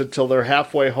realize it till they're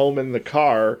halfway home in the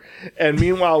car. And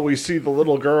meanwhile, we see the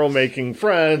little girl making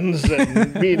friends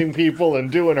and meeting people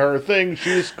and doing her thing.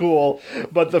 She's cool.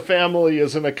 But the family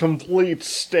is in a complete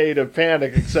state of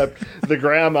panic, except the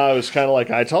grandma is kind of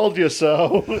like, I told you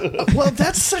so. Well,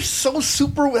 that's so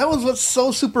super. That was what's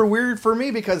so super weird for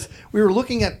me, because we were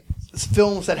looking at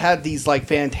films that had these like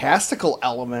fantastical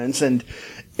elements and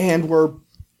were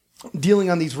dealing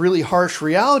on these really harsh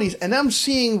realities, and I'm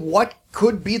seeing what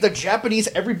could be the Japanese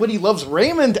Everybody Loves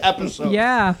Raymond episode.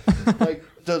 Yeah. Like,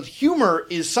 the humor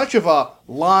is such of a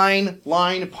line,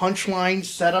 punchline,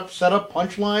 setup,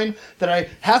 punchline, that I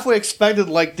halfway expected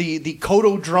like the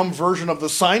Kodo drum version of the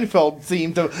Seinfeld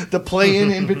theme to play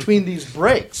in between these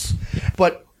breaks.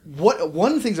 But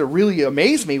one of the things that really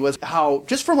amazed me was how,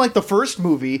 just from like the first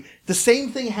movie, the same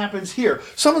thing happens here.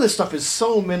 Some of this stuff is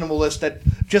so minimalist that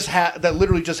that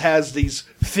literally just has these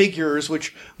figures,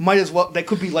 which might as well, they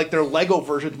could be like their Lego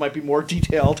versions, might be more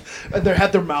detailed, and they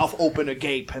have their mouth open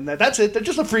agape, and that's it. They're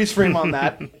just a freeze frame on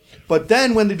that. But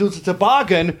then when they do the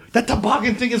toboggan, that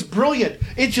toboggan thing is brilliant.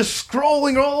 It's just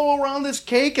scrolling all around this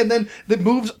cake, and then it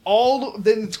moves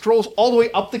then it scrolls all the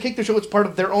way up the cake to show it's part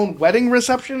of their own wedding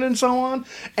reception and so on.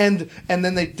 And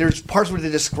then there's parts where they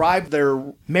describe their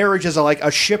marriage as like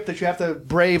a ship that you have to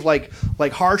brave like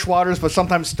harsh waters, but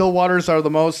sometimes still waters are the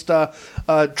most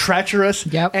treacherous.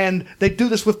 Yep. And they do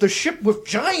this with the ship with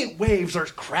giant waves are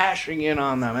crashing in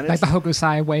on them, and Like the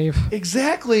Hokusai wave.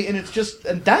 Exactly, and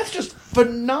that's just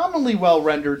phenomenally well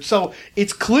rendered. So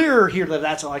it's clear here that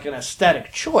that's like an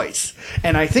aesthetic choice,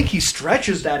 and I think he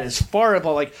stretches that as far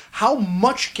about like how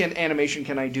much animation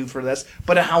can I do for this,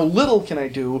 but how little can I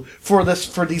do for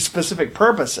these specific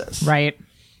purposes. Right.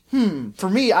 For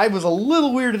me, I was a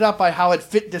little weirded out by how it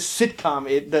fit the sitcom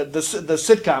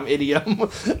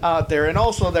idiom out there, and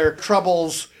also their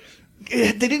troubles.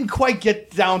 They didn't quite get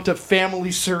down to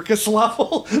family circus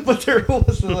level, but there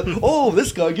was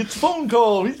this guy gets a phone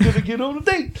call, he's going to get on a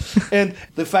date. And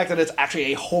the fact that it's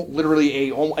actually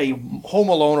literally a Home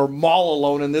Alone or Mall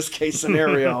Alone in this case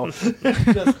scenario,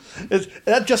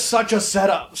 that's just such a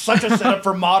setup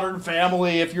for Modern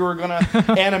Family if you were going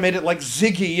to animate it like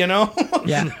Ziggy, you know?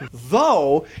 Yeah.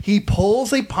 Though he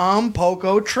pulls a Pom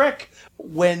Poko trick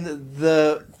when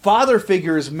the father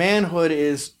figure's manhood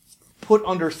is put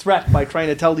under threat by trying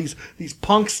to tell these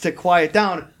punks to quiet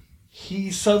down.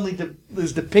 He suddenly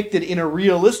is depicted in a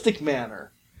realistic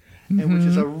manner, and which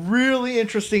is a really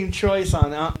interesting choice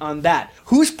on that.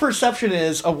 Whose perception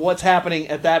is of what's happening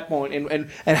at that point,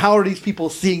 and how are these people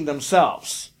seeing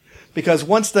themselves? Because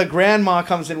once the grandma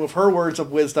comes in with her words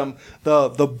of wisdom,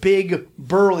 the big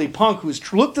burly punk who's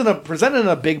presented in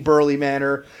a big burly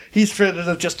manner, he's treated as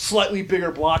a just slightly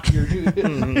bigger, blockier dude,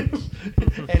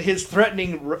 and his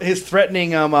threatening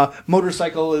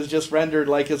motorcycle is just rendered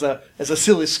like as a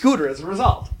silly scooter as a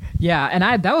result. Yeah,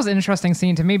 and that was an interesting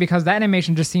scene to me because that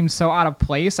animation just seemed so out of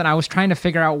place, and I was trying to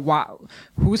figure out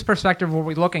whose perspective were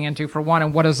we looking into, for one,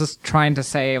 and what is this trying to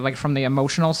say, like from the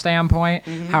emotional standpoint,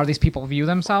 how these people view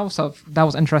themselves. So that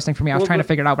was interesting for me. I was trying to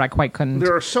figure it out, but I quite couldn't.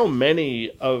 There are so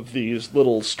many of these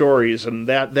little stories, and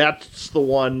that's the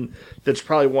one that's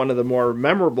probably one of the more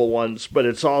memorable ones, but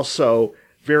it's also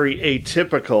very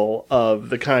atypical of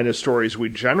the kind of stories we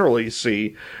generally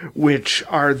see, which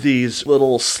are these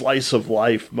little slice of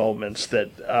life moments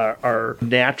that are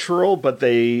natural, but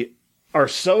they are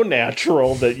so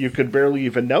natural that you could barely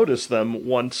even notice them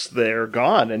once they're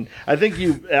gone. And I think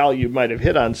you might have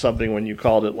hit on something when you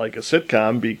called it like a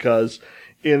sitcom, because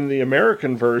in the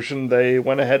American version, they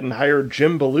went ahead and hired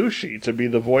Jim Belushi to be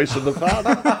the voice of the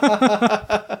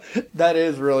father. That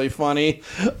is really funny.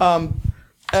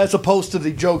 As opposed to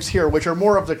the jokes here, which are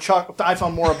more of I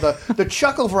found more of the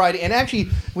chuckle variety. And actually,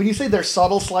 when you say they're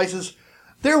subtle slices,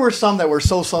 there were some that were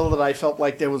so subtle that I felt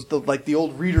like there was the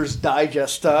old Reader's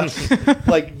Digest,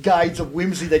 like guides of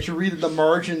whimsy that you read in the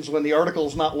margins when the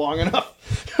article's not long enough.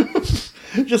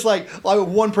 Just like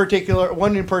one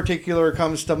in particular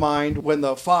comes to mind when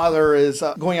the father is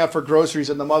going out for groceries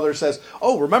and the mother says,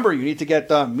 "Oh, remember, you need to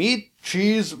get meat,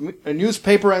 cheese, a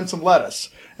newspaper, and some lettuce."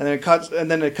 And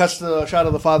then it cuts to the shot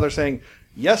of the father saying,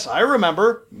 "Yes, I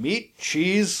remember. Meat,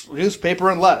 cheese, newspaper,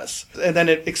 and lettuce." And then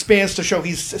it expands to show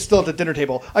he's still at the dinner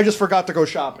table. "I just forgot to go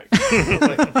shopping."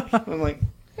 I'm like,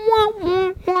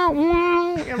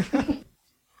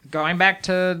 Going back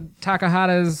to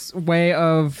Takahata's way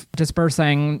of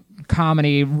dispersing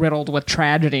comedy riddled with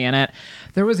tragedy in it,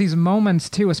 there was these moments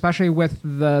too, especially with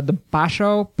the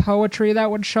basho poetry that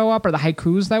would show up, or the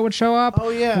haikus that would show up.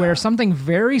 Oh, yeah. Where something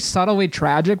very subtly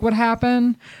tragic would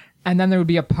happen, and then there would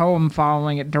be a poem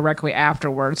following it directly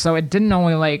afterwards. So it didn't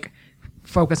only like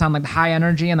focus on like the high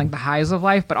energy and like the highs of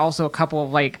life, but also a couple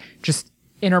of like just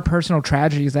interpersonal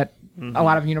tragedies that a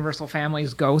lot of universal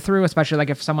families go through, especially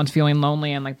like if someone's feeling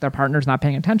lonely and like their partner's not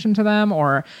paying attention to them,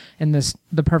 or in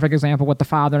the perfect example with the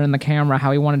father and the camera,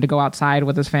 how he wanted to go outside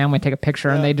with his family, take a picture,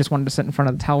 and they just wanted to sit in front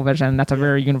of the television. That's a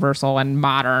very universal and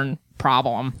modern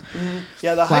problem.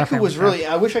 Yeah, the haiku was really,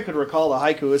 I wish I could recall the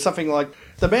haiku. It's something like,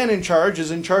 "The man in charge is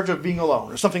in charge of being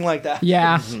alone," or something like that.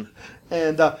 Yeah.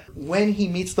 And when he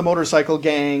meets the motorcycle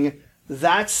gang,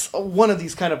 that's one of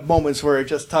these kind of moments where it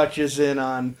just touches in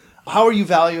on how are you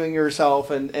valuing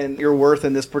yourself and your worth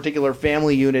in this particular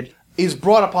family unit, is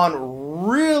brought upon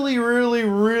really, really,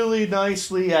 really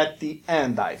nicely at the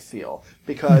end, I feel.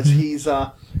 Because he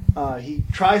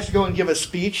tries to go and give a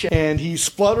speech, and he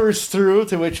splutters through,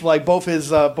 to which like both his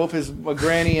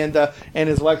granny and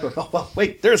his wife go, "Oh, well,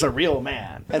 wait, there's a real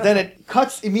man." And then it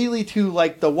cuts immediately to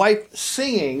like the wife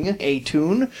singing a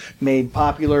tune made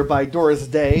popular by Doris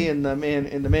Day in the Man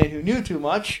Who Knew Too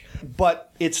Much.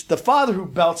 But it's the father who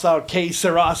belts out "Que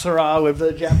sera sera" with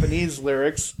the Japanese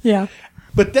lyrics. Yeah.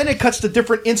 But then it cuts to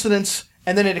different incidents,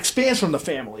 and then it expands from the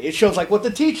family. It shows like what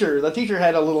the teacher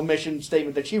had a little mission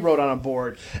statement that she wrote on a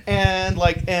board, and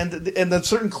the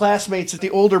certain classmates at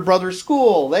the older brother's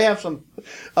school, they have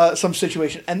some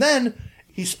situation. And then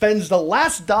he spends the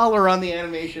last dollar on the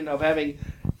animation of having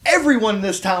everyone in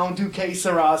this town do "Que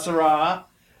sera sera."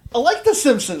 Like The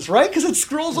Simpsons, right? Because it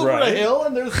scrolls over a hill,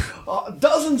 and there's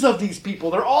dozens of these people.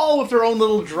 They're all with their own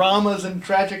little dramas and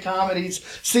tragic comedies,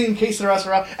 singing "Que sera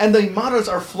sera," and the mottos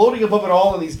are floating above it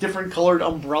all in these different colored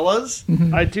umbrellas.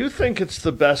 I do think it's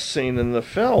the best scene in the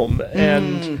film,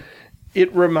 and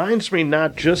it reminds me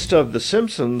not just of The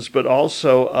Simpsons, but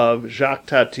also of Jacques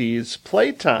Tati's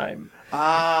Playtime.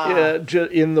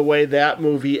 In the way that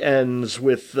movie ends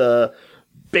with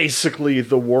basically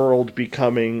the world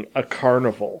becoming a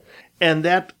carnival. And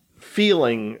that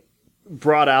feeling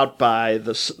brought out by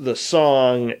the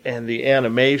song and the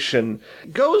animation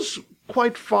goes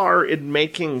quite far in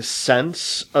making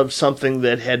sense of something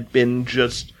that had been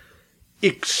just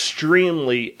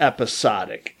extremely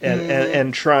episodic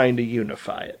and trying to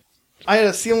unify it. I had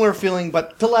a similar feeling,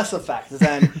 but to less effect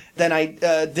than I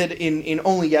did in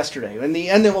Only Yesterday. In the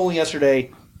end of Only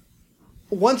Yesterday,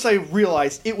 once I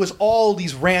realized it was all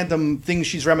these random things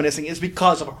she's reminiscing is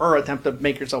because of her attempt to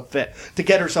make herself fit, to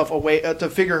get herself away, to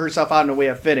figure herself out in a way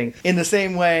of fitting. In the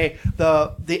same way,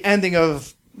 the ending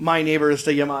of My Neighbors,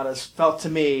 the Yamadas, felt to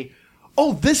me,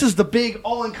 oh, this is the big,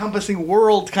 all-encompassing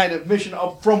world kind of mission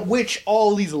from which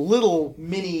all these little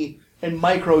mini and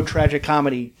micro tragic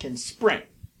comedy can spring.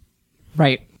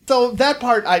 Right. So that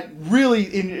part I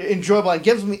really enjoyable and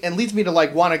gives me and leads me to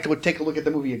like want to go take a look at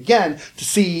the movie again to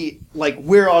see like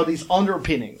where are these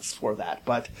underpinnings for that.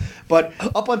 But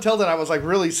up until then I was like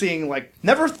really seeing like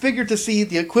never figured to see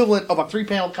the equivalent of a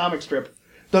 3-panel comic strip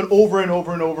done over and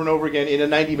over and over and over again in a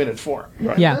 90-minute form.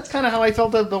 Right. Yeah. That's kind of how I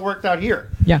felt that worked out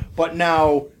here. Yeah. But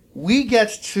now we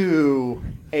get to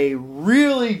a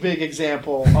really big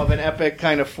example of an epic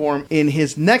kind of form in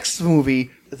his next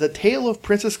movie, The Tale of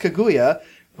Princess Kaguya,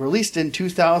 released in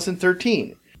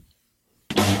 2013.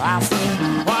 I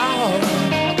said, wow,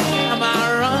 am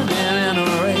I running in a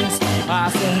race? I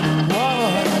said, wow,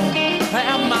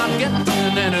 am I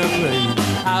getting in a place?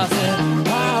 I said,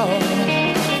 wow,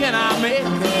 can I make it?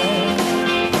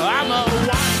 I'm a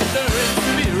wandering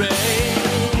spirit.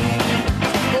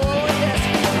 Oh, yes,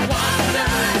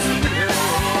 wandering spirit.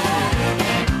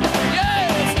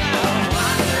 Yes, I'm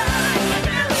wandering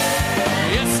spirit.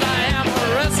 Yes, I am a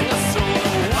restless soul,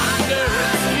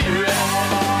 wandering spirit.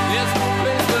 Yes, a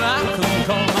place that I couldn't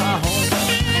call my home.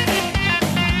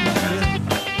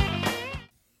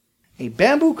 A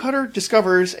bamboo cutter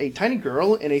discovers a tiny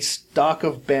girl in a stalk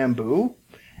of bamboo,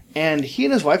 and he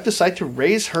and his wife decide to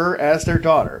raise her as their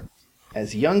daughter.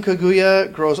 As young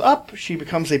Kaguya grows up, she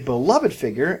becomes a beloved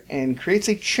figure and creates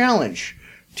a challenge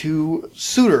to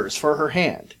suitors for her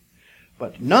hand.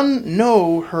 But none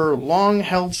know her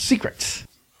long-held secrets.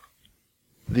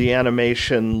 The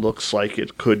animation looks like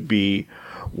it could be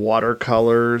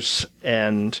watercolors,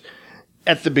 and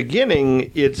at the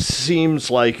beginning it seems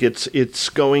like it's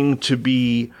going to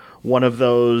be one of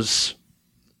those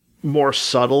more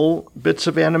subtle bits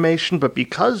of animation, but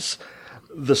because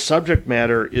the subject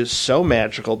matter is so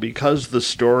magical, because the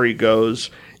story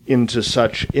goes into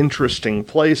such interesting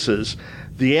places,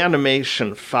 the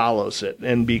animation follows it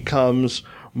and becomes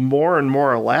more and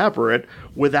more elaborate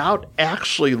without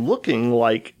actually looking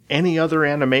like any other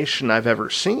animation I've ever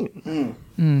seen.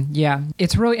 Yeah,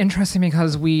 it's really interesting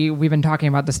because we've been talking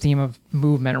about this theme of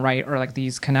movement, right? Or like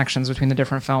these connections between the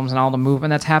different films and all the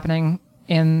movement that's happening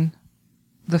in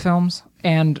the films.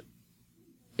 And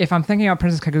if I'm thinking about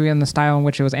Princess Kaguya and the style in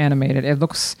which it was animated, it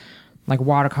looks like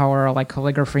watercolor or like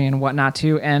calligraphy and whatnot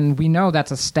too. And we know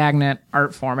that's a stagnant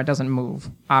art form. It doesn't move,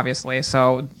 obviously.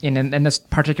 So in this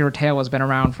particular tale has been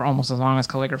around for almost as long as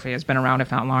calligraphy has been around, if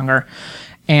not longer.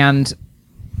 And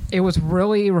it was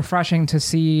really refreshing to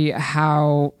see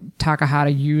how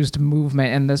Takahata used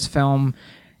movement in this film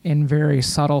in very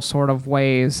subtle sort of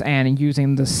ways and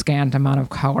using the scant amount of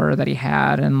color that he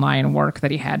had and line work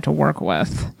that he had to work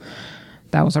with.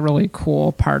 That was a really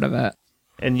cool part of it.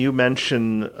 And you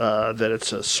mentioned that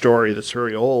it's a story that's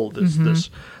very old. It's this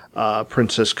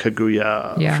Princess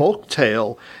Kaguya folk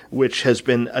tale, which has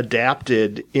been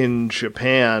adapted in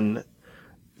Japan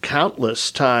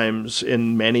countless times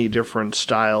in many different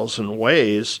styles and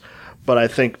ways. But I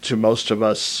think to most of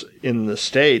us in the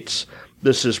States,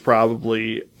 this is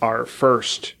probably our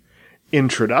first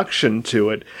introduction to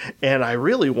it. And I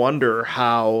really wonder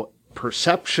how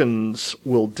perceptions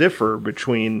will differ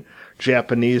between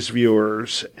Japanese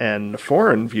viewers and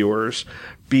foreign viewers,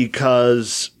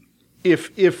 because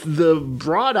if the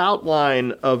broad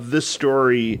outline of this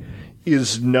story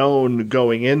is known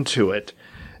going into it,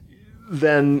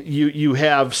 then you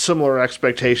have similar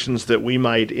expectations that we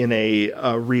might in a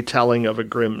retelling of a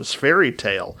Grimm's fairy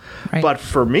tale. Right. But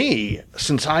for me,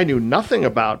 since I knew nothing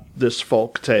about this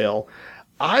folk tale,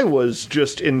 I was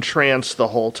just entranced the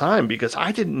whole time because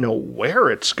I didn't know where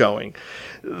it's going.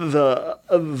 The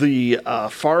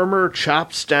farmer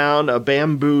chops down a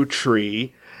bamboo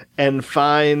tree and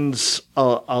finds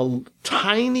a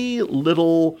tiny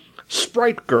little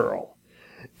sprite girl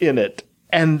in it.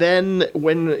 And then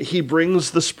when he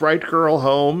brings the sprite girl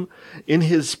home in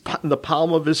the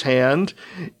palm of his hand,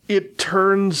 it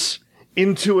turns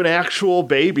into an actual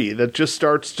baby that just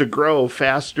starts to grow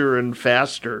faster and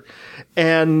faster.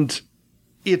 And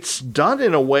it's done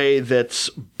in a way that's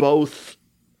both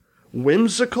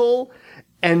whimsical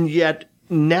and yet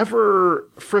never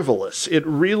frivolous. It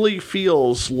really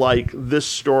feels like this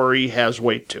story has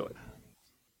weight to it.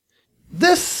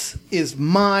 This is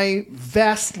my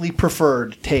vastly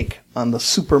preferred take on the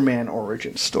Superman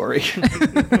origin story.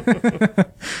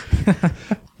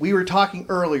 We were talking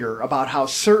earlier about how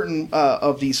certain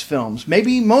of these films,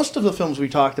 maybe most of the films we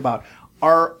talked about,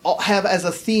 have as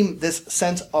a theme this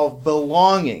sense of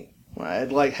belonging. Right?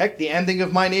 Like, heck, the ending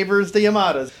of My Neighbors, the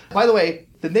Yamadas. By the way,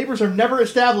 the neighbors are never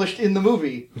established in the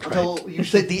movie until you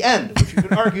say the end, which you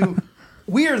can argue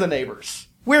we are the neighbors.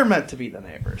 We're meant to be the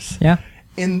neighbors. Yeah.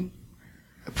 In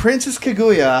Princess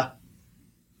Kaguya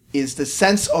is the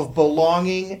sense of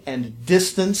belonging and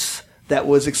distance that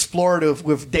was explored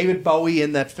with David Bowie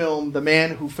in that film, The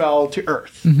Man Who Fell to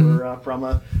Earth, from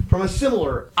a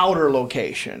similar outer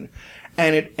location,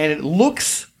 and it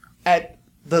looks at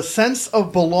the sense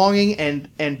of belonging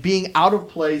and being out of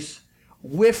place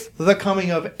with the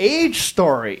coming of age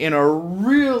story in a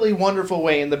really wonderful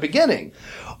way in the beginning.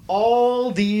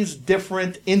 All these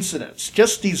different incidents,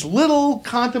 just these little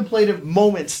contemplative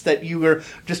moments that you were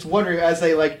just wondering as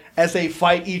they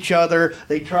fight each other,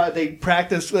 they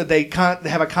practice, they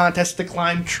have a contest to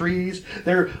climb trees,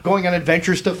 they're going on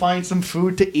adventures to find some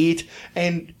food to eat,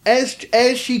 and as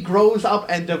she grows up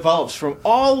and develops from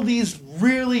all these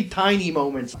really tiny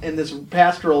moments in this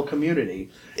pastoral community,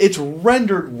 it's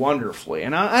rendered wonderfully.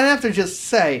 And I have to just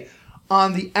say,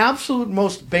 on the absolute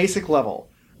most basic level,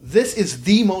 this is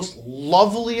the most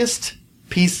loveliest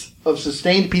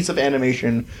sustained piece of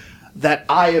animation that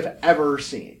I have ever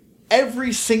seen.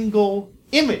 Every single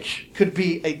image could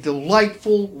be a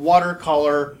delightful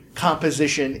watercolor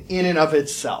composition in and of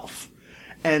itself.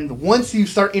 And once you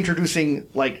start introducing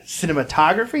like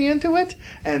cinematography into it,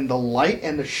 and the light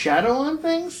and the shadow on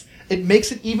things, it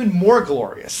makes it even more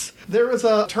glorious. There is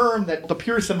a term that the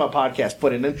Pure Cinema podcast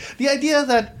put in, and the idea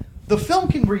that the film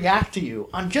can react to you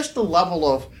on just the level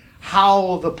of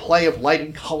how the play of light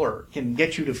and color can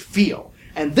get you to feel.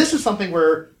 And this is something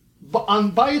where,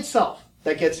 by itself,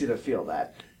 that gets you to feel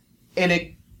that. And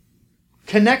it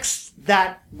connects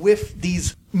that with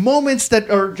these moments that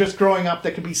are just growing up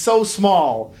that can be so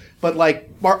small, but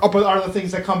are the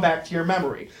things that come back to your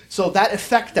memory. So that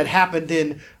effect that happened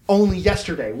in Only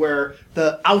Yesterday, where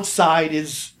the outside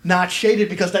is not shaded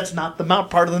because that's not the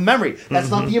part of the memory. That's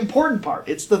not the important part.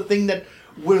 It's the thing that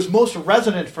was most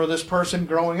resonant for this person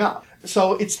growing up.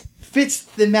 So it fits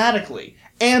thematically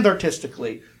and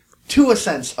artistically to a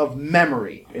sense of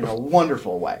memory in a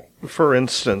wonderful way. For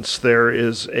instance, there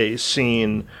is a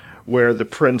scene where the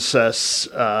princess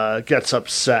gets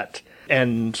upset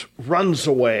and runs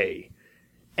away.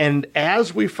 And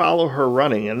as we follow her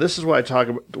running, and this is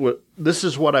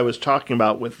what I was talking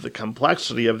about with the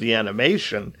complexity of the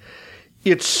animation,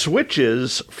 it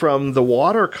switches from the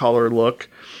watercolor look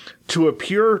to a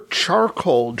pure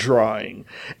charcoal drawing,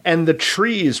 and the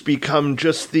trees become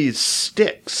just these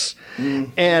sticks.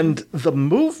 And the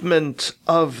movement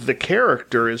of the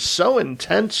character is so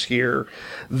intense here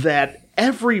that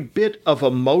every bit of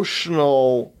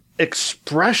emotional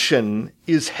expression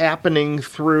is happening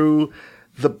through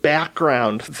the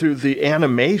background, through the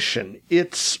animation.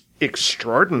 It's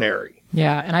extraordinary.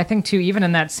 Yeah, and I think too, even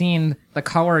in that scene, the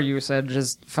color usage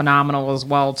is phenomenal as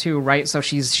well too, right? So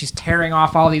she's tearing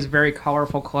off all these very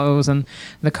colorful clothes and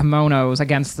the kimonos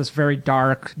against this very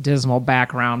dark, dismal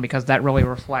background, because that really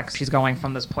reflects she's going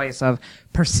from this place of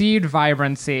perceived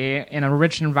vibrancy in a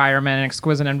rich environment, an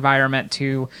exquisite environment,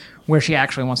 to where she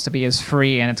actually wants to be is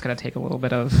free, and it's going to take a little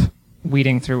bit of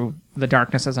weeding through the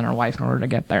darknesses in her life in order to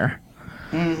get there.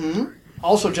 Mm-hmm.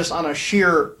 Also, just on a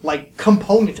sheer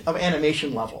component of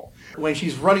animation level. When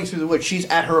she's running through the woods, she's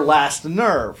at her last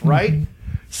nerve, right? Mm-hmm.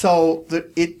 So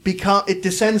it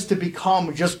descends to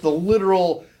become just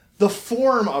the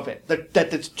form of it.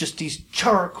 That it's just these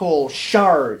charcoal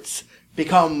shards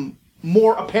become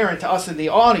more apparent to us in the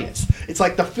audience. It's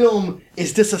like the film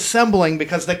is disassembling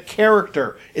because the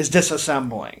character is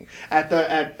disassembling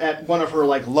at one of her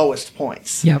lowest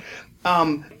points. Yep.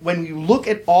 When you look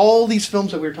at all these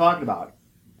films that we were talking about,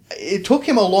 it took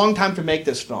him a long time to make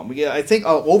this film. I think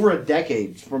over a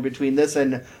decade from between this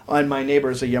and My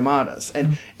Neighbors the Yamadas.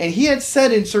 And he had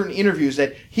said in certain interviews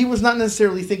that he was not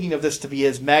necessarily thinking of this to be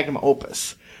his magnum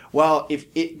opus. Well, if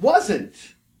it wasn't,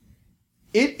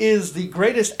 it is the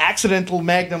greatest accidental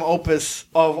magnum opus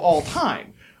of all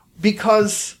time.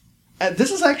 Because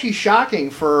this is actually shocking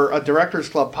for a Directors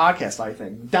Club podcast, I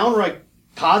think. Downright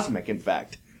cosmic, in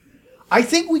fact. I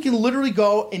think we can literally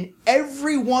go in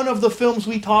every one of the films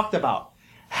we talked about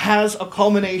has a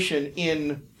culmination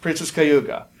in Princess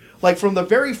Kaguya. From the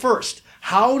very first,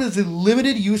 how does the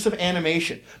limited use of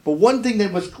animation, but one thing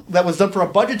that was done for a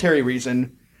budgetary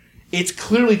reason, it's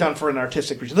clearly done for an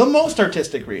artistic reason, the most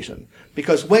artistic reason,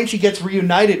 because when she gets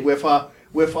reunited with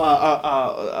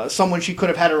someone she could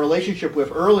have had a relationship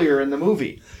with earlier in the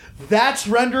movie, that's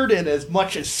rendered in as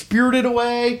much as Spirited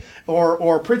Away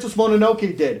or Princess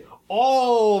Mononoke did.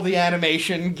 All the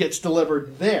animation gets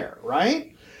delivered there,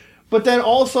 right? But then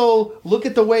also look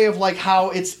at the way of how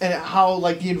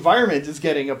the environment is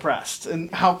getting oppressed and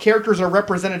how characters are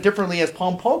represented differently as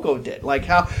Pompoko did.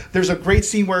 How there's a great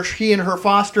scene where she and her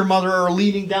foster mother are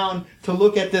leaning down to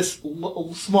look at this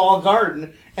small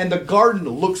garden, and the garden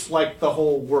looks like the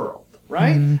whole world,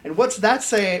 right? Mm-hmm. And what's that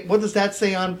say? What does that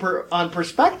say on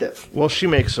perspective? Well, she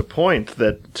makes a point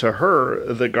that to her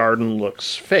the garden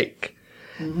looks fake.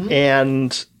 Mm-hmm.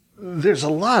 And there's a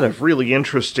lot of really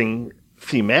interesting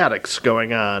thematics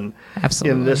going on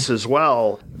Absolutely. in this as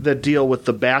well that deal with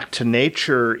the back to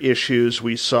nature issues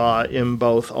we saw in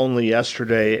both Only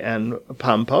Yesterday and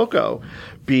Pompoko,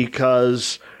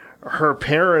 because her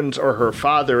parents, or her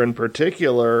father in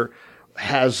particular,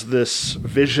 has this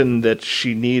vision that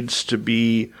she needs to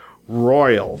be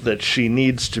royal, that she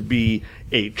needs to be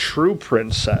a true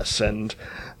princess, and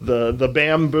the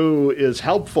bamboo is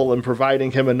helpful in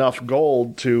providing him enough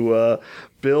gold to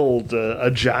build a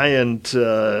giant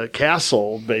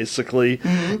castle, basically.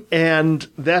 Mm-hmm. And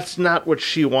that's not what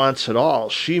she wants at all.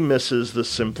 She misses the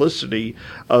simplicity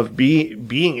of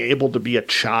being able to be a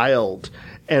child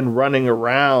and running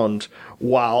around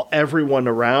while everyone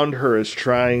around her is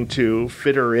trying to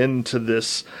fit her into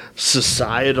this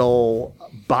societal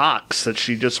box that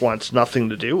she just wants nothing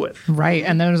to do with. Right.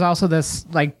 And there's also this,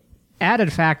 like,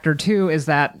 added factor too, is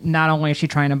that not only is she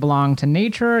trying to belong to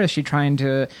nature, is she trying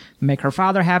to make her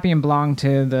father happy and belong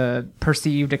to the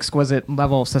perceived exquisite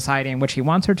level of society in which he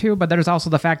wants her to, but there's also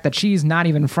the fact that she's not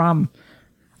even from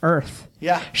Earth.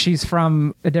 Yeah. She's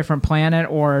from a different planet,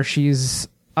 or she's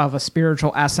of a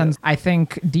spiritual essence. I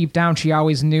think deep down she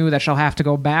always knew that she'll have to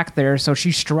go back there, so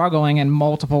she's struggling in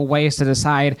multiple ways to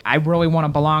decide, I really want to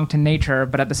belong to nature,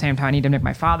 but at the same time I need to make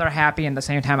my father happy, and at the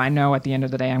same time I know at the end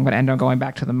of the day I'm going to end up going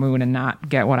back to the moon and not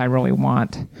get what I really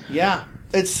want. Yeah.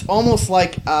 It's almost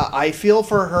like I feel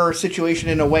for her situation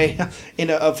in a way,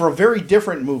 for a very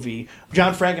different movie,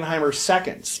 John Frankenheimer's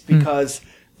Seconds, because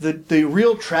the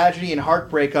real tragedy and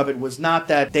heartbreak of it was not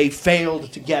that they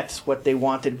failed to get what they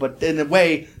wanted, but in a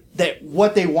way that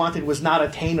what they wanted was not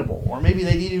attainable, or maybe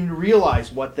they didn't even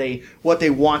realize what they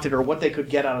wanted or what they could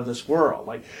get out of this world.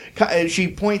 Like, she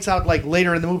points out, like,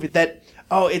 later in the movie that,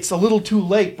 oh, it's a little too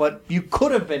late, but you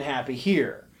could have been happy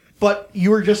here, but you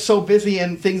were just so busy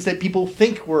in things that people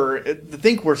think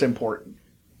was important.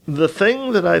 The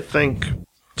thing that I think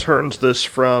turns this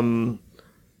from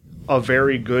a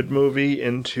very good movie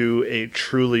into a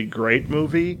truly great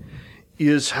movie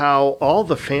is how all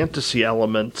the fantasy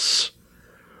elements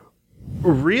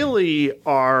really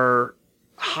are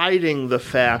hiding the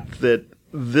fact that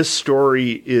this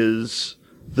story is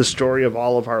the story of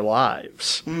all of our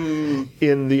lives.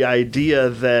 In the idea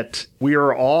that we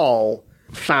are all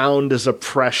found as a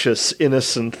precious,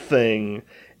 innocent thing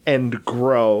and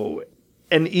grow.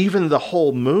 And even the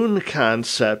whole moon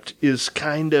concept is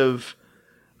kind of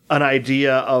an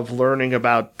idea of learning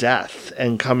about death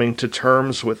and coming to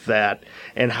terms with that,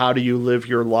 and how do you live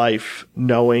your life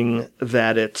knowing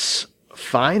that it's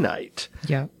finite.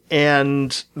 Yeah.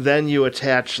 And then you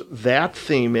attach that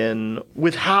theme in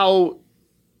with how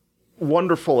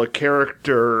wonderful a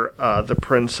character the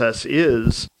princess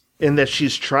is, in that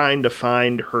she's trying to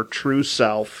find her true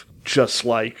self, just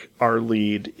like our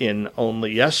lead in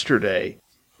Only Yesterday.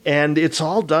 And it's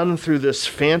all done through this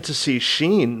fantasy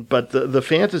sheen, but the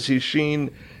fantasy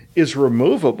sheen is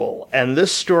removable, and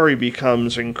this story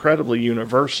becomes incredibly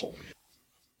universal.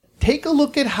 Take a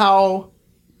look at how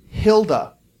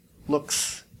Hilda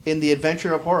looks in The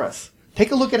Adventure of Horace.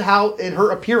 Take a look at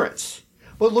her appearance.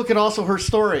 But look at also her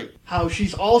story, how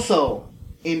she's also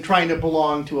in trying to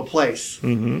belong to a place,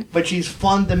 but she's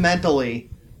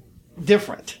fundamentally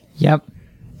different. Yep.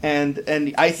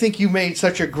 And I think you made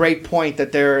such a great point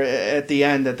that there at the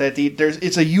end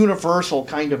it's a universal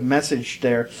kind of message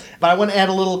there. But I want to add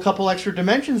a couple extra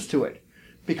dimensions to it,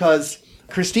 because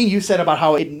Christine, you said about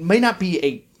how it may not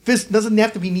be doesn't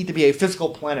have to need to be a physical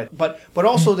planet, but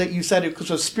also that you said it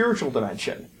was a spiritual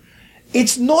dimension.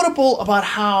 It's notable about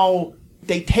how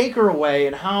they take her away,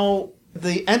 and how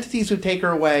the entities who take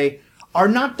her away are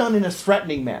not done in a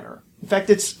threatening manner. In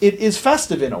fact, it is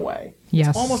festive in a way. Yes.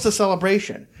 It's almost a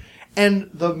celebration. And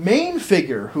the main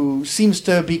figure who seems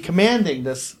to be commanding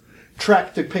this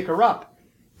trek to pick her up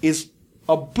is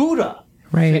a Buddha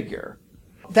figure.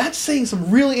 That's saying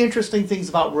some really interesting things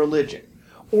about religion.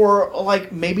 Or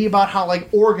like maybe about how like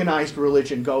organized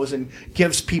religion goes and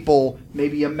gives people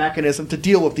maybe a mechanism to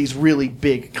deal with these really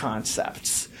big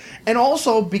concepts. And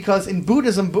also because in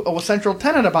Buddhism, a central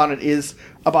tenet about it is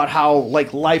about how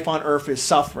like life on earth is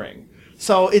suffering.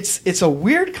 So it's a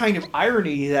weird kind of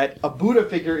irony that a Buddha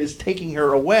figure is taking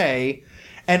her away,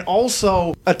 and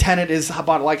also a tenet is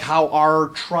about like how our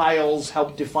trials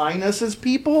help define us as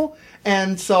people,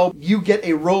 and so you get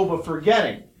a robe of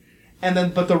forgetting,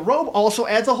 but the robe also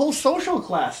adds a whole social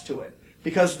class to it,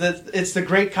 because it's the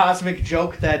great cosmic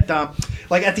joke that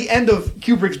like at the end of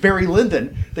Kubrick's Barry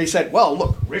Lyndon, they said, well,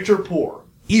 look, rich or poor,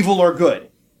 evil or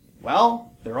good,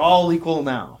 well, they're all equal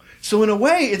now. So in a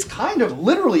way, it's kind of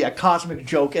literally a cosmic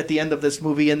joke at the end of this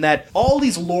movie in that all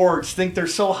these lords think they're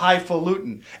so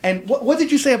highfalutin. And what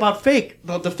did you say about fake?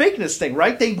 The fakeness thing,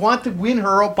 right? They want to win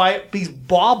her by these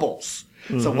baubles.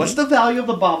 So what's the value of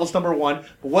the baubles, number one?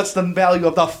 But what's the value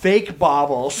of the fake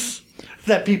baubles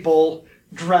that people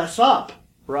dress up,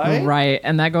 right? Right.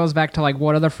 And that goes back to, like,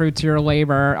 what are the fruits of your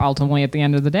labor ultimately at the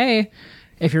end of the day?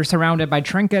 If you're surrounded by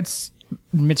trinkets,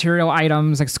 material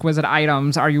items, exquisite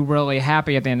items, are you really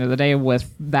happy at the end of the day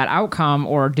with that outcome,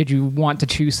 or did you want to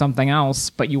choose something else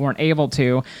but you weren't able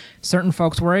to? Certain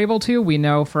folks were able to. We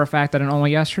know for a fact that in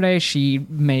Only Yesterday she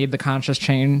made the conscious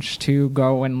change to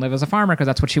go and live as a farmer because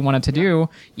that's what she wanted to do,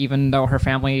 even though her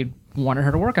family wanted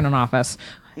her to work in an office.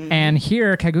 And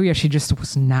here, Kaguya, she just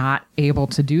was not able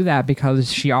to do that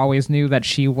because she always knew that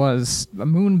she was a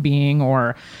moon being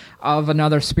or of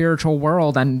another spiritual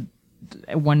world, and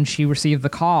when she received the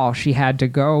call, she had to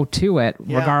go to it,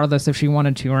 regardless if she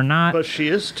wanted to or not. But she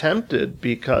is tempted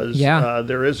because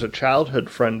there is a childhood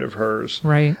friend of hers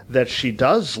that she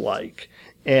does like.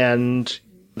 And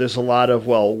there's a lot of,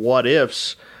 well, what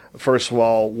ifs. First of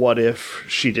all, what if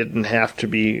she didn't have to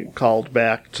be called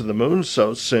back to the moon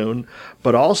so soon?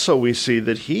 But also we see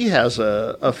that he has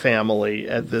a family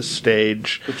at this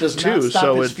stage, which does too. not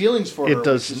stop his feelings for her. It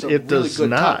does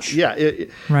not. Touch. Yeah,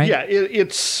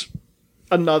 it's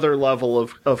another level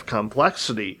of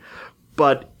complexity,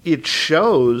 but it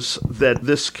shows that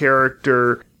this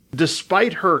character,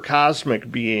 despite her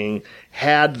cosmic being,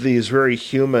 had these very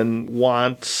human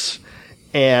wants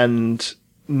and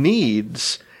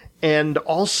needs, and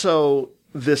also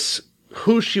this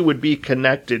who she would be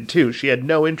connected to. She had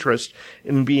no interest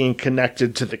in being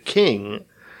connected to the king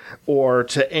or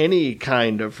to any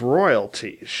kind of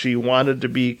royalty. She wanted to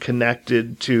be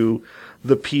connected to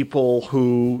the people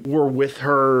who were with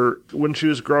her when she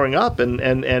was growing up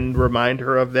and remind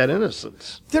her of that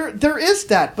innocence. There is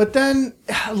that, but then,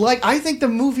 like, I think the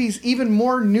movie's even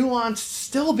more nuanced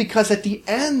still because at the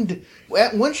end,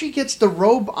 when she gets the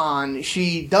robe on,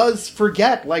 she does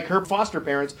forget, like, her foster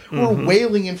parents who are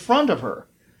wailing in front of her.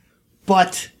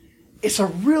 But it's a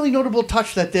really notable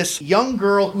touch that this young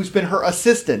girl who's been her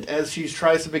assistant as she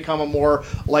tries to become a more,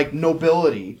 like,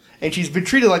 nobility, and she's been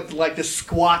treated like this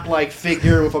squat-like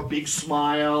figure with a big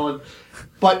smile,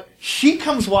 but she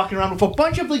comes walking around with a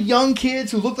bunch of the young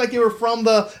kids who look like they were from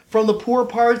the poor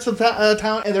parts of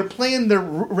town, and they're playing their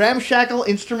ramshackle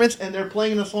instruments, and they're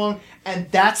playing the song, and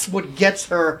that's what gets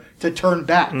her to turn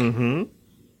back. Mm-hmm.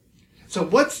 So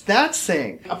what's that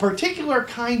saying? A particular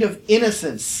kind of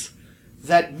innocence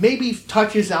that maybe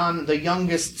touches on the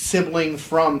youngest sibling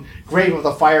from Grave of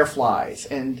the Fireflies.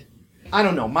 And I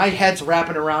don't know, my head's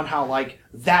wrapping around how, like,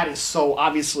 that is so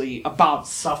obviously about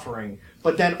suffering.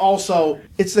 But then also,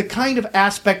 it's the kind of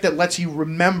aspect that lets you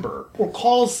remember or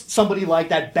calls somebody like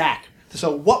that back.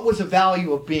 So what was the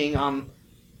value of being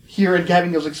here and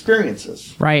having those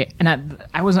experiences? Right. And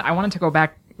I wanted to go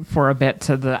back for a bit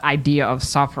to the idea of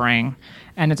suffering.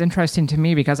 And it's interesting to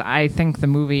me because I think the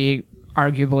movie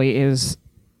arguably is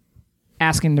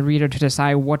asking the reader to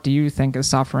decide, what do you think is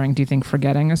suffering? Do you think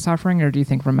forgetting is suffering, or do you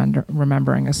think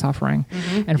remembering is suffering?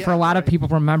 Mm-hmm. And for a lot of people,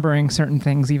 remembering certain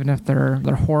things, even if they're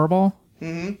horrible,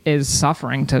 is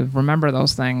suffering to remember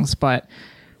those things. But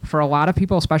for a lot of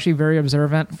people, especially very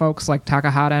observant folks like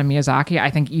Takahata and Miyazaki, I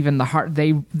think even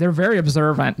they're very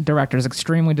observant directors,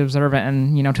 extremely observant,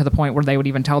 and to the point where they would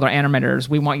even tell their animators,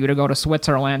 we want you to go to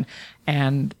Switzerland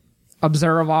and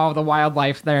observe all the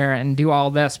wildlife there and do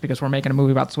all this because we're making a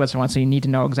movie about Switzerland, so you need to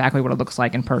know exactly what it looks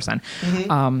like in person.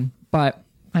 Mm-hmm. But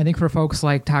I think for folks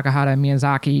like Takahata and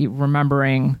Miyazaki,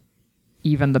 remembering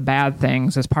even the bad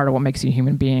things is part of what makes you a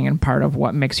human being and part of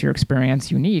what makes your experience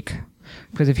unique.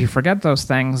 Because if you forget those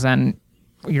things, then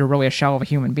you're really a shell of a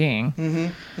human being.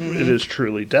 Mm-hmm. Mm-hmm. It is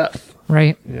truly death.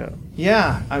 Right.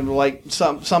 Yeah. I'm like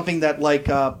something that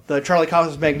the Charlie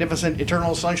Kaufman's magnificent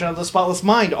Eternal Sunshine of the Spotless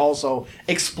Mind also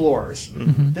explores.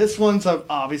 Mm-hmm. This one's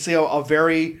obviously a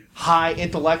very high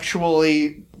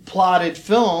intellectually plotted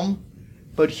film,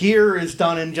 but here is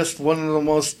done in just one of the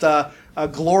most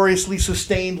gloriously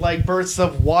sustained bursts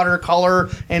of watercolor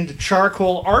and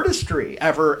charcoal artistry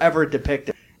ever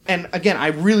depicted. And again, I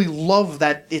really love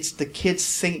that it's the kids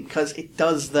singing because it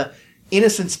does the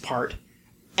innocence part,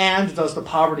 and does the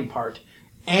poverty part,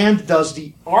 and does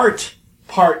the art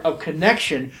part of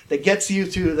connection that gets you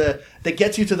to the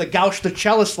Gauche the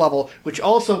cellist level, which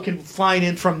also can find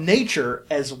in from nature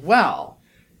as well.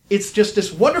 It's just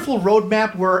this wonderful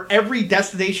roadmap where every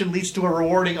destination leads to a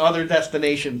rewarding other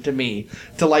destination to me,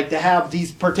 to have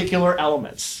these particular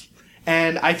elements.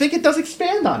 And I think it does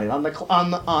expand on it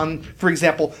on for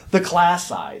example, the class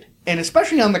side, and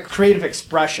especially on the creative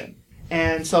expression.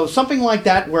 And so something like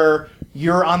that where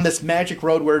you're on this magic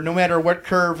road where no matter what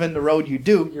curve in the road you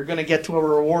do, you're going to get to a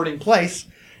rewarding place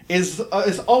is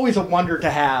always a wonder to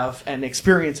have and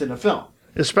experience in a film.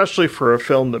 Especially for a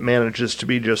film that manages to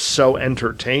be just so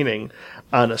entertaining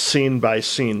on a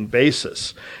scene-by-scene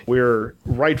basis. We're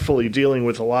rightfully dealing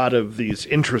with a lot of these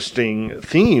interesting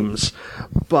themes,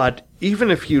 but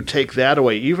even if you take that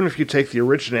away, even if you take the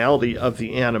originality of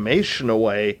the animation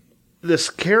away, this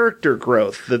character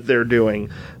growth that they're doing,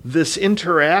 this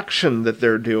interaction that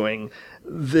they're doing,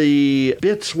 the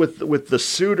bits with the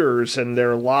suitors and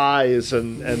their lies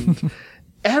and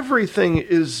everything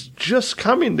is just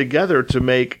coming together to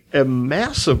make a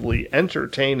massively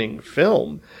entertaining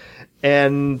film.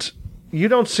 And you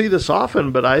don't see this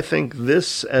often, but I think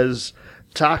this, as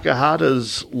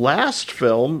Takahata's last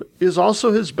film, is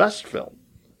also his best film.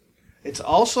 It's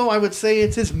also, I would say,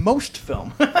 it's his most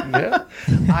film. Yeah.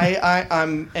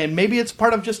 And maybe it's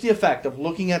part of just the effect of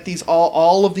looking at these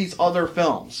all of these other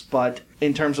films, but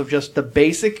in terms of just the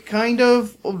basic kind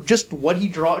of just what he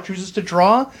chooses to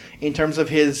draw, in terms of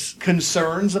his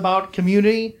concerns about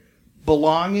community,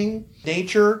 belonging,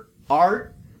 nature,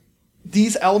 art,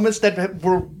 these elements that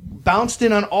were bounced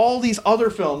in on all these other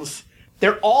films,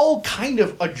 they're all kind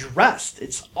of addressed.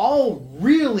 It's all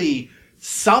really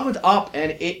summed up,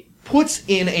 and it puts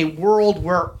in a world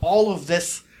where all of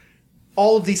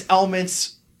these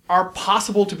elements are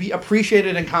possible to be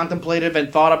appreciated and contemplated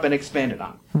and thought up and expanded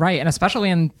on. Right, and especially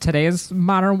in today's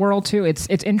modern world too, it's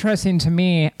interesting to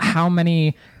me how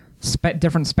many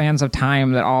different spans of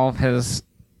time that all of his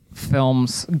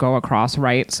films go across,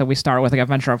 right? So we start with like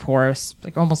Adventure of Horace,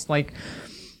 like almost like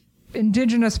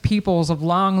indigenous peoples of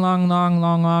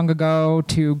long ago,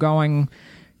 to going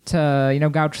to,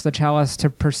 Gouch the Cellist to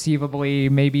perceivably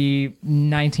maybe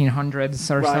 1900s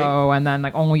or Right. so, and then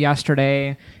like Only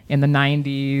Yesterday in the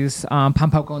 90s,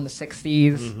 Pompoko in the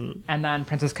 60s, and then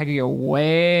Princess Kaguya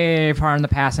way far in the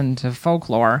past into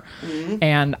folklore.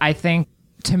 And I think,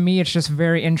 to me, it's just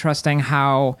very interesting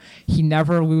how he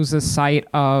never loses sight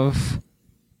of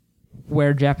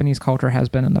where Japanese culture has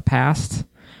been in the past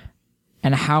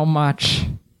and how much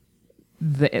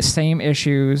the same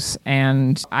issues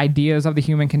and ideas of the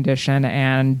human condition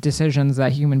and decisions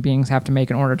that human beings have to make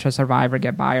in order to survive or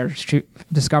get by or to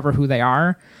discover who they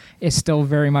are is still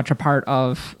very much a part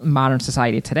of modern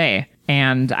society today.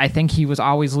 And I think he was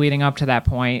always leading up to that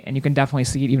point, and you can definitely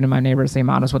see it even in My Neighbors the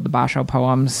Yamadas with the Basho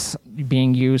poems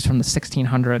being used from the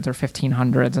 1600s or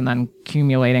 1500s and then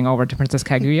accumulating over to Princess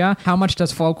Kaguya. How much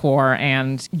does folklore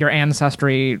and your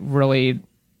ancestry really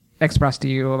express to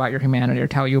you about your humanity or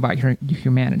tell you about your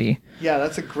humanity? Yeah,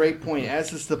 that's a great point,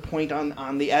 as is the point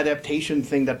on the adaptation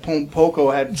thing that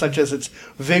Pompoko had, such as its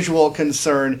visual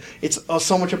concern. It's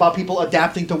so much about people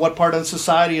adapting to what part of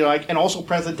society, like, and also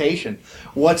presentation.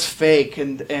 What's fake,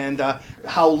 and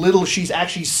how little she's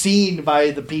actually seen by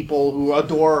the people who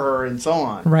adore her, and so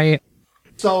on. Right.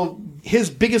 So his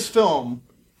biggest film,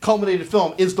 culminated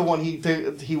film, is the one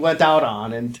he went out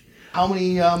on, and how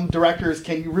many directors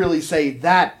can you really say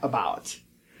that about?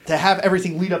 To have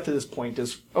everything lead up to this point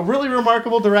is a really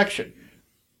remarkable direction.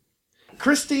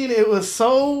 Christine, it was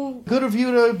so good of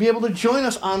you to be able to join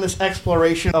us on this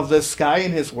exploration of this guy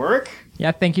and his work.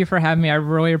 Yeah, thank you for having me. I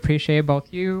really appreciate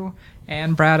both you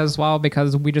and Brad as well,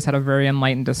 because we just had a very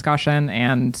enlightened discussion,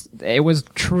 and it was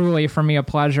truly for me a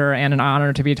pleasure and an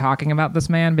honor to be talking about this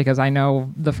man, because I know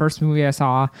the first movie I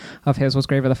saw of his was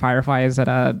Grave of the Fireflies at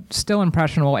a still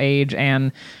impressionable age,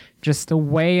 and just the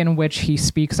way in which he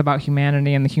speaks about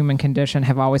humanity and the human condition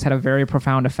have always had a very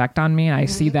profound effect on me. And I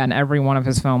see that in every one of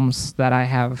his films that I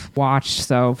have watched.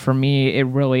 So for me, it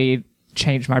really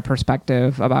changed my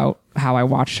perspective about how I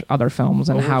watch other films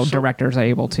and how directors are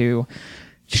able to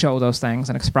show those things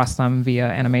and express them via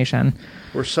animation.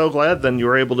 We're so glad then you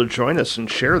were able to join us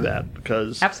and share that,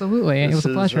 because Absolutely. It was a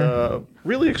pleasure. This is a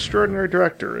really extraordinary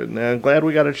director, and I'm glad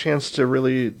we got a chance to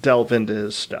really delve into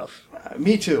his stuff.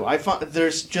 Me too. I find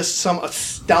there's just some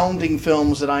astounding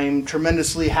films that I am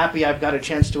tremendously happy I've got a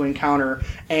chance to encounter,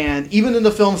 and even in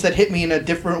the films that hit me in a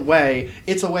different way,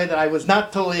 it's a way that I was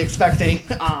not totally expecting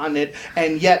on it,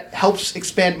 and yet helps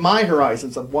expand my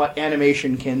horizons of what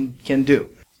animation can do.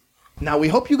 Now, we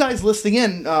hope you guys listening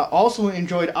in also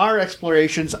enjoyed our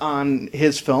explorations on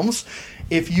his films.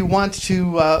 If you want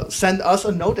to send us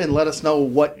a note and let us know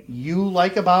what you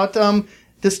like about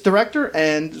this director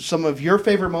and some of your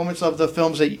favorite moments of the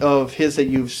films of his that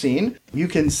you've seen, you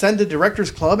can send the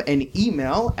Directors Club an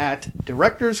email at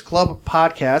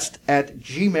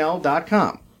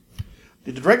directorsclubpodcast@gmail.com.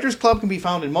 The Directors Club can be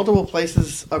found in multiple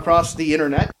places across the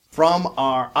internet, from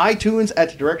our iTunes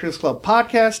at Directors Club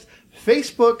Podcast,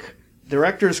 Facebook,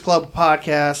 Directors Club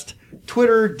Podcast,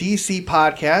 Twitter, DC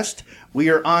Podcast. We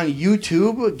are on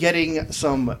YouTube getting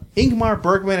some Ingmar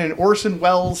Bergman and Orson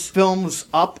Welles films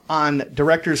up on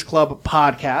Directors Club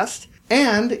Podcast.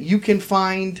 And you can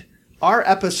find our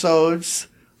episodes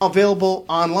available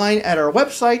online at our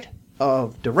website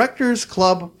of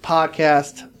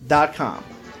directorsclubpodcast.com.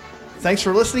 Thanks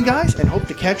for listening, guys, and hope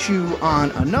to catch you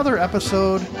on another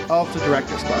episode of the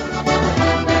Directors Club.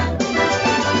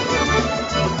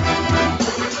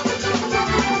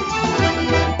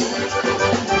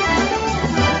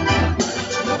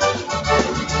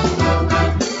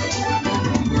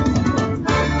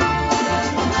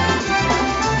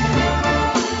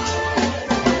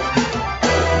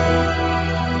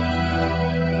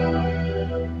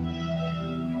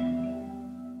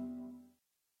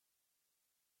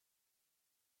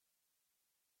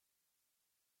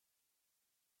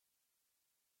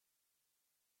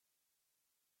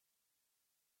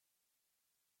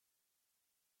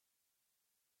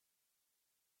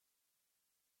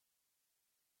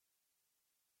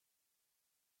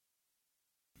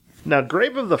 Now,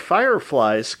 Grave of the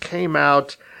Fireflies came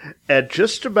out at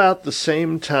just about the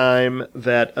same time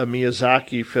that a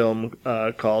Miyazaki film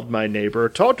called My Neighbor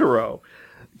Totoro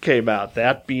came out,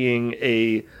 that being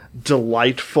a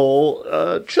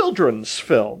delightful children's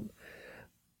film.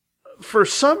 For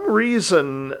some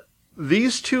reason,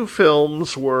 these two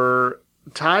films were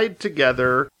tied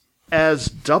together as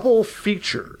double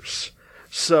features.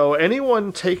 So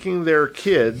anyone taking their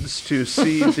kids to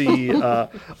see the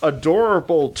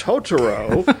adorable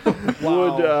Totoro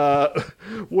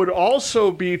would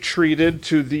also be treated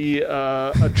to the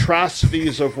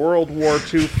atrocities of World War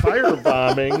II fire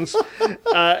bombings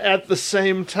at the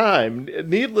same time.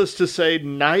 Needless to say,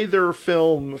 neither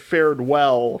film fared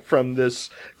well from this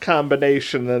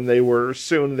combination, and they were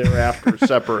soon thereafter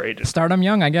separated. Start them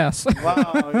young, I guess.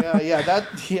 Wow,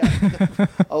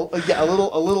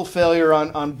 a little failure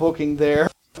on booking there.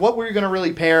 What were you going to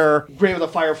really pair Grave of the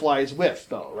Fireflies with,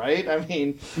 though, right? I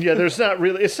mean... Yeah, it's not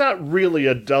really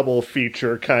a double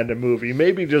feature kind of movie.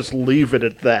 Maybe just leave it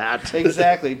at that.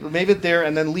 Exactly. Leave it there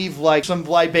and then leave, like, some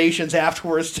libations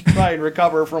afterwards to try and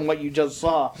recover from what you just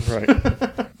saw. Right.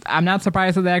 I'm not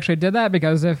surprised that they actually did that,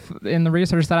 because if in the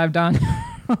research that I've done...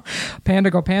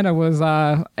 Panda Go Panda was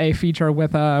a feature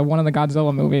with one of the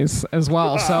Godzilla movies as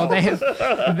well. Wow. So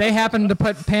they happened to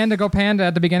put Panda Go Panda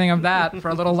at the beginning of that for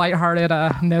a little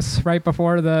lightheartedness right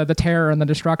before the terror and the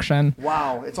destruction.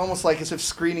 Wow, it's almost like as if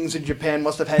screenings in Japan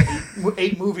must have had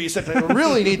eight movies that they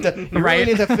really need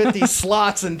to fit these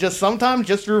slots, and just sometimes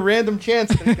just through random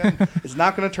chance it's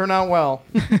not going to turn out well.